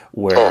now,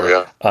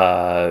 where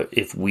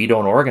if we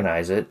don't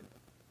organize it,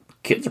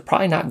 kids are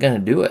probably not going to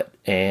do it.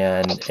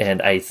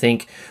 And I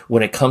think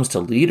when it comes to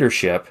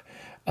leadership,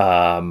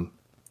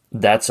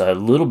 that's a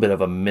little bit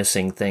of a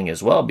missing thing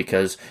as well,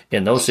 because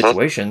in those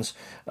situations,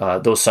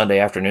 those Sunday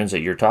afternoons that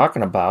you're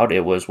talking about,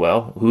 it was,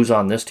 well, who's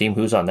on this team,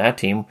 who's on that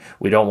team?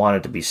 We don't want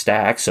it to be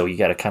stacked, so you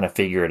got to kind of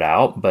figure it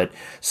out. But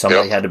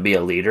somebody had to be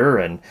a leader,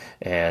 and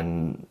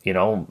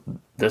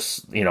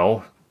this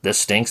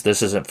stinks.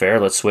 This isn't fair.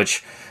 Let's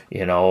switch,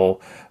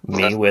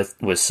 me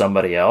with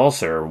somebody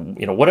else, or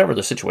whatever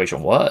the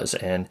situation was.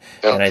 And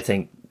I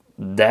think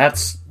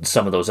that's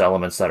some of those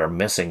elements that are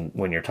missing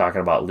when you're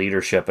talking about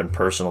leadership and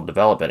personal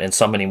development. In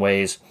so many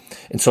ways,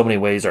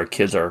 our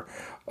kids are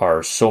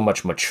so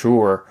much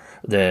mature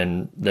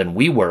than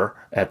we were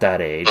at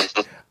that age.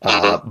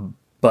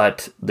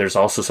 But there's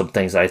also some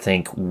things I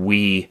think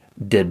we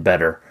did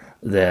better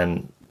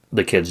than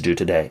the kids do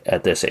today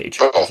at this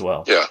age as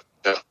well. Yeah.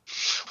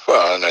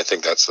 Well, and I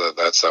think that's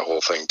the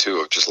whole thing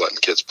too, of just letting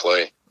kids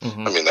play.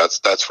 I mean,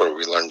 that's where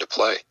we learn to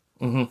play.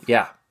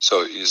 Yeah.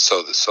 So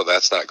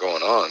that's not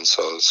going on.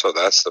 So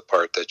that's the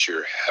part that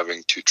you're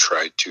having to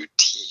try to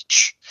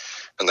teach,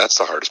 and that's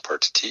the hardest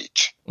part to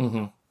teach.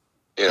 And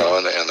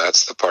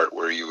that's the part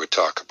where you would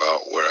talk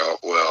about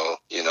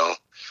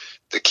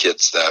the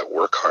kids that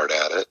work hard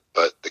at it,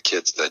 but the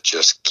kids that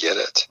just get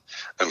it.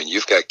 I mean,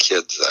 you've got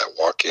kids that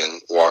walk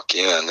in,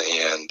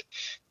 and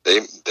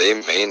they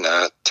may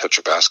not touch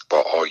a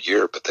basketball all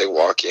year, but they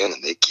walk in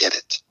and they get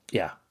it.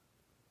 Yeah.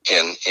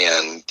 And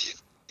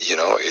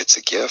it's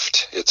a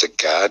gift. It's a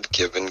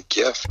God-given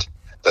gift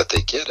that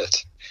they get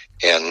it.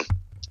 And,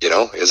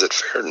 is it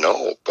fair?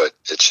 No, but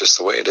it's just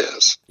the way it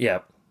is.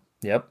 Yep.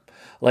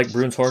 Like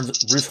Bruce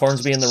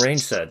Hornsby in The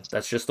Range said,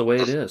 that's just the way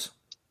it is.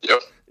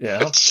 Yep.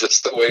 Yeah. It's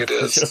just the way it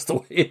is. It's just the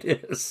way it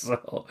is.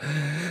 So,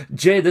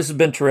 Jay, this has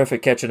been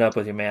terrific catching up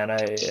with you, man.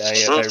 I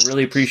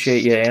really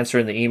appreciate you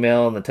answering the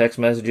email and the text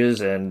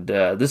messages, and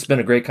this has been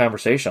a great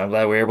conversation. I'm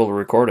glad we were able to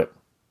record it.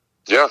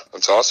 Yeah,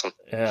 that's awesome.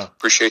 Yeah.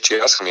 Appreciate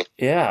you asking me.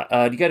 Yeah.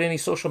 Do you got any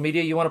social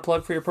media you want to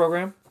plug for your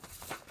program?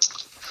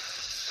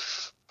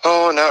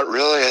 Oh, not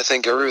really. I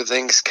think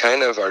everything's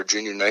our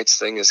junior nights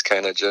thing is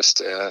kind of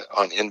just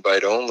on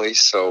invite only.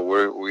 So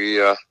we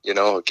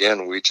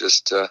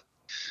just,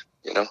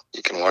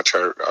 you can watch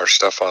our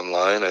stuff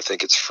online. I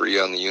think it's free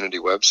on the Unity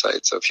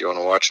website. So if you want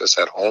to watch us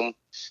at home,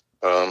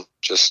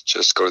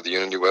 just go to the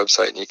Unity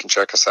website and you can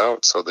check us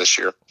out. So this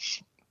year.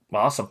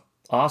 Awesome.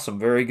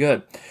 Very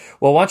good.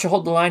 Well, why don't you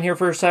hold the line here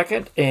for a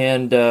second,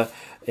 and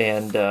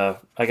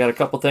I got a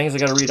couple things I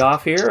got to read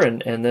off here,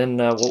 and then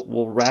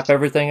we'll wrap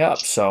everything up.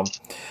 So,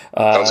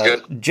 Sounds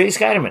good. Jay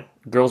Schuiteman,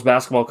 girls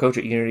basketball coach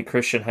at Unity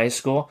Christian High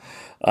School.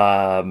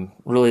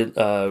 Really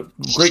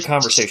great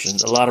conversation.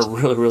 A lot of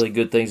really, really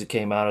good things that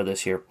came out of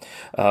this here.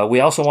 We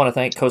also want to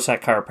thank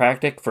Cossack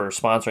Chiropractic for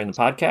sponsoring the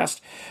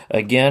podcast.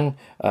 Again,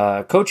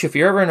 Coach, if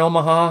you're ever in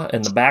Omaha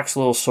and the back's a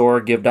little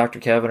sore, give Dr.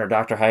 Kevin or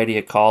Dr. Heidi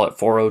a call at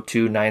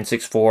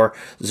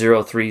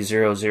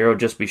 402-964-0300.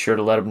 Just be sure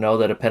to let them know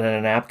that a pen and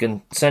a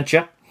napkin sent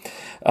you.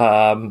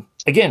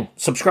 Again,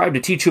 subscribe to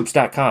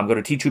teachhoops.com. Go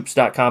to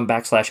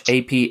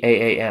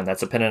teachhoops.com/APAAN.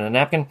 That's a pen and a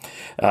napkin.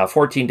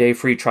 14-day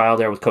free trial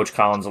there with Coach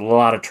Collins. A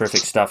lot of terrific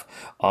stuff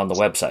on the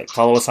website.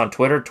 Follow us on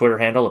Twitter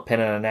handle, a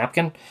pen and a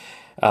napkin.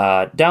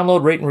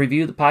 Download, rate, and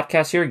review the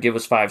podcast here. Give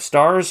us 5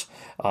 stars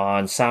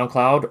on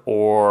SoundCloud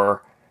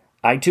or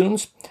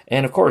iTunes.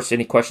 And, of course,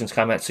 any questions,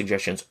 comments,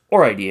 suggestions,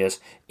 or ideas,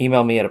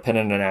 email me at a pen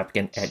and a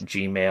napkin at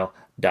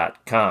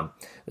gmail.com.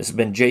 This has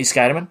been Jay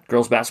Schuiteman,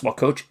 girls basketball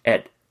coach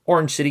at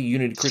Orange City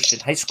Unity Christian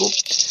High School.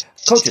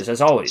 Coaches,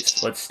 as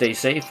always, let's stay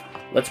safe,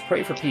 let's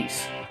pray for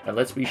peace, and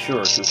let's be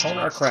sure to hone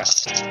our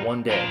craft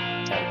one day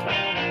at a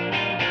time.